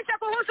kujifundisha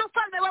kuhusu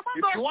ufalme wa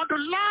Mungu. If you want to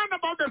learn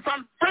about the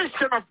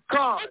salvation of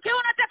God. Ikiwa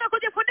unataka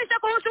kujifundisha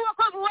kuhusu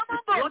wokovu wa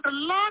Mungu. If you want to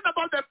learn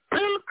about the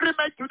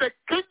pilgrimage to the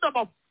kingdom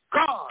of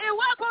God.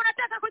 Iwapo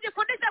unataka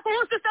kujifundisha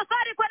kuhusu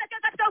safari kuelekea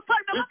katika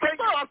ufalme wa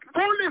Mungu. You must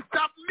fully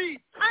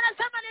submit.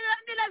 Anasema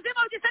ni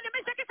lazima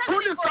ujisalimishe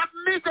kikamilifu. Fully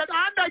submitted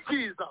under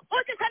Jesus.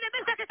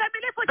 Ujisalimishe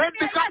kikamilifu Then chini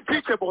ya become Yesu.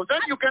 teachable.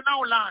 Then you can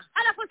now learn.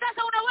 Alafu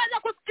sasa unaweza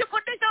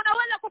kujifundisha,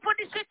 unaweza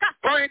kufundishika.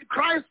 For in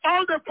Christ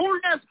all the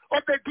fullness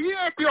of the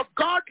deity of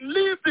God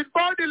lives in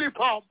bodily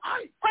form.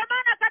 Kwa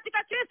maana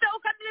katika Kristo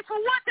ukamilifu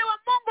wote wa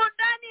Mungu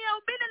ndani ya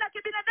umbile la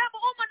kibinadamu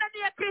umo ndani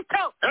ya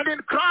Kristo. And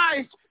in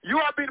Christ you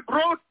have been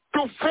brought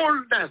to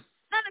fullness.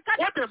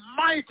 What a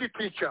mighty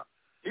teacher.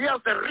 He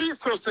has the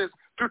resources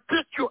to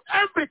teach you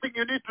everything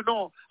you need to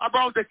know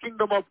about the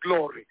kingdom of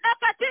glory. Na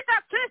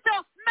katika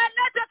Kristo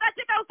mmeletwa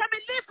katika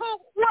ukamilifu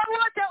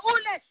wote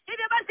ule.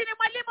 Hivyo basi ni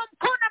mwalimu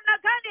mkuu namna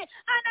gani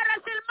ana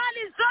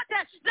rasilimali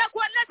zote za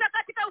kueleza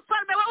katika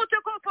ufalme wa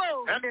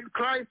utukufu. And in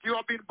Christ you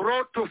have been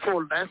brought to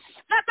fullness.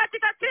 Na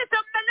katika Kristo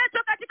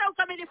mmeletwa katika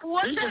ukamilifu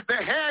wote. He is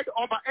the head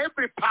over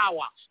every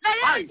power. Na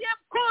yeye ndiye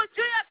mkuu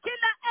juu ya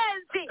kila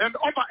enzi. And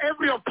over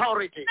every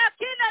authority. Na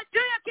juu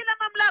ya kila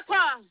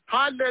mamlaka.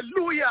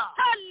 Hallelujah.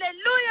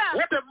 Hallelujah.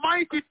 What a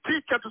mighty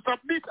teacher to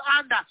submit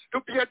under, to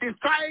be a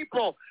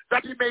disciple,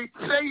 that he may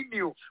train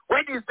you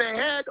when he's the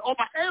head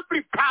over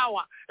every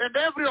power and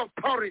every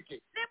authority.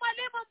 Ni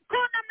mwalimu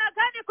mkuu namna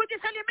gani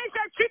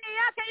kujisalimisha chini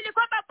yake ili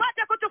kwamba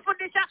apate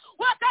kutufundisha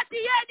wakati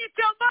yeye ni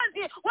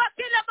kiongozi wa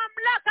kila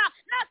mamlaka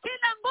na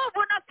kila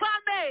nguvu na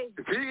falme.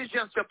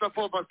 Ephesians chapter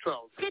 4 verse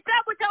 12.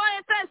 Kitabu cha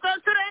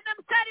Waefeso sura ya 4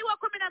 mstari wa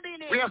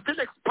 12. We are still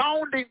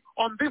expounding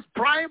on this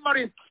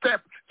primary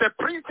step, the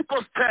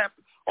principal step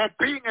of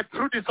being a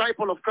true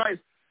disciple of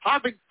Christ,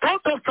 having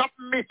totally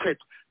submitted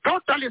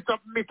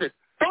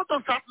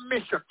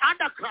submission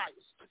under Christ.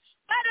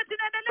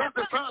 That's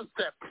the first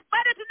step.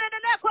 Bado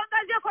tunaendelea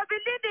kuangazia kwa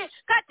vilindi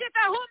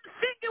katika huu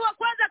msingi wa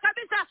kwanza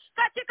kabisa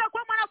katika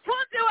kuwa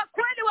mwanafunzi wa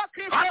kweli wa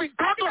Kristo. Having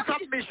total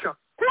submission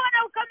kuwa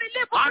na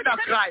ukamilifu under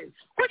Christ.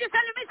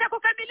 Kujisalimisha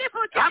kukamilifu.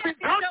 Having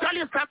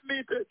totally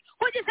submitted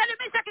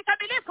kujisalimisha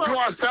kikamilifu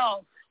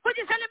yourself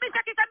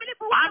kujisalimisha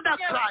kikamilifu under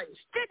Christ.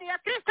 chini ya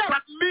Kristo.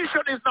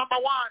 Submission is number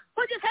one.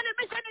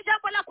 Kujisalimisha ni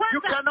jambo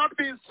You cannot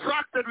be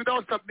instructed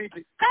without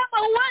submitting. kama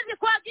huwezi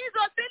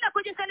kuagizwa bila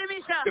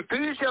kujisalimisha.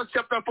 Ephesians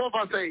chapter 4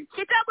 verse 8.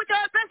 Kitabu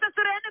cha Efeso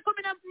sura ya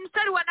 4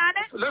 mstari wa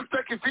 8. Let's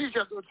take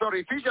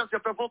Ephesians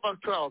chapter 4 verse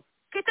 12.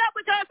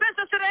 Kitabu cha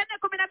Efeso sura ya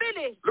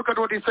 4:12. Look at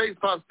what he says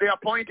first. The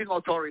appointing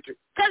authority.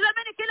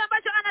 Tazameni kile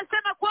ambacho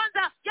anasema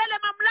kwanza, yale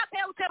mamlaka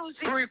ya uteuzi.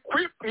 To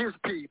equip his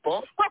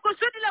people Kwa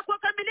kusudi la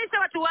kuwakamilisha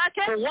watu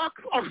wake. for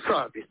works of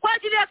service. Kwa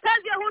ajili ya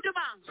kazi ya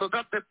huduma. So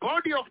that the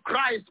body of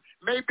Christ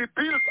may be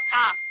built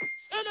up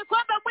ili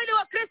kwamba mwili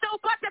wa Kristo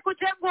upate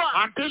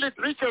kujengwa. until it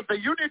reaches the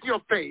unity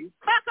of faith.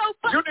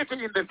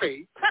 Unity in the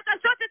faith. Mpaka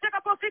sote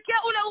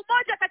tutakapofikia ule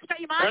umoja katika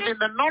imani. And in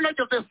the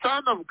knowledge of the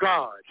Son of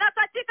God. Na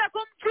katika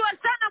kumjua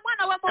sana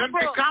mwana wa Mungu. And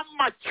become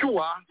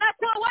mature. Na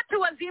kuwa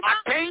watu wazima.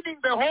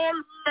 Attaining the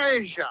whole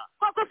measure.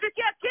 Kwa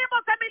kufikia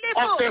kimo kamilifu.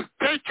 Of the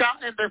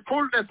stature and the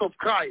fullness of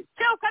Christ.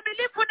 Cha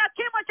ukamilifu na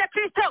kimo cha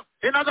Kristo.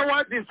 In other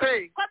words, he's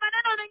saying. Kwa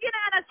maneno mengine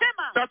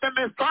anasema. That the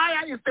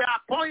Messiah is the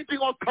appointing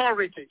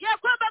authority. Ya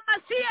kwamba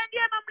Masia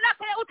ndiye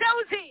mamlaka ya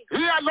uteuzi.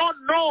 He alone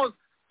knows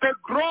the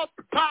growth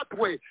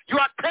pathway,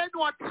 your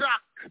tenure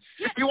track.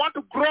 If you want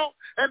to grow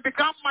and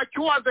become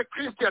mature as a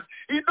Christian,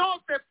 he knows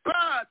the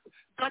path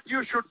that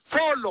you should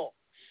follow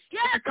to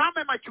become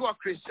a mature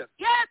Christian.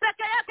 Yeye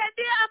peke yake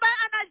ndiye ambaye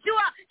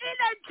anajua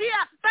ile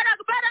njia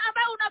barabara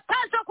ambayo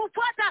unapaswa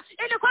kufuata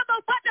ili kwamba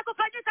upate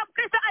kufanyika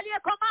Mkristo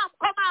aliyekomaa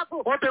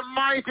mkomavu. What a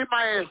mighty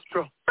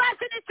maestro.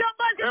 Basi ni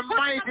kiongozi a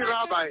mighty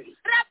rabbi.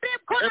 Rabbi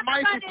mkuu A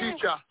mighty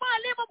teacher.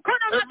 mwalimu mkuu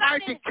na A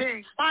mighty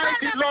king.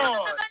 Mighty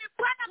Lord.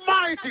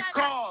 Mighty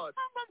God.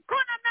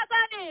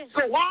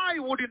 So why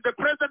would in the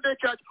present day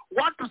church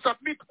want to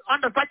submit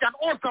under such an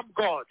awesome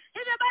God?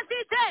 Hivyo basi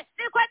je,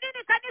 ni kwa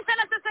nini kanisa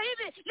la sasa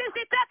hivi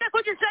lisitake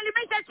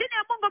kujisalimisha chini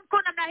ya Mungu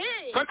mkuu namna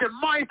hii? Such a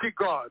mighty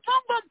God.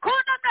 Mungu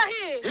mkuu namna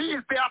hii. He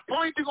is the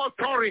appointing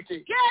authority.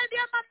 Yeye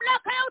ndiye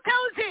mamlaka ya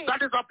uteuzi.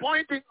 That is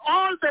appointing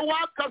all the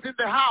workers in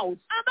the house.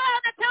 Ambaye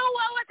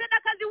anateua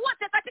watendakazi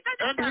wote katika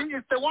nyumba. And he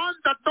is the one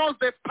that knows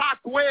the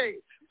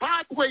pathway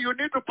you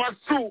need to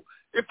pursue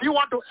if you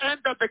want to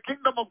enter the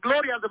kingdom of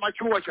glory as a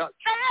mature church.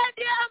 Yeye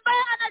ndiye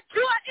ambaye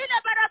anajua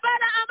ile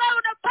barabara ambayo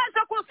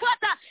unapaswa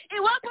kufuata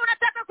iwapo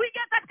unataka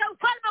kuingia katika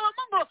ufalme wa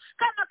Mungu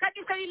kama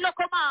kanisa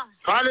lililokomaa.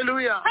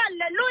 Hallelujah.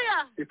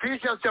 Hallelujah.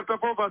 Ephesians chapter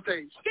 4 verse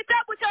 8.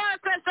 Kitabu cha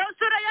Efeso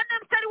sura ya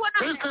 4 mstari wa 8.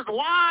 This is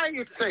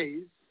why it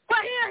says,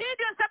 kwa hiyo hii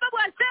ndio sababu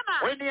asema,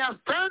 when he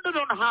ascended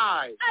on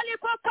high,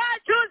 alipopaa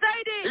juu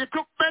zaidi, he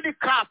took many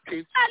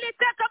captives,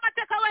 aliteka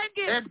mateka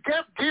wengi, and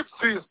gave gifts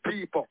to his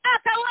people.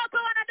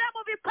 akawapa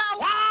wanadamu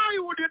vipawa. Why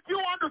wouldn't you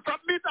want to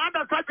submit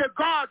under such a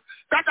God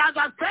that has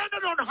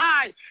ascended on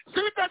high,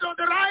 seated on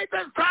the right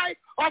hand side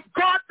of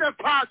God the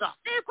Father?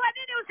 Ni kwa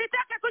nini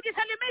usitake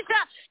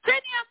kujisalimisha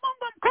chini ya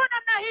Mungu mkuu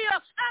namna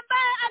hiyo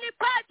ambaye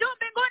alipaa juu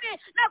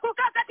mbinguni na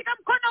kukaa katika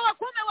mkono wa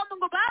kuume wa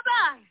Mungu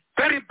Baba?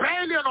 The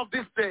rebellion of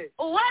this day.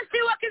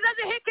 Uasi wa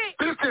kizazi hiki.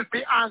 This is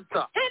the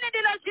answer. Hili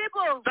ndilo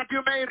jibu. That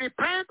you may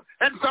repent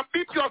and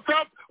submit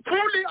yourself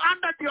fully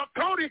under the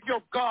authority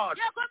of God.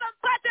 Ya kwamba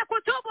mpate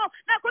kutubu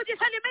na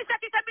kujisalimisha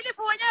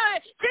kikamilifu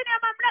wenyewe chini ya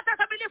mamlaka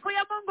kamilifu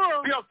ya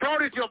Mungu. The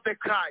authority of the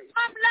Christ.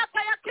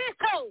 Mamlaka ya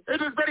Kristo.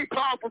 It is very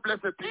powerful,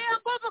 blessed people. Ni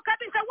nguvu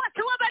kabisa,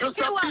 watu To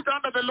wabarikiwa. submit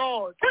under the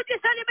Lord.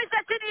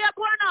 Kujisalimisha chini ya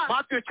Bwana.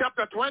 Matthew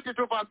chapter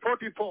 22 verse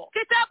 44.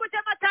 Kitabu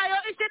cha Mathayo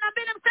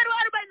 22 mstari wa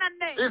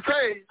 44. He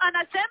says,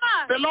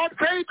 anasema, the Lord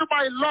said to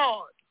my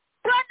Lord,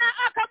 Bwana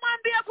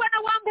akamwambia Bwana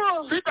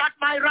wangu, sit at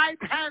my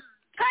right hand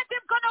kati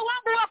mkono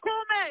wangu wa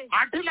kuume,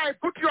 until I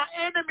put your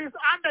enemies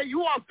under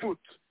your foot.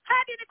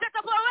 hadi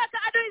nitakapoweka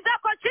adui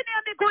zako chini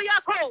ya miguu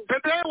yako. The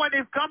day when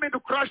he's coming to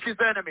crush his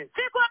enemies.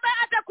 Siku ambaye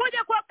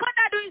atakuja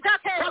kuwapanda adui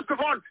zake. First of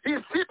all,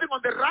 he's sitting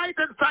on the right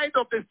hand side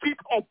of the seat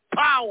of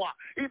power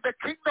in the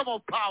kingdom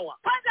of power.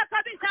 Kwanza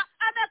kabisa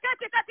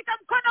ameketi katika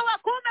mkono wa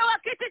kuume wa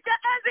kiti cha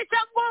enzi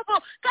cha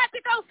nguvu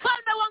katika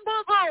ufalme wa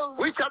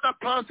nguvu. Which other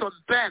person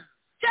then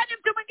Jani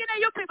mtu mwingine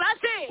yupi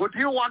basi would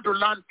you want to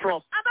learn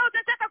from? ambao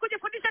utataka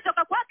kujifundisha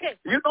toka kwake?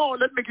 You know,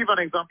 let me give an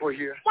example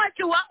here.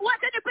 Wajua,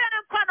 wacha nipeane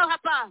mfano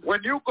hapa.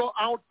 When you go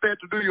out there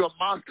to do your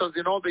masters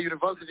in all the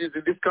universities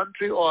in this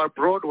country or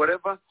abroad,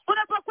 whatever,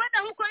 Unapokwenda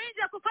huko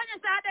nje kufanya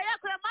shahada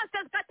yako ya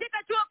masters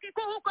katika chuo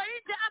kikuu huko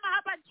nje ama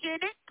hapa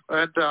nchini,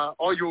 and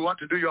or you want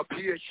to do your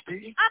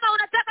PhD, ama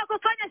unataka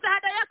kufanya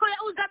shahada yako ya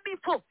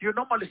uzamifu, you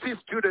normally see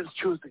students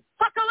choosing.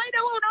 kwa kawaida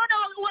huwa unaona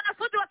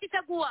wanafunzi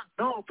wakichagua.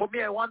 No, for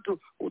me, I want to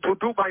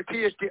do my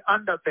PhD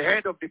under the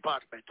head of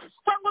department.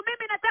 Kwangu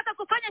mimi nataka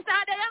kufanya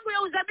shahada yangu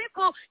ya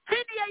uzamifu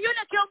chini ya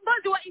yule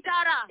kiongozi wa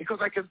idara.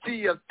 Because I can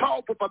see he has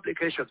powerful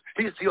publications.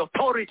 He's the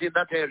authority in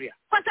that area.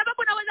 Kwa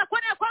sababu naweza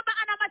kuona ya kwamba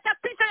ana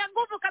machapisho ya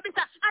nguvu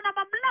kabisa, ana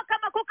mamlaka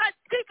makuu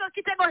katika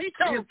kitengo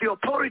hicho. He is the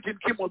authority in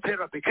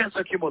chemotherapy,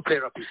 cancer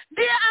chemotherapy.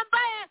 Ndiye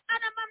ambaye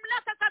ana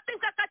mamlaka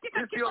kabisa katika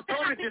He's the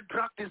authority in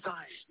drug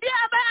design. Ndiye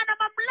ambaye ana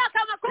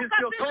mamlaka makuu He's the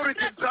kabisa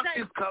authority in drug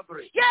katika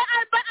discovery. yeye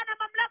ambaye ana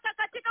mamlaka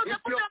katika He's the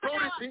utambuzi wa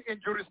madawa. authority in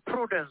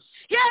jurisprudence,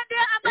 Yeye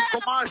ndiye in ambaye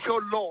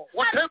commercial law,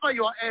 whatever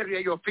your area,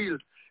 your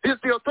field. He's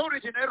the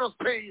authority in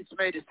aerospace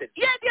medicine.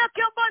 yeye ndiye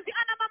kiongozi,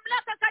 ana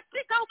mamlaka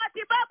katika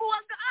umatibabu wa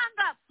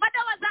anga,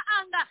 madawa za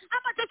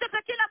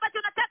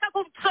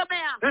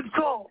Bwana. And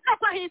so Na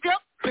kwa hivyo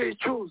they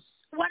choose.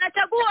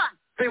 wanachagua.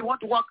 They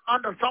want to work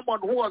under someone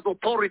who has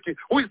authority,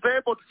 who is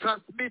able to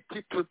transmit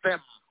it to them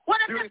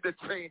during the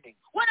training.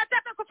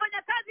 Wanataka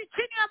kufanya kazi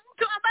chini ya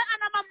mtu ambaye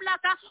ana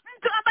mamlaka,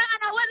 mtu ambaye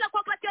anaweza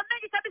kuwapatia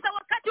mengi kabisa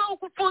wakati wa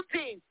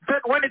ukufunzi.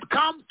 Then when it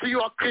comes to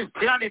your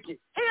Christianity,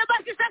 Hiyo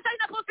basi sasa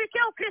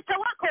inapofikia Ukristo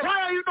wako,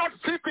 why are you not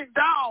sitting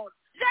down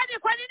yani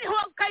kwa nini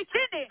hukai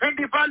chini and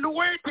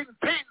evaluating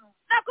things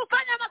na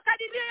kufanya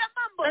makadirio ya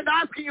mambo and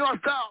asking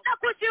yourself, na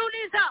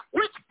kujiuliza,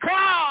 which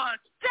God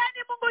yani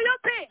Mungu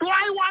yupi do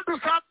I want to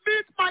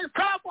submit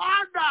myself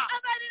under?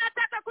 ambaye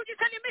ninataka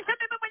kujisalimisha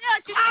mimi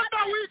mwenyewe chini Under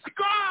yake? which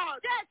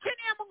God Je,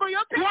 chini ya Mungu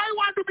yupi do I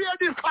want to be a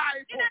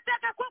disciple?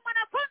 ninataka kuwa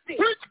mwanafunzi?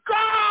 Which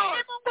God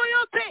Ni Mungu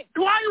yupi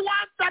do I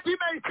want that He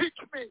may teach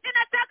me?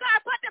 ninataka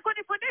apate Do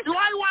kunifundisha?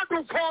 I want to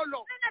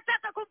follow?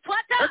 Ninataka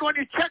kumfuata? And when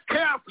you check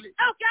carefully,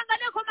 Na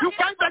ukiangalia kwa you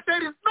makini, find that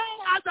there is no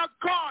other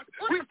God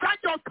with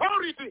such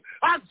authority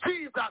as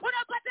Jesus.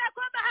 unapata ya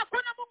kwamba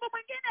hakuna Mungu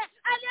mwingine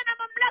aliye na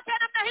mamlaka ya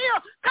namna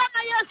hiyo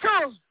kama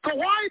Yesu. So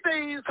why the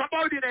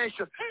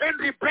insubordination and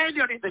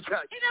rebellion in the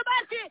church? Hivyo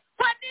basi,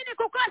 kwa nini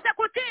kukosa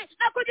kutii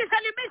na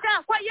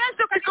kujisalimisha kwa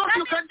Yesu Because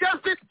you kanisani? can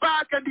just sit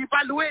back and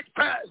evaluate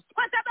first.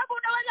 Kwa sababu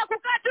unaweza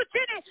kukaa tu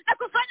chini na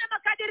kufanya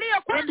makadirio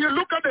When kwanza, you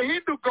look at the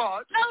Hindu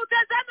God, na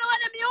utazame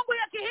wale miungu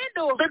ya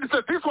Kihindu then you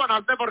say, this one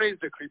has never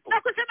raised a cripple.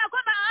 na kusema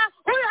kwamba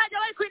huyu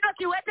hajawahi kuinua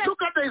kiwete,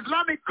 Look at the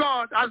Islamic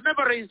God, has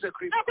never raised a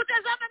cripple. na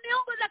kutazama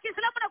miungu za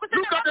Kiislamu na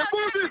kusema Look at the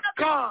kwamba Buddhist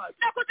God,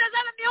 na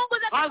kutazama miungu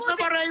za has Kibudhi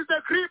never raised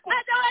a cripple.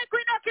 hajawahi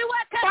kuinua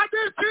kiwete. But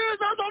it's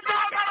Jesus of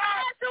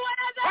Nazareth. Yesu wa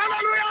Nazareti.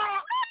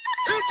 Hallelujah.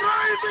 He's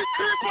raising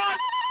people.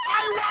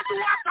 I want to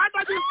walk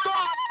under this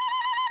God.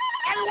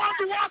 I want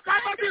to walk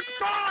under this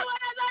God. Wa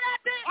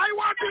Nazareti. I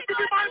want him to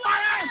be my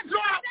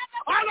maestro.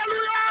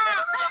 Hallelujah.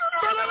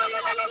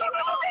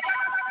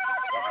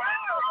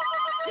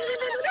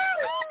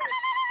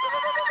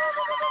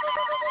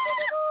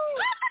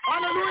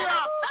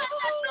 Hallelujah.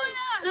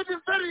 It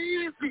is very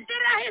easy. Ni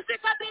rahisi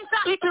kabisa.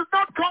 It is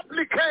not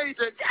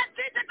complicated.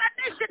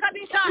 Sitatanishi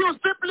kabisa. You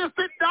simply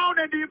sit down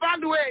and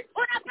evaluate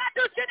Unakaa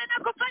tu chini na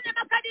kufanya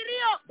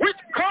makadirio.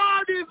 which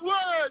God is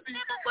worthy.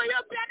 Ni Mungu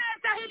yupi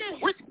anayestahili?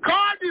 Which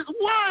God is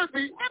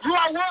worthy you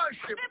are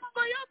worship. Ni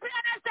Mungu yupi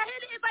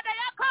anayestahili ibada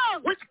yako?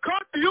 Which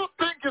God do you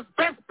think is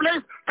best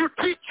place to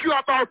teach you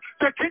about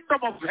the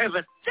kingdom of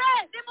heaven? Je,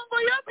 ni Mungu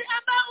yupi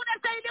ambao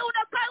unastahili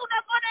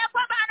unaona ya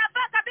kwamba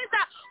anafaa kabisa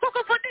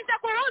kukufundisha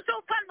kuhusu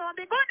ufalme wa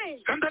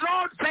mbinguni? And the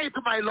Lord said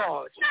to my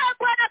Lord, Na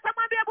Bwana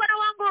akamwambia Bwana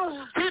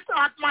wangu, sit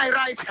at my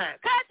right hand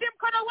kati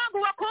mkono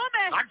wangu wa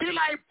kuume until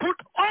I put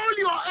all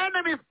your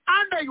enemies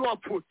under your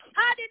foot.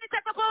 hadi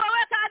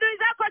nitakapowaweka adui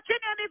zako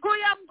chini ya miguu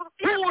ya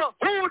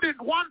Who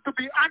wouldn't want to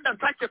be under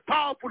such a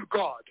powerful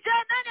God? Je,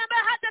 nani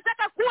ambaye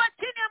hatataka kuwa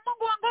chini ya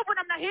Mungu wa nguvu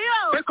namna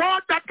hiyo? The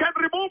God that can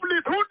remove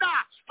Litunda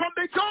from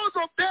the jaws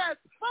of death.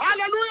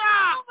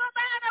 Hallelujah! Mungu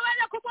ambaye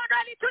anaweza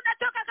kumwondoa Litunda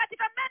toka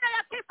katika meno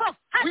ya kifo.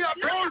 We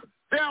are told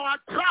there are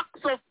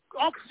trucks of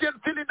oxygen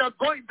cylinders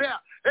going there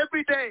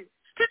every day.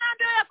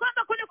 Tunaambiwa ya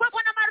kwamba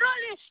kulikuwa na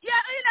maroli ya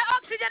ile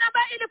oxygen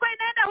ambayo ilikuwa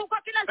inaenda huko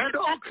kila And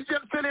siku.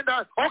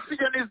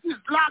 oxygen is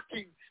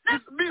lacking,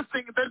 is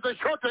missing, there's a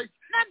shortage.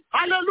 Na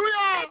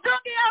Hallelujah!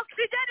 mitungi ya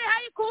oksijeni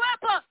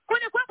haikuwepo,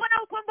 kulikuwepo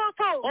na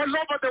upungufu All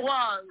over the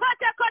world.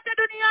 kote kote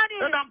duniani.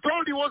 And I'm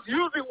told he was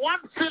using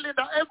one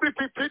cylinder every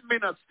 15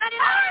 minutes. Na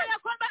ninaona ya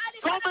kwamba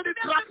alikuwa So many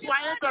trucks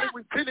were entering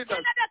with cylinders.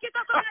 kila dakika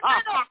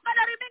 15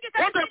 magari mengi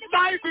sana. What a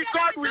mighty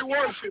God we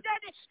worship.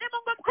 Ni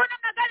Mungu mkuu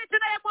namna gani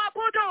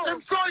tunayemwabudu.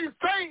 And so he's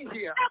saying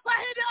here Na kwa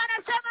hivyo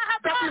anasema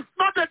that hapa it's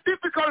not a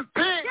difficult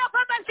thing. ya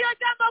kwamba sio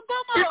jambo It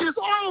ngumu. is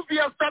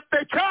obvious that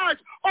the church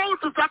ought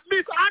to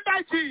submit under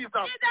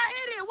Jesus Ni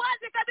dhahiri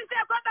wazi kabisa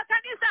ya kwamba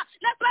kanisa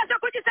lapaswa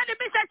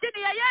kujisalimisha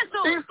chini ya Yesu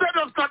instead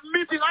of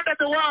submitting under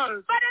the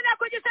world. badala ya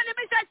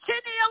kujisalimisha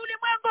chini ya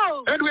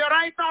ulimwengu. And we are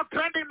right now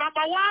trending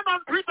number 1 on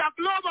Twitter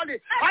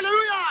globally.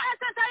 Hallelujah!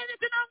 Sasa hivi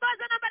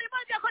tunaongoza nambari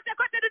 1 kote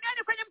kote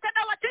duniani kwenye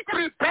mtandao wa Twitter.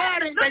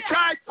 Preparing the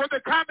church for the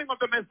coming of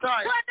the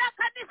Messiah. Kuandaa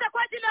kanisa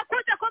kwa ajili ya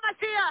kuja kwa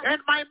Masia.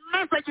 And my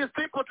message is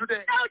simple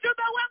today. Na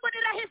ujumbe wangu ni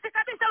rahisi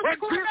kabisa When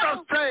usiku wa Jesus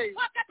leo. says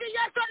Wakati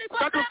Yesu that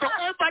aliposema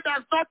whosoever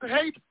does not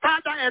hate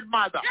father and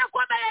mother, ya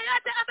kwamba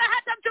yeyote ambaye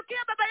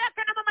hatamchukia baba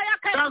yake na mama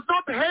yake, does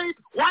not hate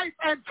wife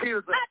and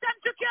children,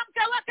 hatamchukia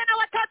mke wake na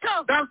watoto,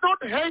 does not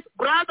hate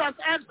brothers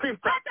and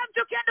sisters,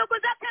 hatamchukia ndugu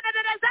zake na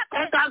dada and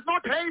zake, does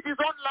not hate his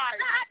own life,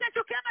 na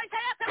hatachukia maisha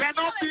yake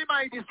cannot be mwenyewe,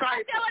 my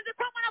disciple. hawezi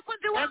kuwa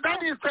mwanafunzi And wangu. then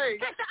he says,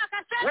 Kisha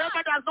akasema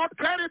whoever does not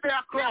carry their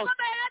ya cross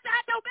kwamba yeyote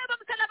hataubeba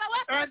msalaba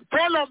wake and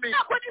follow me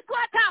na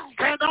kunifuata,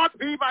 cannot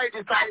be my basi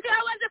disciple.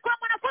 hawezi kuwa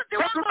mwanafunzi So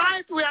wangu.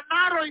 tonight we are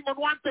narrowing on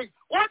one thing.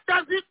 What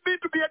does it mean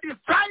to be a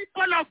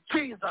disciple of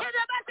Jesus?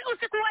 Hivyo basi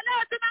usiku wa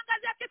leo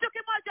tunaangazia kitu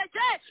kimoja.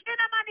 Je,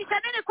 inamaanisha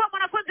nini kuwa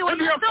mwanafunzi wa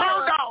And we have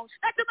found Yesu? out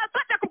Na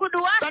tumepata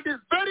kugundua that is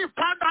very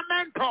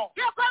fundamental,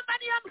 ya kwamba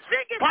ni ya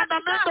msingi kabisa,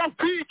 fundamental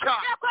feature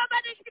ya kwamba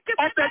ni of the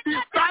kipengele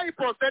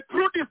disciples, the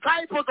true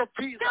disciples of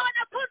Jesus. cha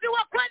wanafunzi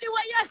wa kweli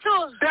wa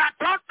Yesu, They are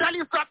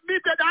totally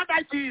submitted under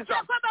Jesus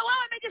ya kwamba wao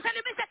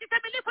wamejisalimisha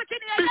kikamilifu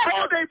chini ya before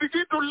Yesu they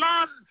begin to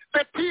learn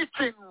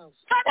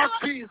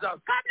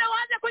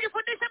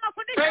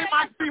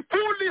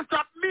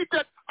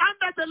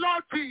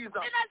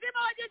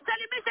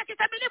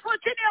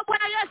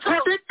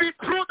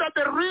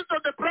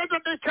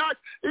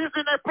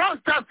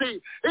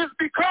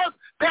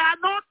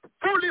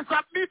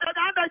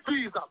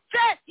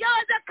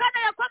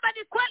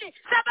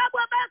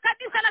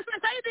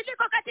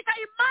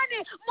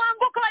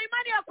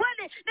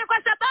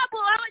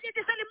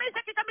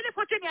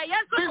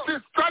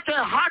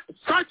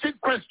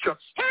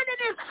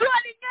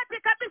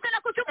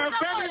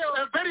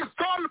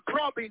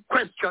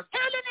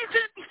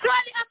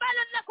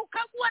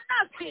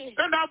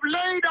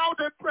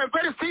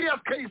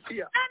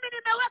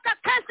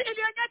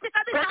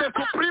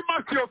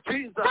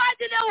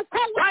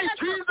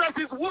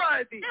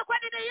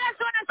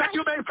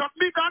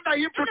under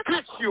him to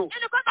teach you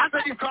as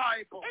a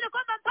disciple. ili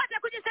kwamba mpate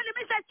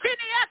kujisalimisha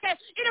chini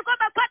yake, ili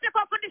kwamba mpate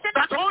kuwafundisha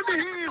That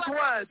only he is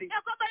worthy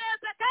ya kwamba yeye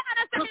pekee to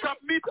anastahili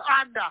submit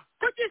under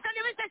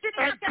kujisalimisha chini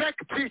and yake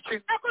take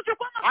teaching na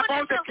kuchukua about the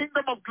mafundisho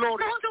kingdom of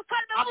glory, kuhusu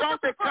ufalme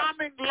about the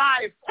coming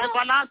life,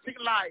 everlasting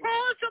life.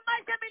 kuhusu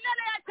maisha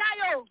milele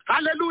yajayo.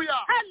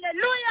 Hallelujah.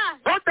 Hallelujah.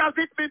 What does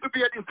it mean to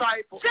be a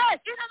disciple? Je,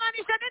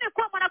 inamaanisha nini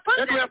kuwa And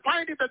mwanafunzi? we are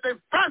finding that the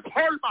first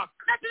hallmark,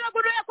 Na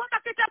tunagundua kwamba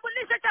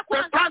kitambulisho cha the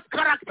kwanza, first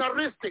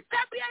characteristic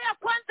tabia ya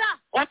kwanza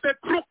of the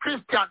true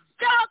Christian,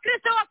 cha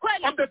Wakristo wa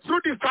kweli, of the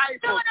true cha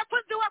disciple,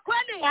 wanafunzi wa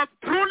kweli, of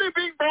truly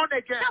being born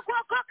again, cha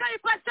kuokoka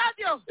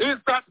ipasavyo, is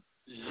that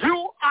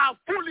you are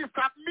fully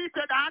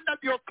submitted under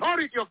the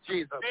authority of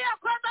Jesus. ni ya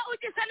kwamba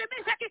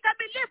ujisalimisha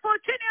kikamilifu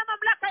chini ya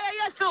mamlaka ya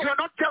Yesu. You are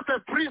not just a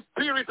free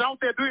spirit out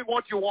there doing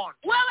what you want.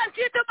 Wewe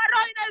si tu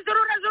maroho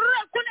inayozurura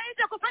kule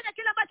nje kufanya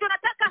kile ambacho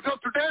unataka. So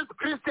today's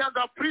Christians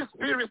are free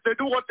spirits. They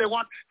do what they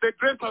want. They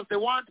dress as they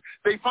want.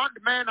 They fund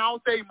men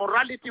out there,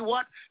 immorality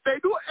what. They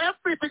do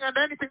everything and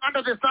anything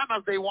under the sun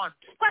as they want.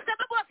 Kwa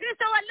sababu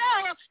Wakristo wa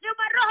leo ni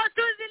maroho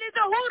tu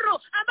zilizo huru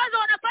ambazo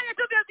wanafanya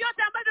tu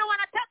vyovyote ambavyo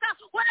wanataka,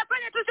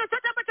 wanafanya tu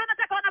chochote ambacho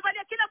wanataka,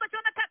 wanavalia kile ambacho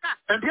wanataka.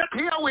 And yet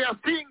here we are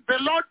seeing the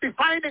Lord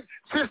defining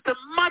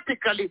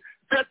systematically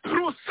the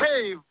true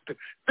saved,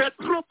 the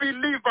true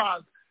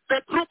believers,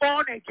 the true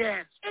born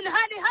again.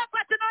 Ilhali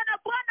hapa tunaona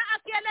Bwana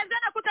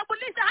akielezana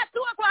kutambulisha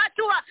hatua kwa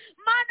hatua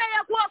maana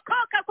ya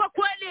kuokoka kwa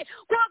kweli.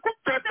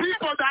 The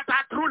people that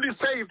are truly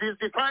saved is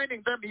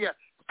defining them here,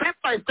 step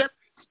by step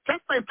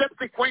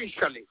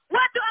sequentially.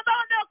 Watu ambao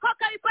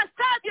wameokoka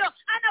ipasavyo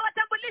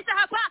anawatambulisha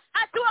hapa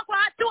hatua kwa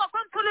hatua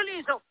kwa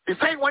mfululizo. He's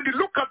saying when you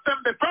look at them,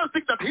 the first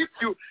thing that hits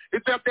you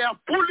is that they are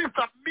fully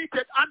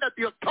submitted under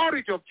the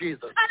authority of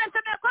Jesus.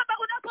 Anasema kwamba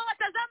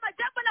unapowatazama,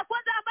 jambo la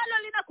kwanza ambalo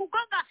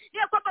linakugonga ni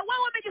kwamba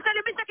wao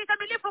wamejisalimisha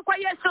kikamilifu kwa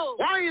Yesu.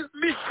 Why is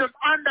mission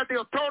under the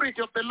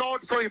authority of the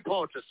Lord so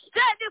important?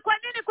 Je, ni kwa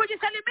nini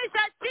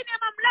kujisalimisha chini ya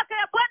mamlaka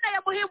ya Bwana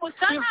ya muhimu It's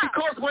sana?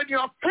 because when you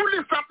are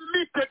fully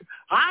submitted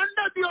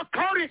under the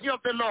authority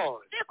of the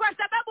Lord, Ni kwa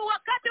sababu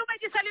wakati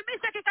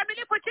umejisalimisha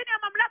kikamilifu chini ya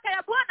mamlaka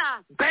ya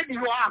Bwana, then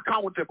you are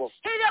accountable.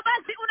 hivyo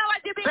basi Then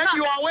unawajibika.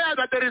 you are aware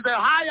that there is a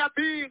higher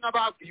being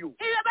above you.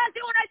 Hivyo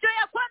basi unajua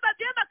ya kwamba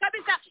vyema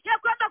kabisa ya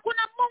kwamba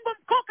kuna Mungu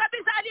mkuu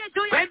kabisa aliye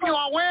juu Then you yako.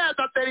 are aware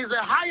that there is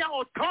a higher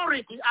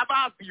authority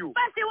above you.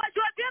 Basi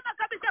wajua vyema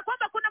kabisa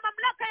kwamba kuna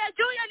mamlaka ya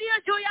juu yaliyo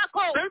juu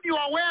yako. Then you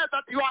are aware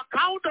that you are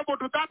accountable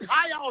to that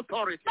higher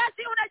authority.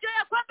 Basi unajua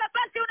ya kwamba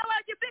basi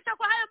unawajibika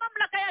kwa hayo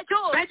mamlaka ya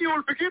juu. Then you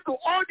will begin to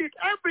audit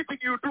everything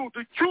you do,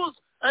 to choose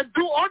and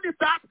do only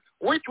that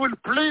which will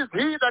please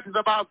he that is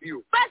above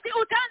you. Basi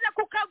utaanza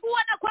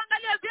kukagua na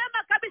kuangalia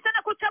vyema kabisa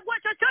na kuchagua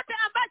chochote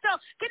ambacho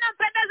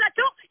kinampendeza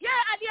tu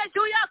yeye aliye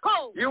juu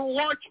yako. You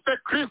watch the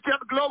Christian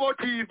Global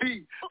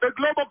TV, the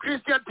Global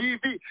Christian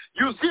TV.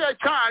 You see a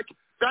church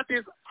that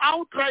is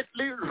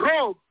outrightly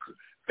rogue.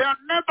 They are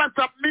never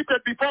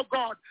submitted before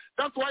God.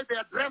 That's why they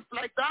are dressed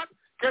like that,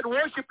 can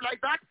worship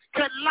like that,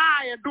 can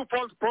lie and do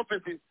false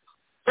prophecies.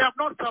 They have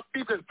not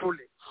submitted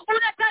fully.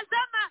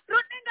 Unatazama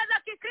runinga za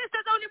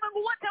Kikristo za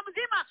ulimwengu wote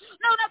mzima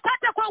na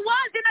unapata kwa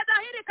wazi na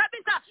dhahiri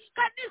kabisa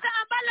kanisa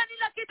ambalo ni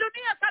la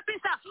kidunia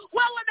kabisa.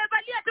 Wao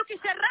wamevalia tu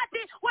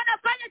kisherati,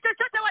 wanafanya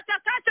chochote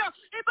watakacho,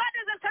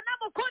 ibada za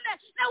sanamu kule,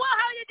 na wao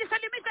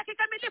hawajisalimisha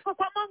kikamilifu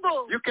kwa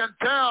Mungu. You can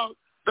tell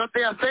that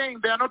they are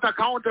saying they are not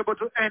accountable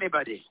to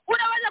anybody.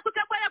 Unaweza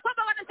kutambua ya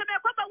kwamba wanasema ya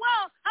kwamba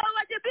wao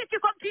hawawajibiki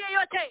kwa mtu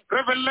yeyote.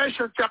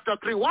 Revelation chapter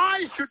 3.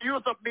 Why should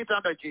you submit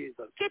under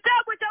Jesus?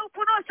 Kitabu cha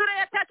Ufunuo sura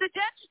ya 3.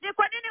 Je, ni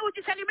kwa nini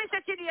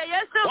ujisalimishe chini ya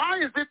Yesu?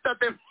 Why is it that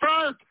the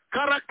first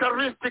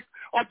characteristic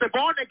of the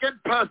born again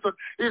person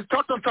is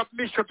total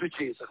submission to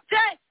Jesus?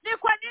 Je, ni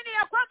kwa nini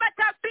ya kwamba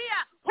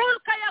tabia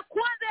hulka ya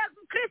kwanza ya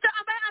Mkristo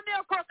ambaye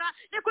ameokoka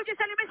ni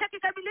kujisalimisha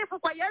kikamilifu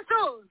kwa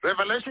Yesu?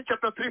 Revelation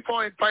chapter 3,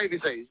 4 and 5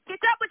 it says,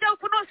 Kitabu cha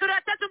Ufunuo sura ya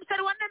 3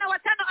 mstari wa 4 na wa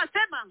 5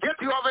 asema,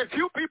 yet you have a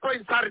few people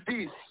in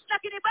Sardis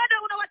lakini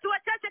bado una watu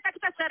wachache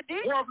katika Sardi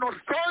who have not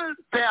soiled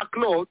their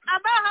clothes.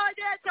 ambao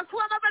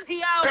hawajachafua mavazi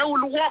yao. They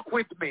will walk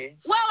with me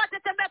Wao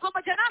watatembea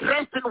pamoja nami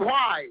dressed in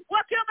white,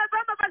 wakiwa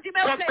wamevaa mavazi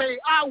because meupe, they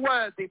are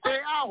worthy, they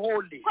are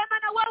holy. kwa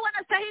maana wao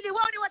wanastahili,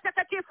 wao ni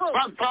watakatifu.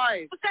 Verse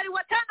 5, Mstari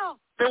wa 5,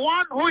 the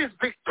one who is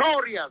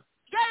victorious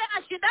yeye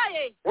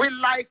ashindaye will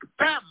like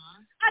them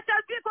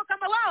atavikwa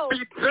kama wao,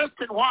 be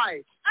dressed in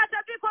white.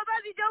 atavikwa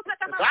vazi jeupe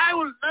kama I wao.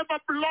 will never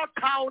blot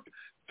out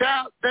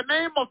the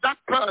name of that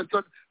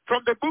person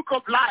from the book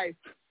of life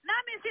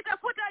Nami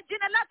sitafuta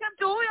jina lake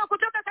mtu huyo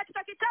kutoka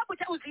katika kitabu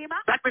cha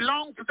uzima that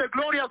belongs to the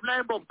glorious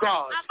Lamb of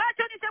God.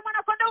 ambacho ni cha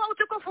mwanakondoo wa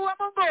utukufu wa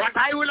Mungu, But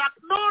I will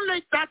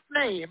acknowledge that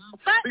name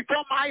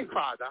before my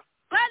Father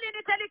bali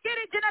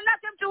nitalikiri jina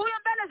lake mtu huyo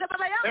mbele za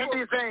Baba and yangu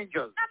his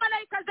angels. na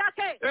malaika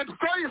zake. And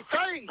so he's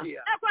saying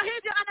here Na kwa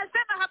hivyo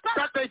anasema hapa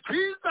that the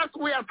Jesus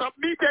we are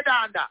submitted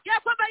under, ya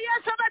kwamba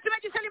Yesu ambaye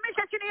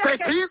tumejisalimisha chini the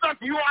yake, Jesus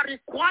you are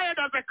required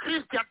as a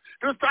Christian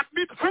to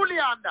submit fully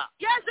under,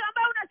 Yesu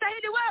ambaye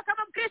unastahili wewe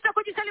kama Mkristo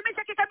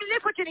kujisalimisha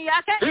kikamilifu chini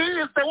yake,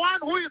 he is the one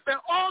who is the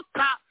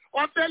author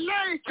of the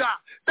ledger,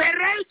 the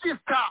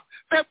register,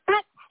 the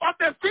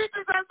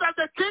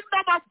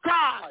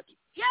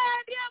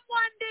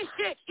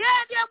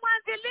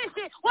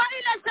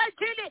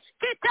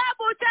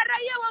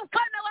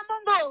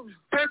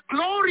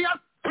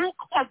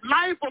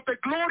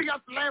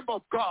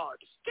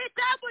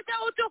kitabu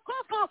cha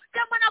utukufu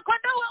cha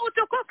mwanakondoo wa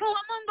utukufu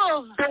wa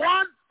Mungu. The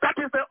one that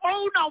is the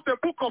owner of the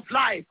book of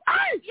life.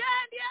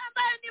 Yeye ndiye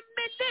ambaye ni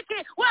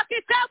mmiliki wa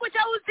kitabu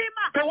cha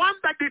uzima. The one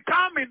that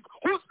determines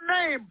whose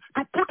name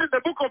to put in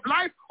the book of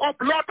life or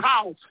blot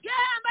out.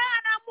 Yeye ambaye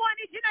anaamua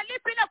ni jina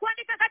lipi la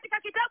kuandika katika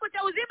kitabu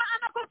cha uzima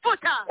ama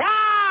kufuta.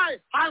 Why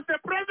has the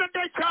present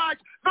day church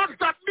not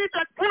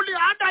submitted fully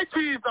under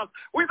Jesus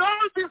with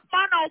all this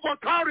manner of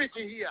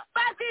authority here?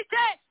 Basi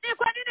je, ni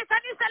kwa nini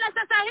kanisa la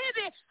sasa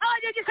hivi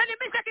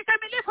hawajajisalimisha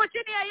kikamilifu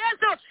chini ya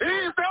Yesu?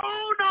 He is the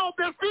owner of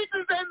the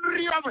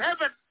citizenry of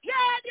heaven.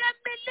 Yeye ndiye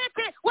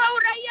mmiliki wa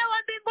uraia wa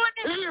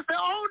mbinguni. He is the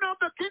owner of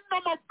the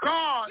kingdom of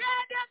God.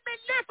 Yeye ndiye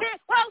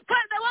mmiliki wa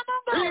ufalme wa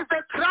Mungu. He is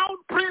the crown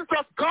prince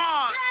of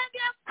God. Yeye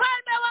ndiye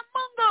mfalme wa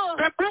Mungu.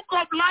 The book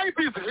of life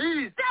is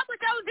his. Kitabu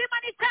cha uzima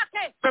ni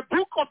chake. The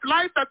book of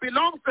life that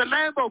belongs to the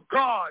Lamb of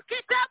God.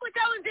 Kitabu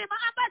cha uzima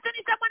ambacho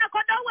ni cha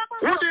mwanakondoo wa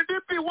Mungu. Wouldn't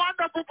it be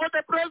wonderful for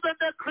the present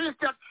day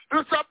Christian to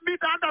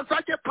submit under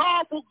such a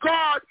powerful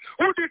God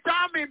who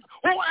determines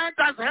who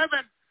enters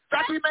heaven,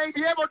 that he may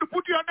be able to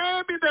put your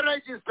name in the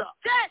register?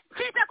 Je,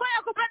 sitakuwa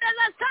ya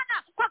kupendeza sana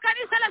kwa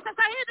kanisa la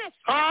sasa hivi.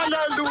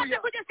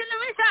 Hallelujah.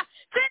 Kujisilimisha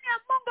chini ya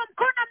Mungu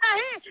mkuu namna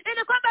hii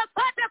ili kwamba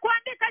pate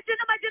kuandika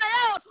majina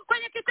yao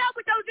kwenye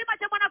kitabu cha uzima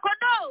cha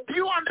mwanakondoo. Do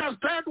you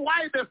understand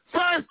why the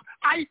first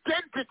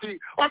identity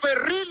of a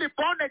really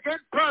born again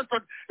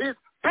person is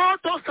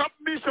total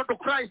submission to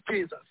Christ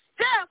Jesus?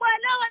 Je,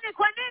 mwelewa ni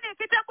kwa nini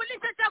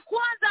kitambulisho cha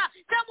kwanza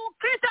cha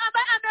Mkristo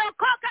ambaye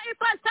ameokoka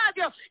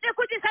ipasavyo ni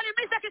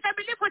kujisalimisha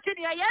kikamilifu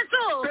chini ya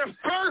Yesu? The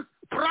first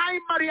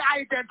primary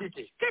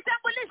identity,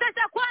 kitambulisho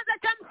cha kwanza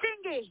cha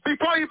msingi,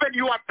 before even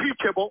you are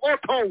teachable or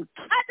taught,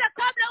 hata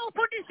kabla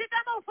ufundishi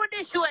kama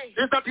ufundishwe,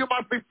 is that you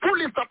must be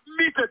fully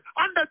submitted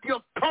under the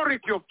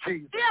authority of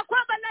Jesus. ya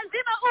kwamba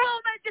lazima uwe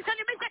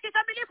umejisalimisha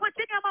kikamilifu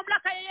chini ya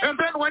mamlaka ya Yesu. And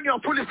then when you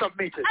are fully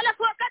submitted,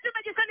 Alafu wakati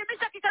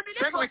umejisalimisha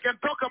kikamilifu, then we can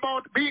talk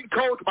about being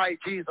taught by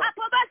Jesus.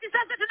 hapo basi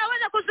sasa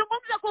tunaweza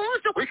kuzungumza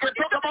kuhusu We can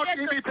talk about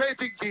Yesu.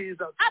 imitating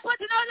Jesus. Hapo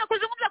tunaweza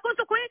kuzungumza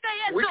kuhusu kuiga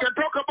Yesu. We can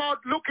talk about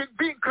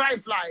being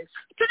Christ-like.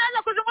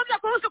 Tunaweza kuzungumza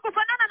kuhusu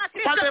kufanana na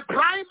Kristo. But the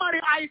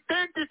primary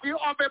identity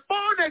of a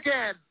born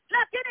again,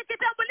 Lakini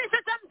kitambulisho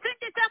cha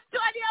msingi cha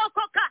mtu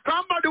aliyeokoka,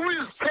 somebody who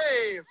is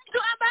saved,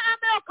 mtu ambaye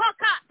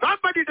ameokoka,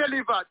 somebody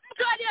delivered,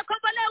 mtu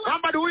aliyekombolewa,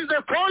 somebody who is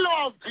a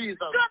follower of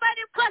Jesus, mtu ambaye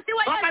ni mfuasi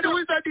wa somebody who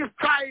Yesu, is a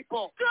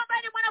disciple, mtu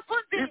ambaye ni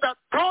mwanafunzi, is a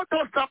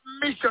total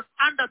submission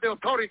under the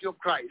authority of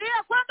Christ.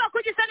 ndiye kwamba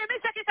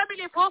kujisalimisha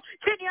kikamilifu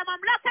chini ya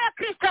mamlaka ya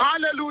Kristo.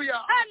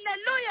 Hallelujah.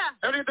 Hallelujah.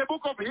 And in the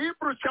book of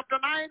Hebrews chapter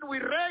 9, we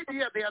read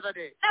here the other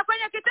day. Na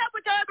kwenye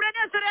kitabu cha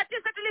Waebrania sura ya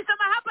 9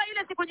 tulisoma hapa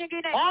ile siku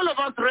nyingine. All of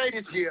us read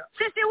it here.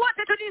 Sisi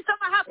wote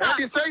tulisoma hapa. And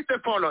he says the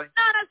following,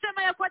 Na anasema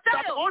that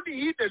yafuatayo, only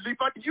he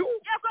delivered you.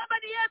 ya kwamba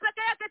ni yeye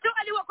peke yake tu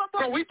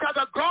aliwakomboa. So which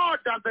other God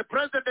does the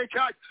present day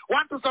church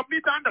want to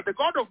submit under? The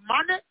God of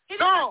money?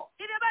 No.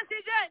 Hivyo basi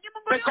je, ni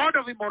Mungu The yupi? God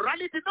of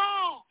immorality?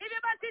 No. Hivyo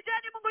basi je,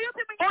 ni Mungu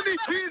yupi mwingine? Only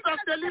Jesus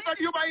delivered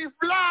you by his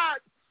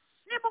blood.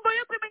 Ni Mungu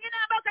yupi mwingine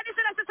ambao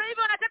kanisa la sasa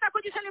hivi wanataka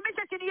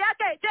kujisalimisha chini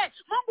yake? Je,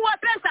 Mungu wa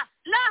pesa?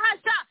 La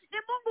hasha. Ni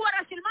Mungu wa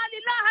rasilimali?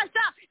 La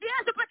hasha. Ni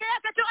Yesu peke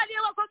yake tu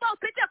aliyewakomboa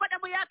kupitia kwa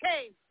damu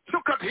yake.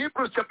 Look at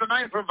Hebrews chapter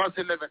 9 from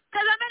verse 11.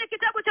 Tazameni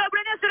kitabu cha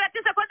Waebrania sura ya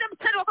 9 kuanzia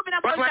mstari wa But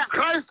when 11.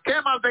 Christ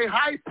came as the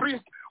high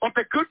priest of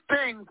the good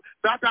things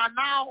that are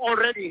now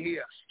already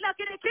here,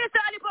 Lakini Kristo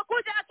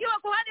alipokuja akiwa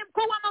kuhani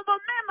mkuu wa mambo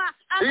mema,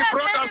 he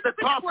brought ambaye us the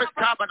perfect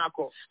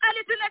tabernacle.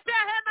 alituletea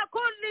hema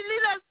kuu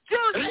lililo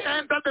juu. He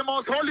entered the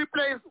most holy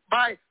place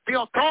by the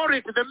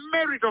authority, the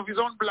merit of his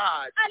own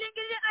blood.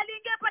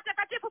 Aliingia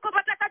patakatifu kwa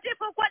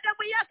patakatifu kwa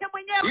damu yake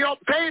mwenyewe. He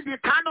obtained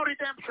eternal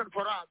redemption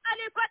for us.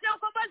 Alipata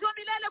ukombozi wa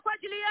milele kwa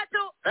ajili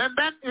yetu. And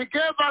then he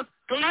gave us,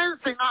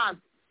 cleansing us.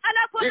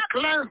 He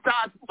cleansed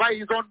us by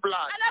his own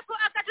blood, Alafu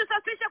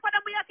akatusafisha kwa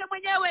damu yake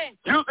mwenyewe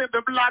using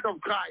the blood of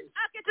Christ.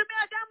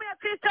 akitumia damu ya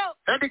Kristo,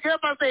 And he gave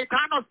us the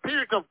eternal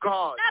Spirit of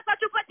God na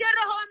akatupatia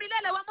roho wa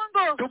milele wa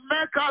Mungu to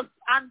make us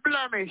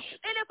unblemished.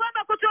 ili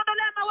kwamba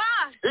kutuondolea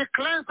mawaa. He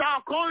cleansed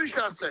our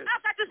consciences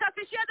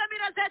Akatusafishia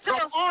dhamira zetu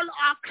from all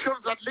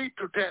actions that lead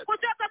to death.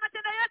 kutoka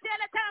matendo yote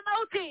yaletayo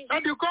mauti.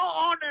 And you go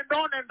on and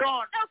on and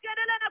on. Na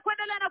ukiendelea na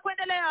kuendelea na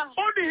kuendelea,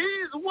 Only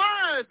he is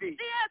worthy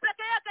ni yeye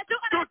peke yake tu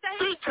to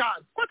anastahili teach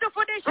us, to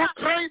kutufundisha,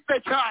 train the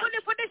church,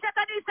 kulifundisha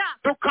kanisa,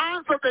 to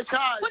counsel the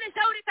church,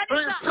 kulishauri to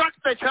kanisa, instruct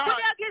the church.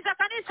 kuliagiza So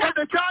kanisa.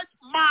 the church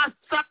must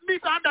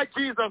submit under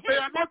Jesus.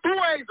 There are no two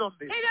ways on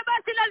this. Hivyo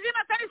basi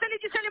lazima kanisa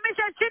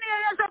lijisalimisha chini ya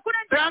Yesu. Hakuna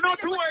There njia are no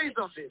mbili two kwa ways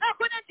hili. on this.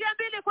 Hakuna njia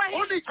mbili kwa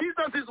hili. Only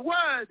Jesus is Ni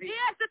worthy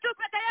Yesu tu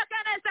peke yake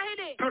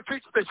anayestahili to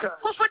teach the church.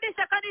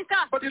 kufundisha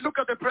kanisa. But you look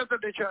at the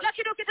present day church,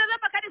 Lakini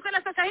ukitazama kanisa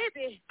la sasa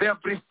hivi, they have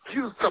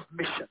refused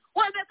submission.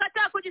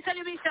 wamekataa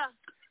kujisalimisha,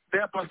 They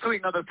are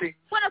pursuing other things.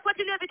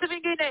 wanafuatilia vitu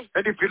vingine.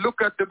 And if you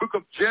look at the book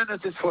of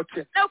Genesis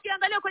 14, Na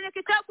ukiangalia kwenye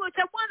kitabu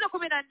cha Mwanzo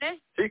 14,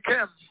 he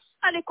came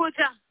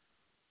alikuja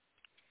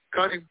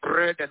carrying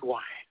bread and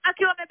wine.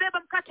 akiwa amebeba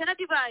mkate na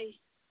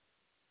divai,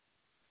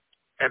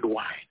 And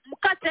wine.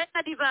 mkate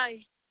na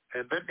divai.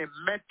 And then he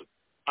met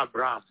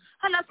Abraham.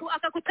 halafu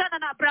akakutana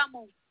na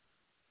Abrahamu.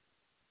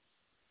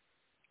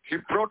 He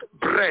brought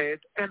bread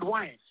and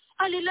wine,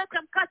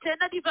 Alileta mkate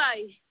na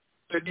divai,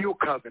 the new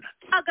covenant,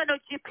 agano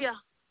jipya,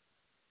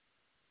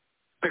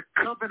 the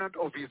covenant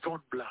of his own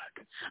blood,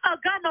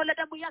 agano la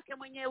damu yake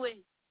mwenyewe,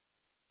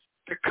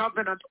 the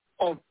covenant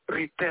of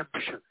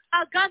redemption.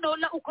 agano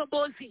la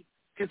ukombozi.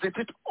 Isn't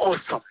it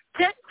awesome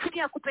Je, si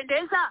ya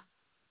kupendeza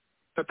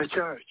that the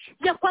church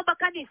ya kwamba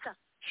kanisa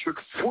should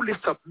fully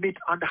submit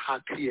under her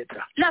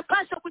creator?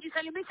 lapaswa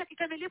kujisalimisha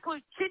kikamilifu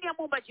chini ya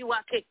muumbaji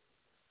wake.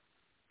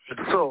 And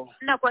so,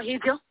 Na kwa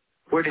hivyo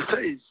when he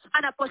says,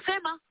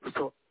 anaposema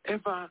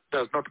whosoever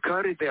does not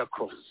carry their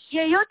cross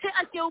yeyote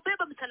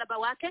asiyeubeba msalaba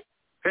wake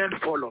and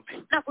follow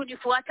me na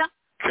kunifuata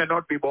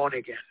cannot be born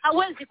again,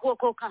 hawezi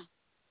kuokoka,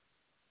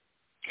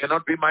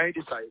 cannot be my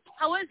disciple,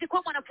 hawezi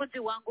kuwa mwanafunzi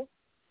wangu,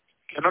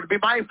 cannot be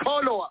my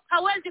follower,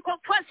 hawezi kuwa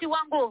mfuasi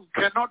wangu,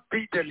 cannot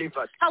be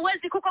delivered,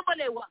 hawezi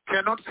kukombolewa,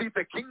 cannot see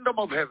the kingdom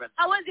of heaven.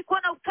 hawezi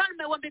kuona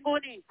ufalme wa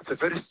mbinguni. It's a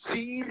very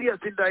serious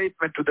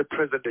indictment to the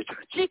present day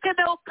church. Ni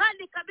kemeo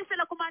kali kabisa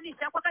la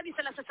kumaanisha kwa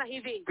kanisa la sasa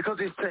hivi,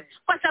 Because he's saying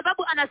kwa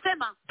sababu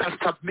anasema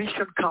that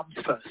submission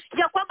comes first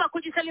ya kwamba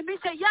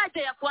kujisalimisha yaje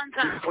ya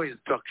kwanza before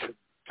instruction.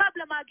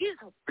 kabla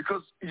maagizo,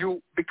 Because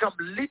you become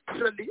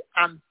literally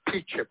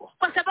unteachable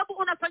kwa sababu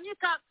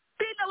unafanyika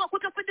bila wa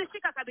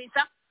kutofundishika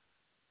kabisa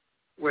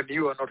when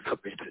you are not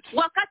submitted.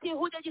 wakati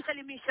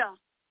hujajisalimisha.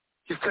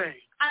 He's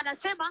saying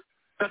Anasema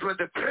that when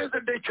the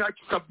present day church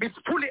submits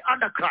fully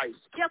under Christ,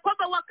 ya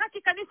kwamba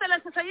wakati kanisa la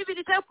sasa hivi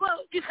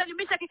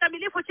litapojisalimisha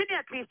kikamilifu chini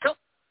ya Kristo,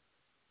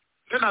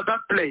 then at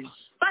that place,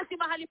 basi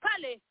mahali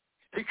pale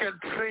he can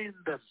train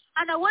them.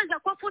 anaweza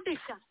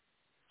kuwafundisha.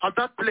 At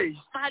that place,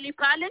 Mahali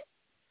pale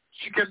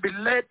she can be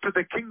led to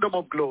the kingdom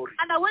of glory.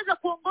 anaweza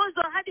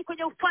kuongozwa hadi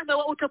kwenye ufalme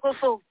wa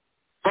utukufu.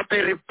 But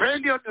the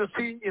rebellion you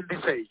see in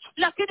this age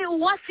Lakini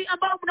uasi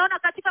ambao mnaona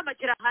katika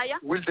majira haya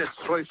will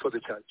destroy for the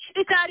church.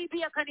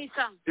 itaharibia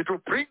kanisa, It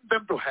will bring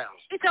them to hell.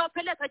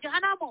 itawapeleka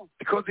jehanamu,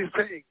 Because he's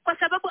saying, kwa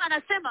sababu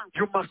anasema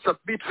you must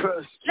submit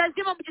first.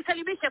 lazima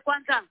mjisalimishe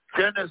kwanza.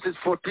 Genesis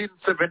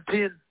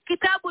 14:17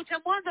 Kitabu cha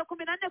Mwanzo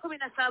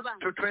 14:17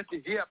 to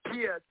 20, he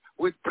appeared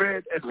with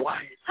bread and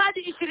wine.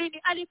 hadi 20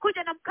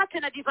 alikuja na mkate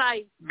na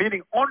divai,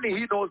 Meaning only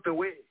he knows the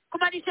way.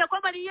 kumaanisha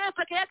kwamba ni yeye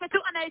peke yake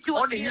tu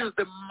anayejua Only he njia. is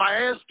the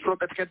maestro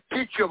that can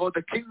teach you about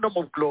the kingdom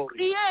of glory.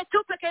 Ni yeye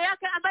tu peke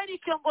yake ambaye ni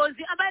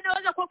kiongozi ambaye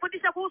anaweza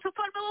kuwafundisha kuhusu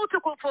ufalme wa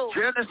utukufu.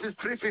 Genesis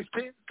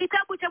 3:15,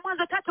 Kitabu cha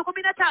Mwanzo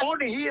 3:13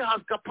 only he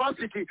has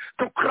capacity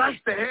to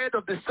crush the head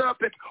of the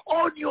serpent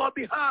on your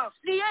behalf.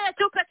 ni yeye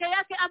tu peke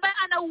yake ambaye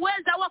ana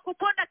uweza wa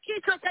kuponda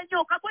kichwa cha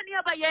nyoka kwa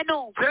niaba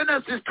yenu.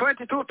 Genesis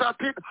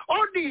 22:13,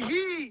 only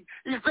he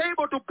is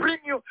able to bring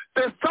you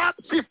the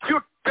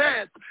substitute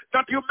death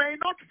that you may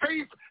not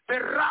face the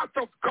wrath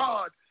of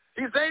God.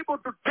 He's able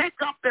to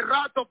take up the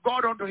wrath of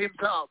God onto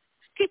himself.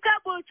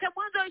 Kitabu cha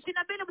Mwanzo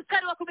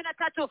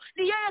 22:13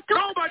 ni yeye tu,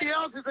 Nobody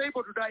else is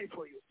able to die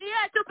for you. ni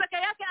yeye tu peke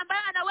yake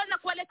ambaye anaweza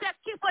kuwaletea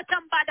kifo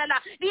cha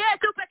mbadala. Ni yeye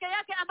tu peke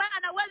yake ambaye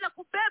anaweza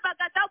kubeba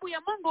ghadhabu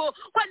ya Mungu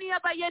kwa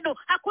niaba yenu.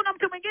 Hakuna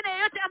mtu mwingine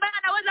yeyote ambaye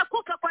anaweza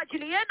kufa kwa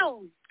ajili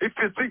yenu. If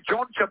you see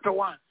John chapter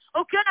 1,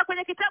 Ukiona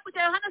kwenye kitabu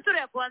cha Yohana sura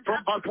ya from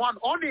kwanza, verse 1,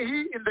 only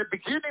he in the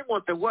beginning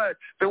was the Word.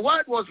 The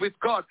Word was with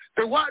God.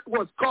 The Word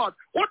was God.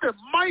 What a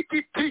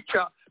mighty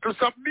teacher to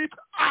submit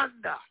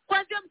under.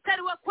 kuanzia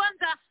mstari wa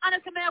kwanza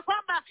anasema ya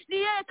kwamba ni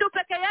yeye tu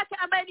peke yake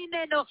ambaye ni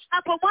neno.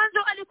 Hapo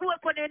mwanzo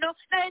alikuwepo neno,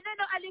 naye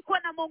neno alikuwa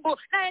na Mungu,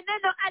 naye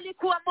neno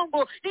alikuwa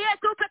Mungu. Ni yeye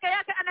tu peke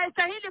yake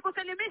anayestahili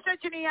kusalimishwa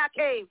chini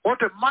yake.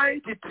 What a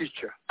mighty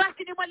teacher.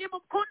 Basi ni mwalimu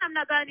mkuu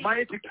namna gani?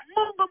 Mighty.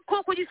 Mungu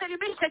mkuu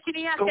kujisalimisha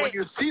chini So when yake.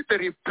 you see the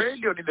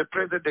rebellion in the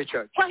present day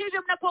church, Kwa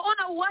hivyo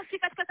mnapoona uasi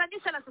katika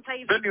kanisa la sasa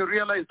hivi, then you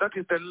realize that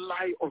is the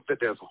lie of the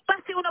devil.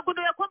 basi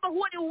unagundua ya kwamba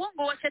huo ni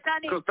uongo wa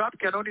shetani. Because that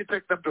can only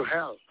take them to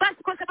hell.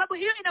 Basi kwa sababu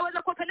hiyo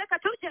inaweza kuwapeleka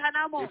tu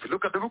jehanamu. If you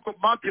look at the book of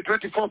Matthew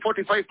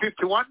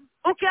 24:45-51,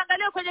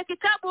 Ukiangalia kwenye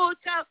kitabu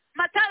cha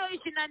Mathayo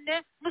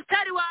 24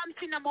 mstari wa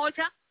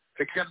 51,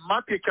 again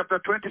Matthew chapter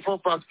 24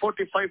 verse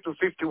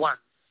 45-51,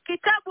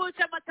 kitabu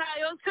cha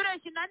Mathayo sura ya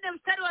 24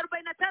 mstari wa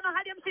 45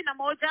 hadi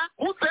 51,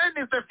 who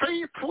then is the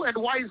faithful and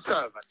wise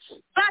servant,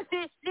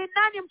 basi ni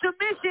nani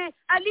mtumishi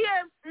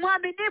aliye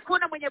mwaminifu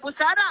na mwenye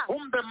busara,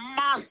 whom the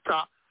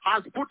master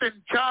has put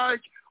in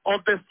charge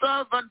of the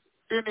servant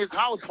in his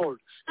household?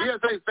 Here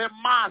says the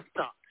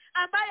master.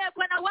 ambaye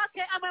bwana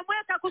wake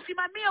amemweka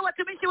kusimamia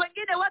watumishi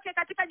wengine wake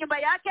katika nyumba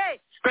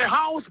yake? The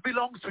house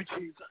belongs to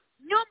Jesus.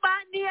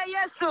 Nyumba ni ya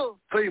Yesu.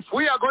 So if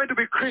we are going to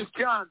be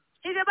Christians,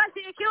 Hivyo basi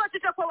ikiwa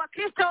tutakuwa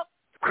Wakristo,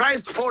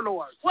 Christ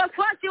followers,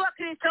 wafuasi wa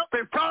Kristo,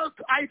 the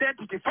first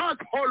identity,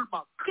 first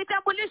hallmark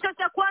kitambulisho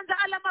cha kwanza,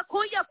 alama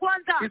kuu ya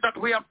kwanza is that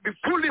we have to be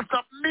fully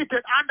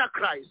submitted under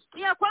Christ,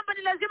 ni ya kwamba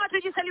ni lazima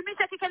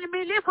tujisalimishe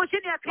kikamilifu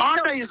chini ya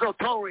under Kristo, his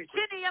authority.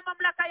 chini ya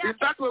mamlaka In yake.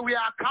 that way we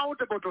are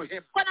accountable to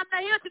him. Kwa namna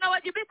hiyo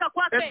tunawajibika And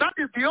kwake, that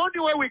is the only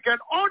way we can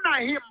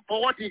honor him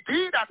for what he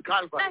did at na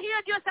Calvary.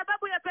 hiyo ndio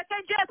sababu ya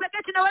pekee, njia ya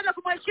pekee tunaweza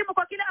kumheshimu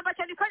kwa kile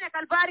ambacho alifanya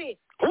Kalvari.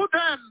 Who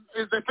then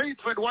is the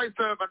faithful and wise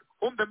servant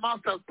whom the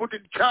master has put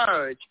in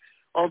charge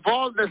of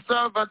all the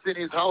servants in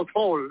his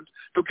household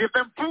to give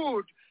them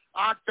food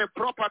at the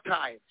proper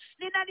time.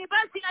 Ni nani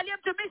basi aliye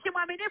mtumishi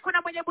mwaminifu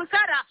na mwenye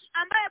busara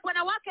ambaye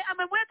bwana wake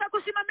amemweka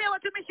kusimamia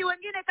watumishi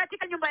wengine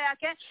katika nyumba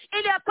yake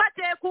ili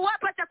apate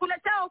kuwapa chakula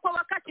chao kwa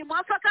wakati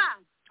mwafaka?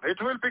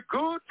 It will be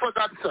good for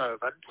that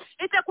servant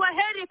Itakuwa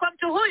heri kwa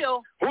mtu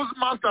huyo whose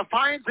master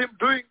finds him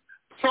doing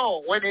so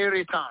when he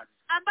returns.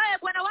 ambaye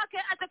bwana wake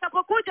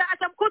atakapokuja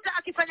atamkuta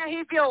akifanya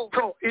hivyo.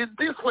 So in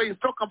this way, he's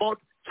talking about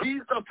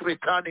Jesus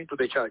returning to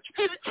the church.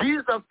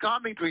 Jesus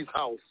coming to his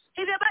house.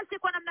 Hivyo basi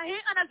kwa namna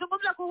hii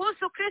anazungumza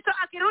kuhusu Kristo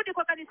akirudi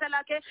kwa kanisa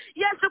lake,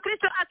 Yesu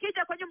Kristo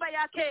akija kwa nyumba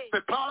yake.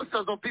 The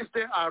pastors of this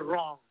day are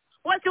wrong.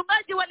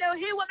 Wachungaji wa leo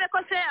hii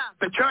wamekosea.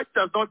 The church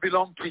does not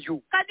belong to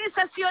you.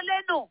 Kanisa sio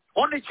lenu.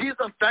 Only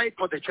Jesus died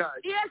for the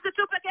church. Yesu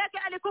tu peke yake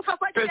alikufa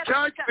kwa ajili The ya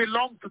church kanisa.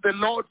 belongs to the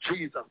Lord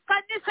Jesus.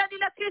 Kanisa ni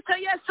la Kristo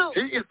Yesu.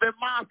 He is the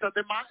master,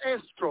 the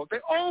maestro,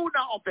 the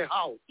owner of the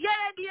house.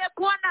 Yeye ndiye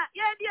Bwana,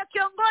 yeye ndiye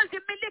kiongozi,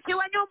 mmiliki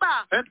wa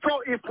nyumba. And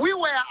so if we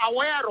were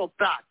aware of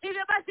that,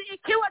 Hivyo basi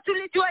ikiwa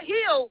tulijua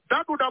hiyo,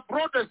 that would have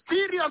brought a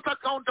serious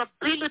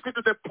accountability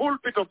to the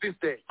pulpit of this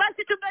day.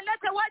 basi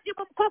tumeleta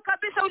wajibu mkuu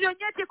kabisa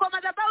ulionyeti kwa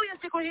madhabahu ya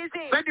siku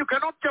hizi. Then you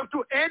cannot just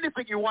do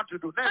anything you want to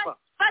do. Never.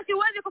 Basi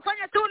huwezi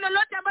kufanya tu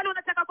lolote ambalo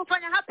unataka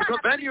kufanya hapa.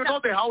 Because then you know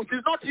the house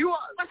is not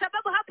yours. Kwa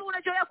sababu hapo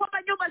unajua ya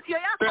kwamba nyumba sio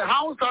yako. The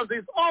house has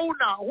its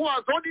owner who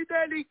has only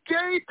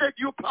delegated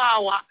you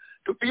power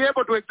to be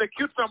able to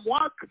execute some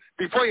work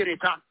before he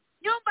returns.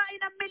 Nyumba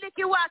ina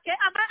mmiliki wake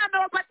ambaye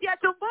amewapatia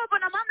tu nguvu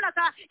na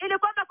mamlaka ili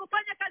kwamba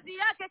kufanya kazi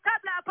yake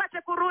kabla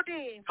apate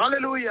kurudi.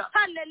 Hallelujah.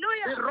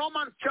 Hallelujah. In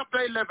Romans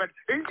chapter 11,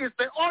 it is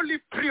the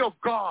olive tree of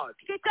God.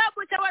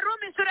 Kitabu cha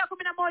Warumi sura ya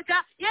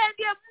 11, yeye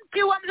ndiye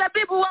mti wa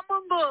mzabibu wa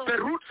Mungu. The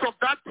roots of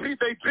that tree,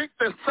 they drink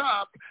the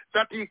sap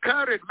that he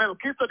carried,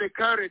 Melchizedek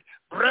carried,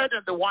 bread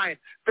and the wine.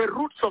 The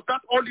roots of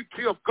that olive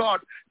tree of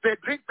God, they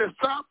drink the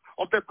sap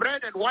of the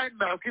bread and wine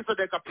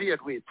Melchizedek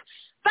appeared with.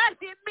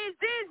 Basi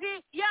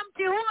mizizi ya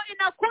mti huo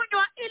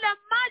inakunywa ile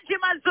maji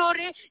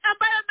mazuri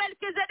ambayo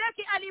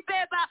Melkizedeki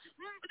alibeba,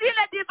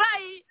 ile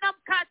divai na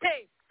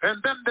mkate.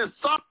 And then the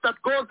sap that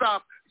goes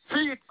up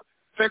feeds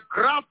the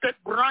grafted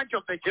branch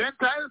of the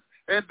Gentiles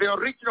and the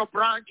original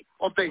branch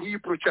of the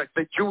Hebrew church,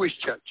 the Jewish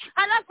church.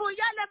 Halafu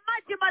yale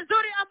maji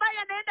mazuri ambayo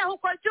yanaenda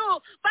huko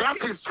juu, That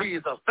is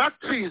Jesus. That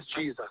tree is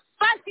Jesus.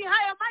 basi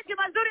hayo maji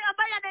mazuri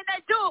ambayo yanaenda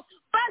juu,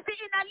 basi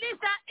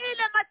inalisha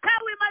ile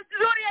matawi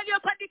mazuri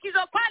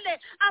yaliyopandikizwa pale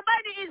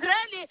ambayo ni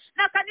Israeli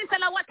na kanisa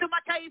la watu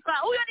mataifa.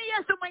 Huyo ni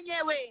Yesu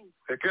mwenyewe.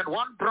 Again,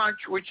 one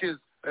branch which is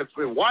a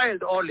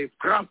wild olive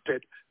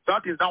grafted,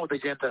 that is now the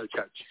Gentile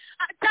church.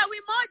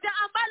 Tawi moja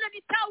ambalo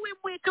ni tawi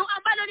mwitu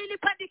ambalo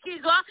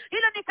lilipandikizwa,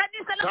 hilo ni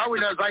kanisa la Tawi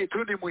la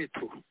zaituni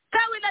mwitu.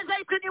 tawi la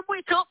zaituni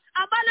mwitu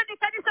ambalo ni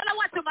kanisa la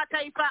watu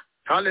mataifa.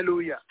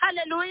 Hallelujah.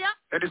 Hallelujah.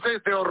 And it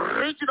says the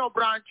original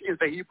branch is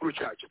the Hebrew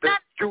church, the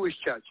Jewish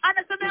church,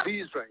 Anasema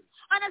is Israel.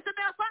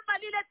 anasema kwamba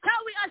lile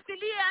tawi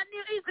asilia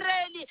ni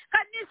Israeli,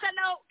 kanisa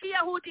la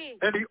Kiyahudi.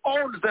 And he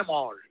owns them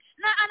all.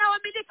 Na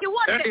anawamiliki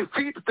And he wote.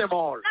 feeds them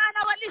all. Na He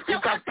anawalisha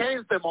wote.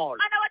 sustains them all.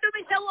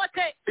 Anawadumisha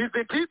wote. Is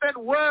it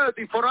even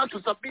worthy for us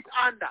to submit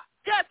under?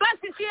 Je,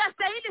 basi si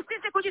yastahili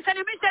sisi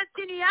kujisalimisha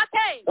chini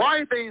yake?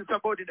 Why the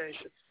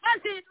insubordination?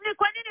 Basi ni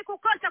kwa nini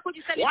kukosa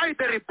kujisalimisha? Why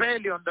the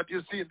rebellion that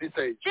you see in this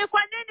age? Ni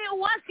kwa nini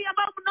uasi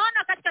ambao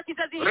mnaona katika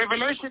kizazi hiki?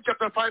 Revelation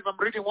chapter 5, I'm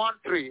reading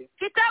 1-3.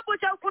 Kitabu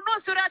cha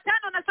Ufunuo sura ya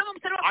 5 nasoma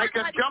mstari wa I kwanza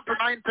can hadi jump to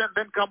tano. 9, 10,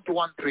 then come to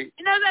 1-3.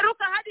 Inaweza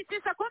ruka hadi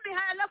 9, 10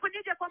 halafu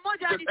nije kwa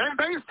moja hadi And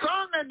they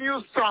sang a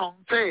new song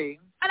saying,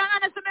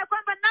 anasema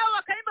kwamba nao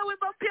wakaimba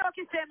wimbo mpya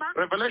wakisema,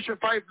 Revelation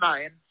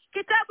 5:9,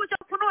 kitabu cha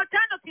Ufunuo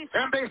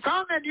 5:9, and they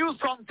sang a new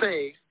song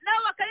saying,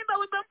 nao wakaimba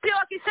wimbo mpya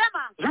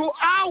wakisema, you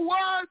are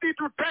worthy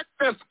to take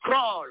the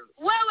scroll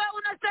wewe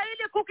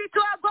unastahili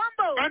kukitoa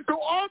gombo and to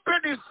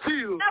open its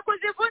seal, na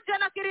kuzivunja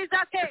lakiri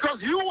zake,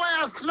 because you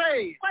were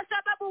slain, kwa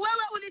sababu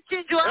wewe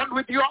ulichinjwa and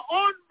with your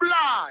own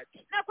blood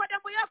na kwa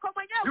damu yako you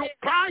mwenyewe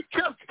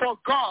purchased for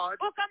God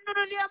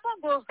ukamnunulia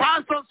Mungu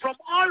persons from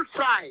all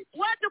tribes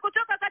watu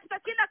kutoka katika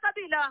kila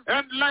kabila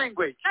and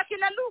language na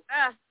kila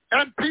lugha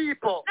and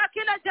people na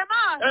kila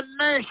jamaa and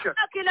nation,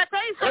 na kila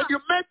taifa, and you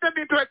made them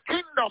into a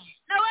kingdom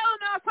na wewe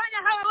umewafanya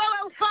hawa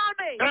wewe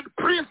ufalme and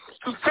priests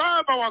to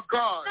serve our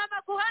God, na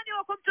makuhani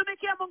wa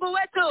kumtumikia Mungu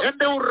wetu, and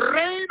they will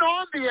reign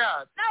on the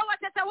earth. nao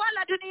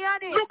watatawala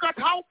duniani. Look at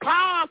how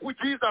powerful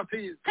Jesus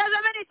is.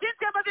 Tazameni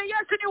jinsi ambavyo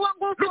Yesu ni wa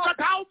nguvu. Look at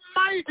how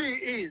mighty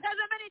he is.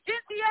 Tazameni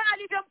jinsi yeye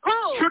alivyo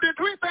mkuu. Shouldn't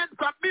we then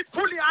submit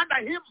fully under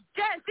him?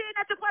 Je, si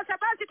inatupasa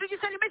basi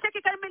tujisalimishe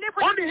kikamilifu?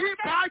 Only he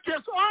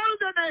purchased all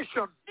the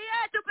nations. Ni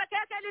yeye tu peke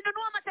yake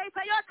alinunua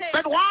mataifa yote.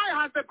 Then why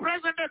has the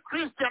present-day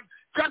Christian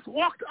just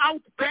walked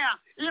out there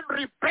in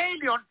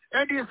rebellion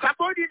and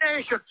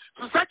insubordination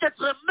to such a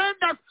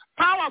tremendous,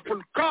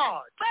 powerful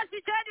God?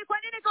 Basi je, ni kwa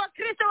nini kwa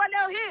Kristo wa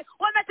leo hii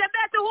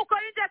wametembea tu huko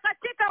nje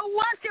katika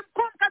uasi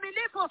mkuu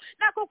mkamilifu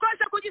na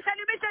kukosa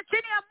kujisalimisha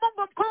chini ya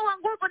Mungu mkuu wa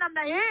nguvu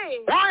namna hii?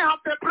 Why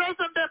have the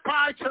present-day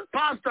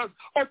pastors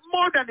of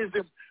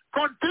modernism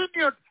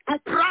continued to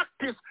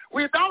practice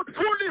without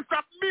fully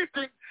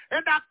submitting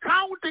and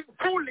accounting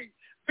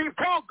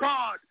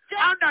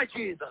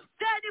Jesus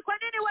Je, ni kwa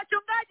nini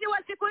wachungaji wa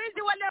siku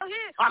hizi wa leo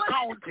hii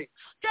accounting?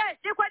 Je,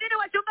 ni kwa nini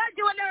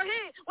wachungaji wa leo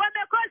hii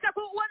wamekosa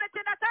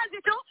wametenda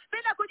kazi tu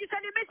bila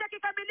kujisalimisha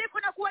kikamilifu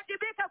na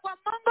kuwajibika kwa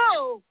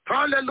Mungu?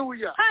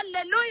 Hallelujah.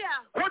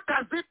 Hallelujah. What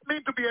does it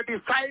mean to be a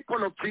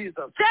disciple of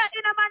Jesus? Je,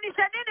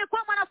 inamaanisha nini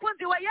kuwa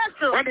mwanafunzi wa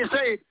Yesu? When he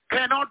said,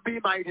 cannot be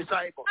my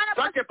disciple.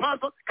 Such a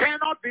person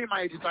cannot be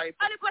my disciple.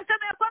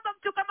 Aliposema ya kwamba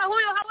mtu kama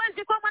huyo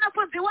hawezi kuwa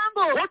mwanafunzi wangu.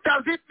 What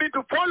does it mean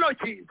to follow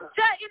Jesus?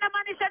 Je,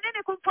 inamaanisha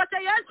nini kumfuata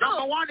Yesu?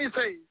 Number one, he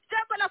says,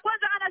 jambo la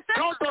kwanza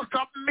anasema total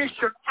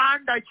submission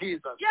under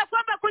Jesus. ya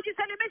kwamba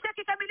kujisalimisha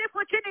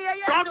kikamilifu chini ya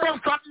Yesu. Total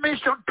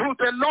submission to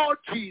the Lord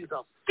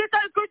Jesus.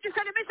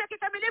 Kujisalimisha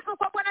kikamilifu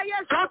kwa Bwana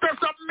Yesu. Total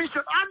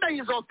submission under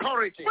his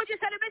authority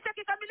Kujisalimisha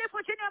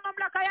kikamilifu chini ya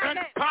mamlaka yake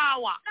and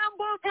power. na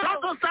nguvu.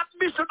 Total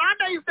submission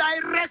under his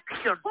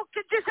direction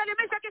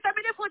Kujisalimisha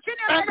kikamilifu chini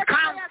ya and mamlaka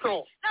counsel.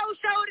 yake na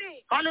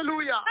ushauri.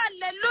 Hallelujah.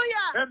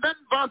 Hallelujah. And then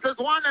verses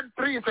 1 and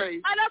 3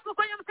 say, Alafu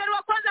kwenye mstari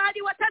wa kwanza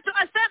hadi wa 3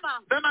 asema,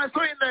 then I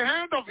saw in the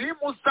hand of him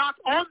who sat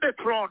on the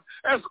throne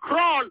a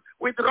scroll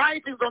with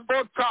writings on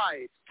both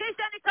sides.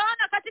 Kisha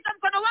nikaona katika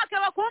mkono wake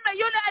wa kuume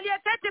yule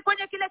aliyeketi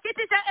kwenye kile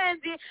kiti cha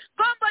enzi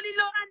gombo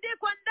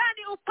lililoandikwa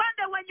ndani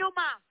upande wa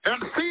nyuma,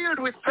 And sealed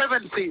with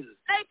 7 seals.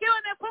 na ikiwa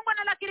imefungwa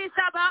na lakiri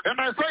 7. And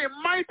I saw a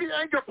mighty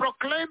angel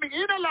proclaiming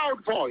in a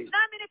loud voice,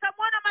 Nami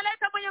nikamwona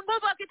malaika mwenye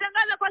nguvu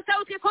akitangaza kwa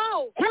sauti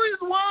kuu, who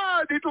is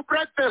worthy to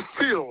break the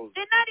seals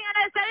ni nani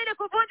anayestahili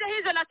kuvunja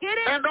hizo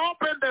lakiri and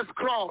open the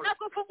scroll? na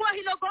kufungua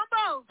hilo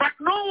gombo? But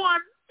no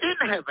one in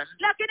heaven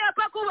Lakini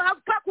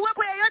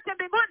hapakuwepo yeyote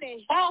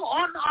mbinguni or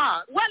on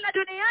earth wala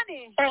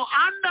duniani or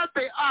under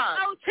the earth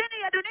au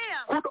chini ya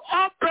dunia could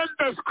open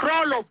the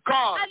scroll of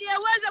God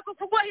aliyeweza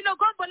kufungua hilo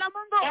gombo la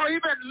Mungu or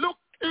even look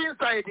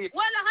inside it.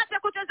 wala hata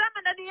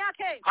kutazama ndani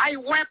yake. I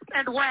wept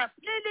and wept.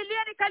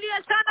 Nililia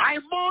nikalia sana. I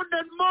mourned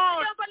and mourned.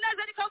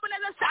 Niliomboleza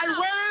nikaomboleza I sana.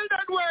 wailed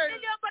and wailed.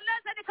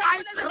 Niliomboleza I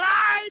nikaomboleza sana.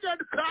 cried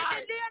and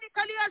cried. Nililia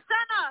nikalia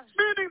sana.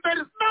 Meaning there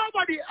is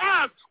nobody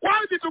else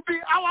worthy to be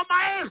our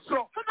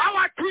maestro,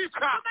 our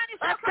teacher,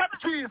 except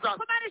Jesus.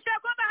 Kumaanisha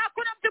kwamba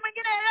hakuna mtu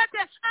mwingine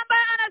yeyote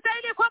ambaye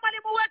anastahili kuwa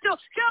mwalimu wetu,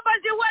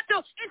 kiongozi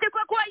wetu,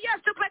 isipokuwa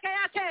Yesu peke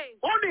yake.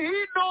 Only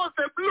he knows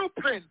the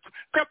blueprint,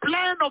 the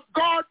plan of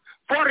God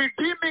for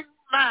redeeming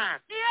man.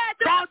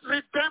 God's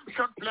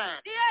redemption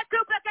plan. Ni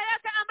yetu peke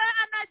yake ambaye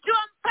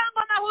anajua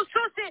mpango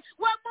mahususi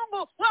wa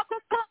Mungu wa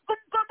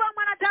kumkomboa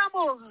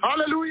mwanadamu.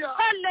 Hallelujah.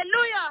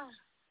 Hallelujah.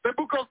 The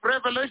book of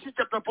Revelation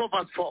chapter 4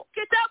 verse 4.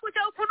 Kitabu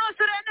cha Ufunuo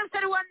sura ya 4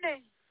 mstari wa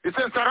 4. It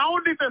says,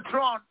 surrounding the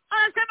throne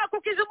Anasema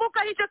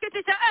kukizunguka hicho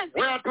kiti cha enzi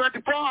were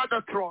 24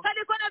 other thrones,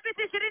 palikuwa na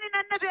viti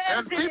 24 vya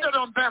and enzi. seated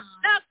on them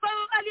Na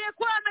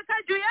aliyekuwa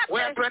amekaa juu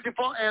were yake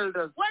 24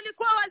 elders.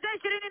 walikuwa wazee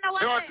They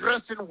were 24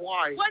 dressed in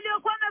white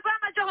waliokuwa wamevaa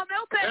majoho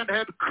meupe and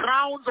had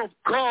crowns of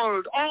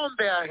gold on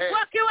their heads.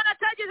 wakiwa na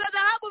taji za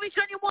dhahabu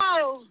vichwani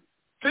mwao.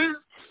 This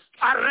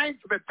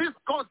arrangement, this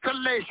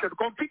constellation,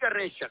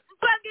 configuration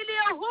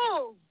Mpangilio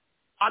huu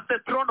at the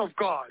throne of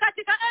God.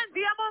 katika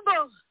enzi ya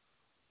Mungu.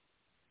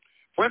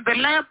 When the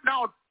Lamb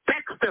now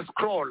takes the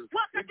scroll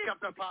in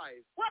chapter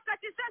 5,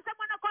 Wakati sasa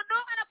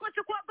mwanakondoo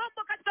anapochukua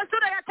gombo katika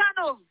sura ya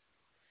 5,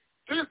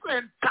 this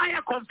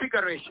entire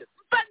configuration,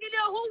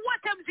 mpangilio huu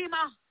wote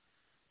mzima,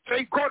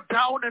 they go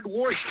down and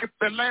worship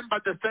the Lamb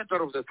at the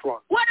center of the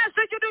throne.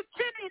 wanasujudu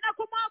chini na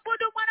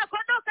kumwabudu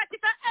mwanakondoo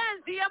katika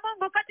enzi ya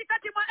Mungu,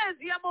 katikati mwa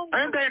enzi ya Mungu.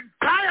 And the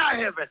entire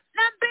heaven,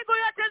 Na mbingu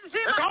yote and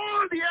nzima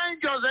all the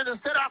angels and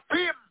the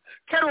seraphim,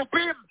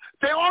 cherubim,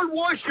 they all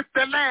worship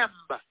the Lamb.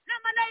 na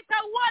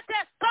malaika wote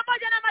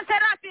pamoja na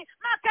maserafi,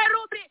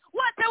 makerubi,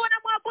 wote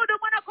wanamwabudu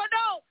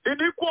mwanakondoo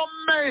In equal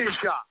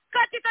measure,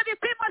 katika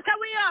vipimo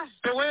sawia,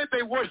 the way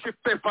they worship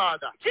the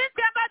Father.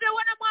 jinsi ambavyo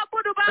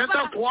wanamwabudu And Baba.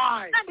 that's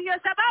why Na ndiyo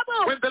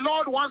sababu when the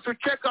Lord wants to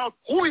check out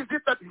who is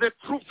it that is a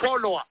true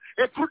follower,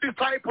 a true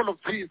disciple of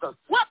Jesus,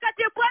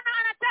 wakati Bwana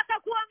anataka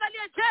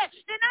kuangalia,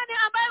 je, ni nani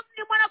ambaye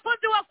ni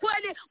mwanafunzi wa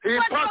kweli, he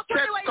mfuasi wa first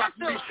kweli checks wa Yesu?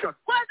 submission.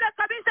 Kwanza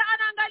kabisa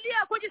anaangalia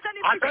Are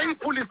kujisalimisha. they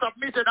fully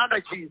submitted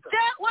under Jesus? Je,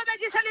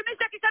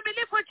 wamejisalimisha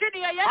kikamilifu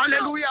chini ya Yesu?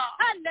 Hallelujah.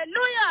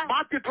 Hallelujah.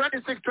 Matthew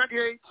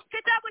 26:28.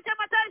 Kitabu cha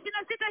Mathayo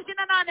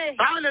 26:28.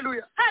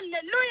 Hallelujah.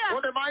 Hallelujah.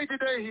 What a mighty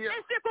day here.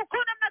 Ni siku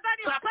kuu namna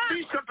gani hapa?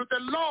 Submission to the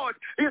Lord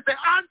is the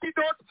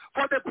antidote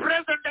for the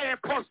present day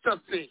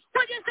apostasy.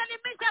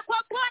 Kujisalimisha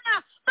kwa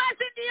Bwana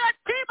basi ndiyo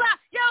tiba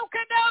ya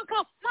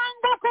ukengeufu,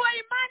 mwanguko wa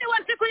imani wa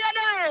siku ya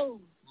leo.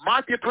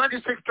 Matthew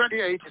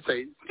 26:28 it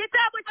says.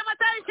 Kitabu cha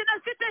Mathayo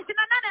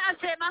 26:28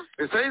 asema,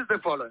 It says the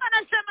following.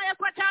 anasema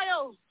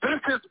yafuatayo: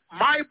 This is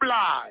my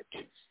blood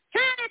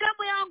hii ni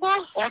damu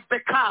yangu of the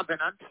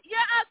covenant,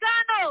 ya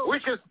agano,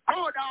 which is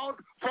poured out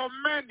for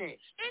many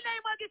ile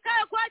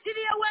imwagikayo kwa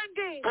ajili ya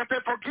wengi for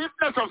the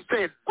forgiveness of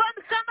sin. kwa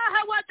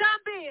msamaha wa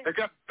dhambi.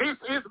 Again, this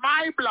is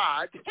my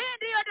blood Hii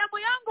ndiyo damu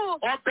yangu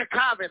of the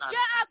covenant,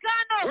 ya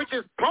agano, which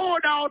is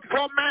poured out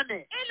for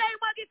many ile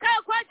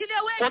imwagikayo kwa ajili ya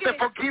for the wengi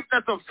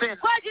forgiveness of sin.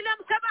 kwa ajili ya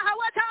msamaha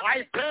wa I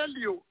dhambi. tell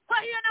you, Kwa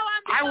hiyo I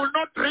nawaambia, will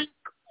not drink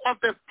of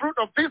the fruit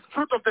of this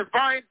fruit of the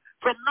vine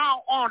from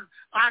now on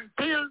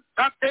until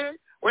that day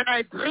when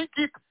I drink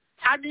it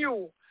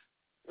anew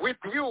with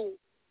you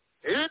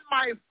in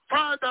my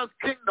Father's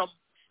kingdom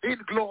in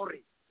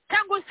glory.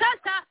 Tangu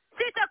sasa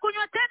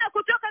sitakunywa tena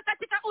kutoka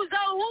katika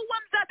uzao huu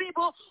wa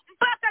mzabibu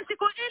mpaka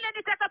siku ile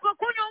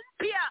nitakapokunywa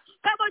mpya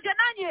pamoja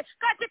nanyi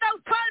katika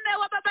ufalme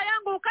wa baba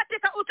yangu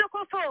katika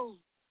utukufu.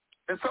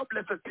 And so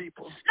blessed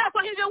people. Na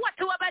kwa hivyo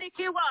watu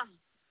wabarikiwa.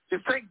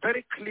 He's saying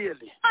very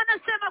clearly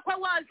Anasema kwa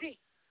wazi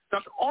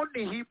that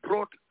only he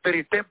brought the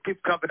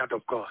redemptive covenant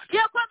of God.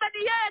 ya kwamba ni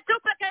yeye tu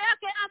peke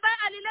yake ambaye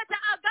alileta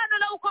agano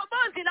la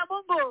ukombozi la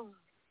Mungu.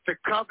 The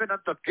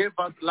covenant that gave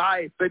us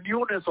life, the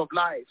newness of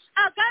life,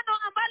 Agano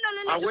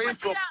ambalo away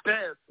from lilitupatia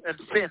death and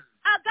sin.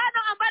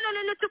 agano ambalo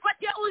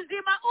lilitupatia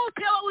uzima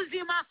upya wa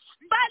uzima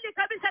mbali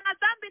kabisa na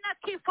dhambi na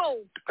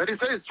kifo. And he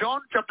says,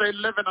 John chapter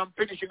 11, I'm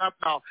finishing up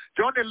now.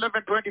 John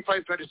 11,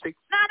 25, 26.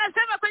 Na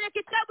anasema kwenye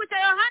kitabu cha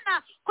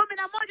Yohana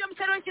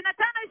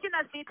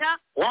 11:25-26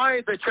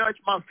 Why the church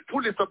must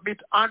fully submit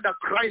under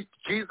Christ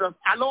Jesus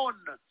alone.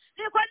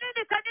 ni kwa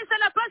nini kanisa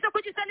lapaswa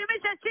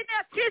kujisalimisha chini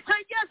ya Kristo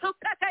Yesu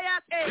peke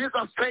yake.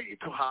 Jesus said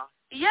to her,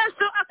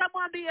 Yesu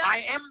akamwambia,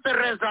 I am the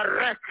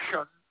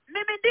resurrection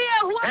mimi ndiye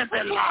huwa and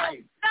the ufufuo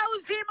life. na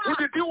uzima.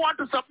 Wouldn't you want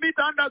to submit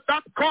under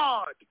that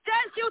God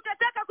Je,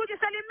 utataka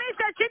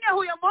kujisalimisha chini ya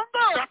huyo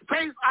Mungu that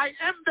says, I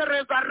am the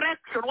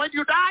resurrection. When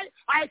you die,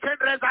 I can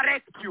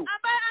resurrect you.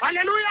 ambaye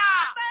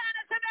Hallelujah. ambaye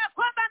anasema ya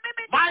kwamba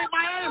mimi My ndiye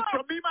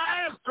maestro, mi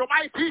maestro,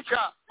 my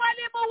teacher.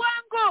 mwalimu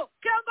wangu,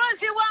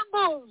 kiongozi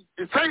wangu.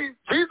 He says,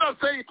 Jesus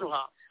said to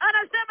her,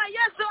 Anasema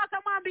Yesu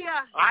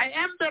akamwambia, I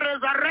am the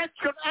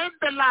resurrection and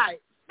the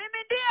life.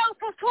 mimi ndiye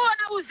ufufuo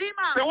na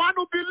uzima. The one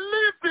who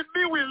believes in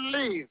me will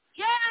live,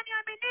 Yeye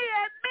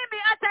aniaminie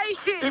mimi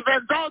ataishi,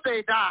 even though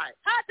they die.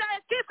 hata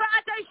akifa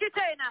ataishi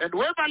tena. And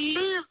whoever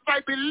lives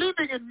by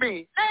believing in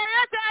me Na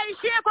yeyote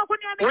aishie kwa will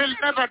kuniamini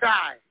never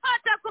die.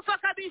 hata kufa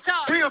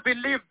kabisa. Do you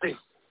believe this?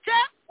 Je,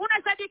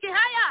 unasadiki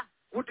haya?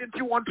 Wouldn't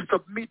you want to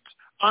submit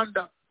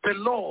under the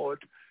Lord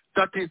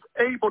that is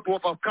able to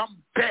overcome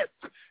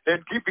death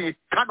and give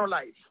eternal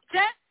life?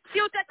 Je,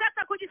 si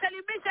utataka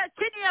kujisalimisha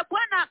chini ya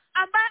Bwana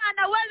ambaye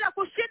anaweza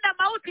kushinda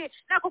mauti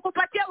na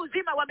kukupatia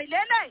uzima wa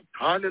milele?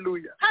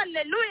 Hallelujah.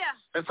 Hallelujah.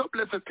 And so,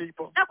 blessed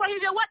people, Na kwa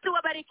hivyo watu we are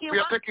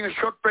wabarikiwa. taking a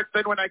short break.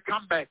 Then when I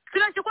come back,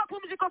 Tunachukua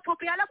pumziko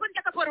fupi, alafu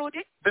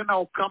nitakaporudi then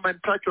I'll come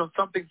and touch on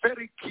something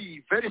very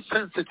key, very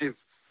sensitive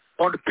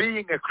on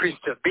being a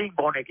Christian, being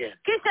born again.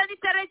 kisha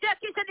nitarejea,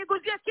 kisha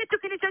niguzie kitu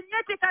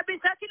kilichonyeti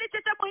kabisa,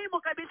 kilicho cha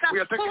muhimu kabisa. We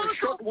are taking a Kuhusu-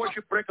 short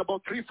worship break,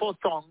 about 3-4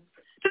 songs,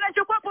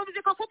 Tunachukua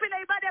pumziko fupi la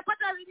ibada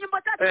yapata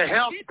nyimbo tatu. a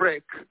health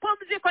break,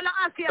 Pumziko la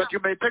afya. that you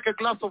may take a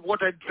glass of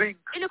water and drink,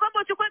 Ili kwamba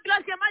uchukue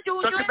glasi ya maji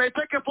that you unywe. may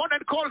take a phone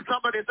and call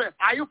somebody and say,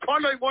 are you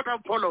following what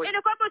I'm following?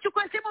 Ili kwamba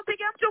uchukue simu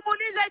mpige mtu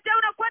muulize, je,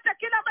 unafuata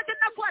kila ambacho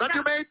That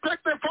you ninafuata? may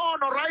take the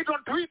phone or write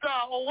on Twitter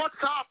or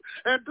WhatsApp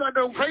and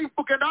on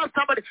Facebook and ask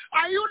somebody,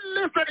 are you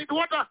listening to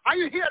what are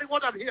you hearing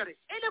what I'm hearing?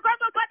 Ili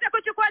kwamba upate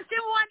kuchukua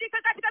simu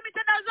uandike katika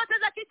mitandao zote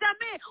za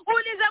kijamii,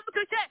 uulize mtu,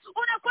 je,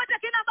 unafuata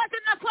kila ambacho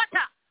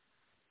ninafuata?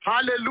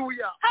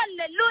 Hallelujah.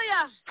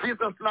 Hallelujah.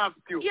 Jesus loves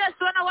you.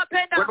 Yesu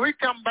anawapenda. When we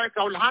come back,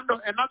 I will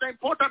handle another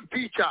important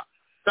feature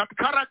that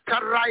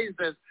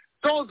characterizes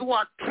those who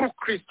are true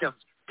Christians,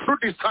 true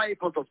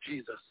disciples of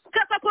Jesus.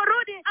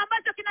 Tutakaporudi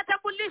ambacho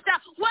kinatambulisha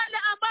wale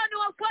ambao ni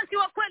wafuasi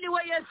wa kweli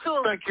wa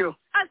Yesu. Thank you.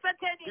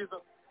 Asanteni.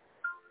 Jesus.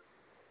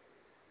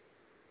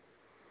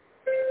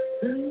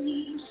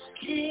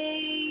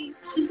 Escape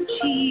to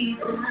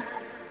Jesus.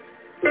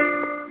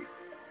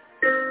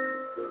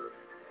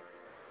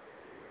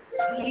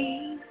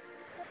 Please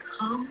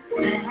come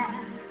back.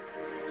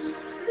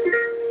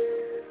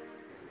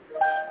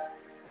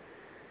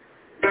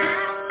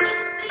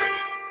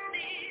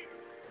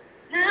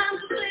 And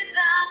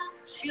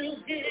without your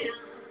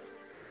help,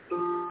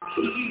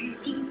 he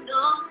will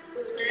not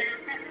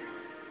last.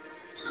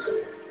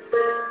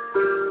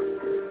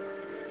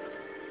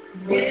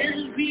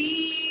 Will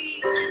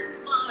be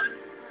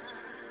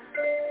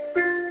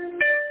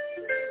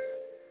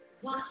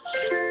watch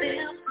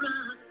their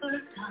brother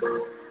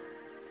die.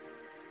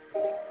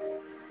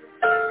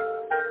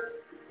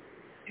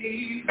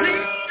 They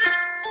waited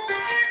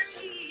for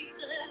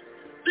Jesus,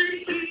 but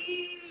he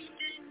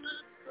did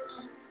not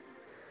come.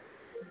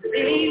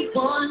 They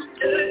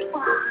wondered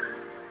why.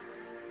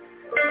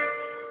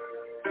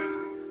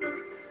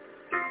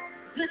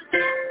 The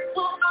death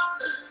of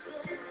the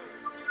soul.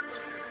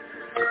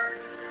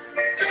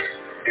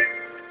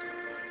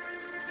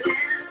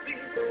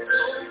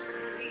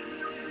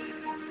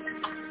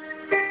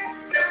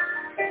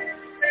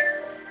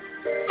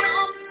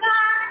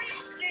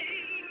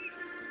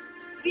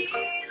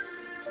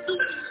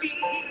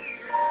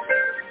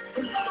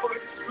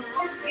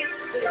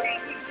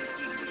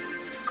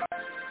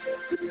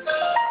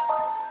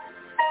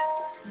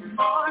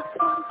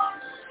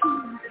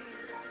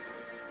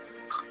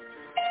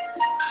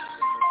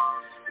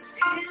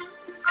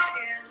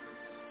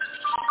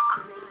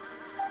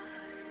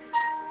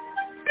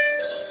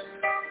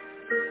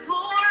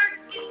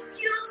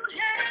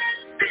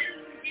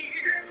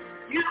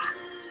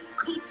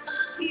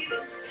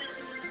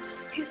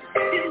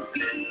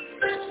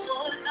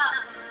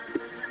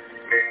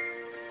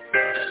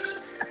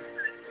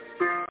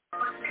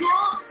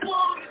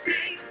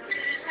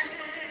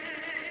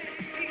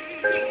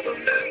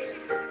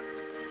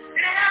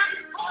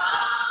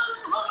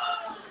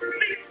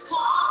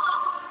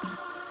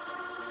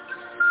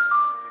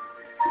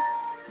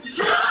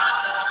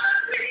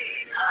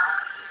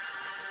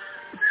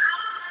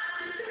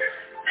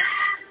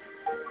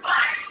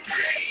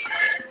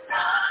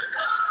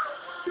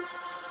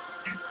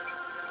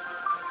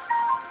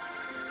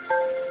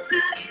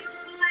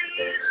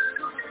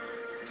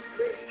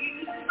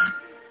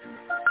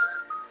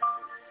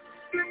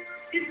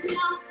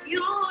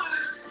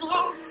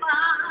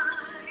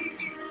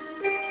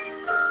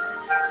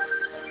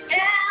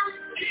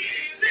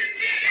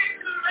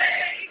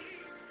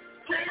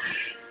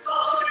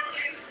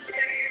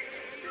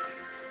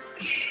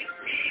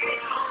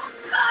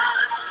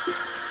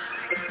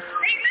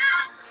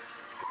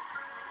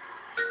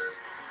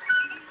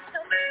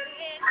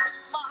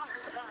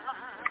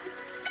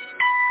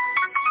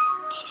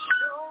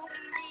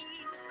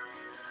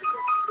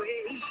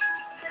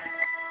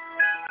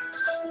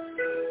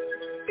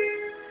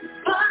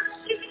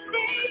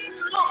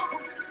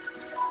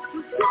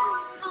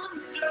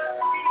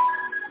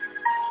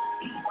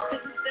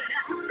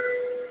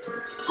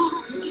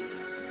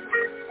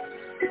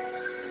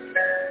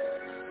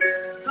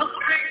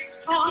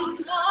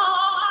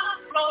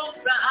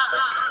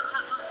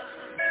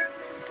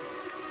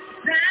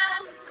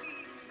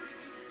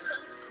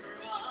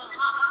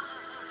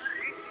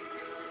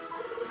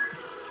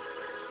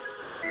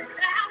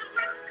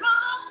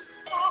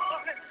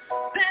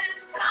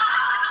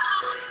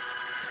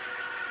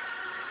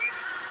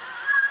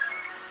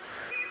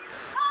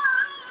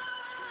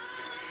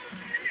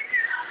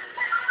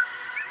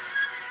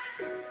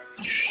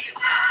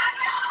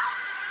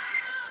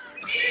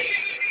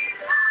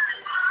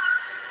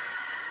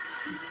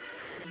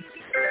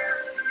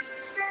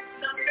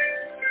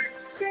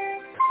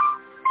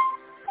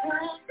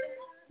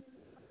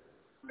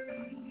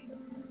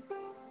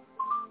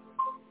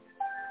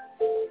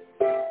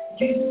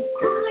 You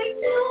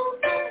cried out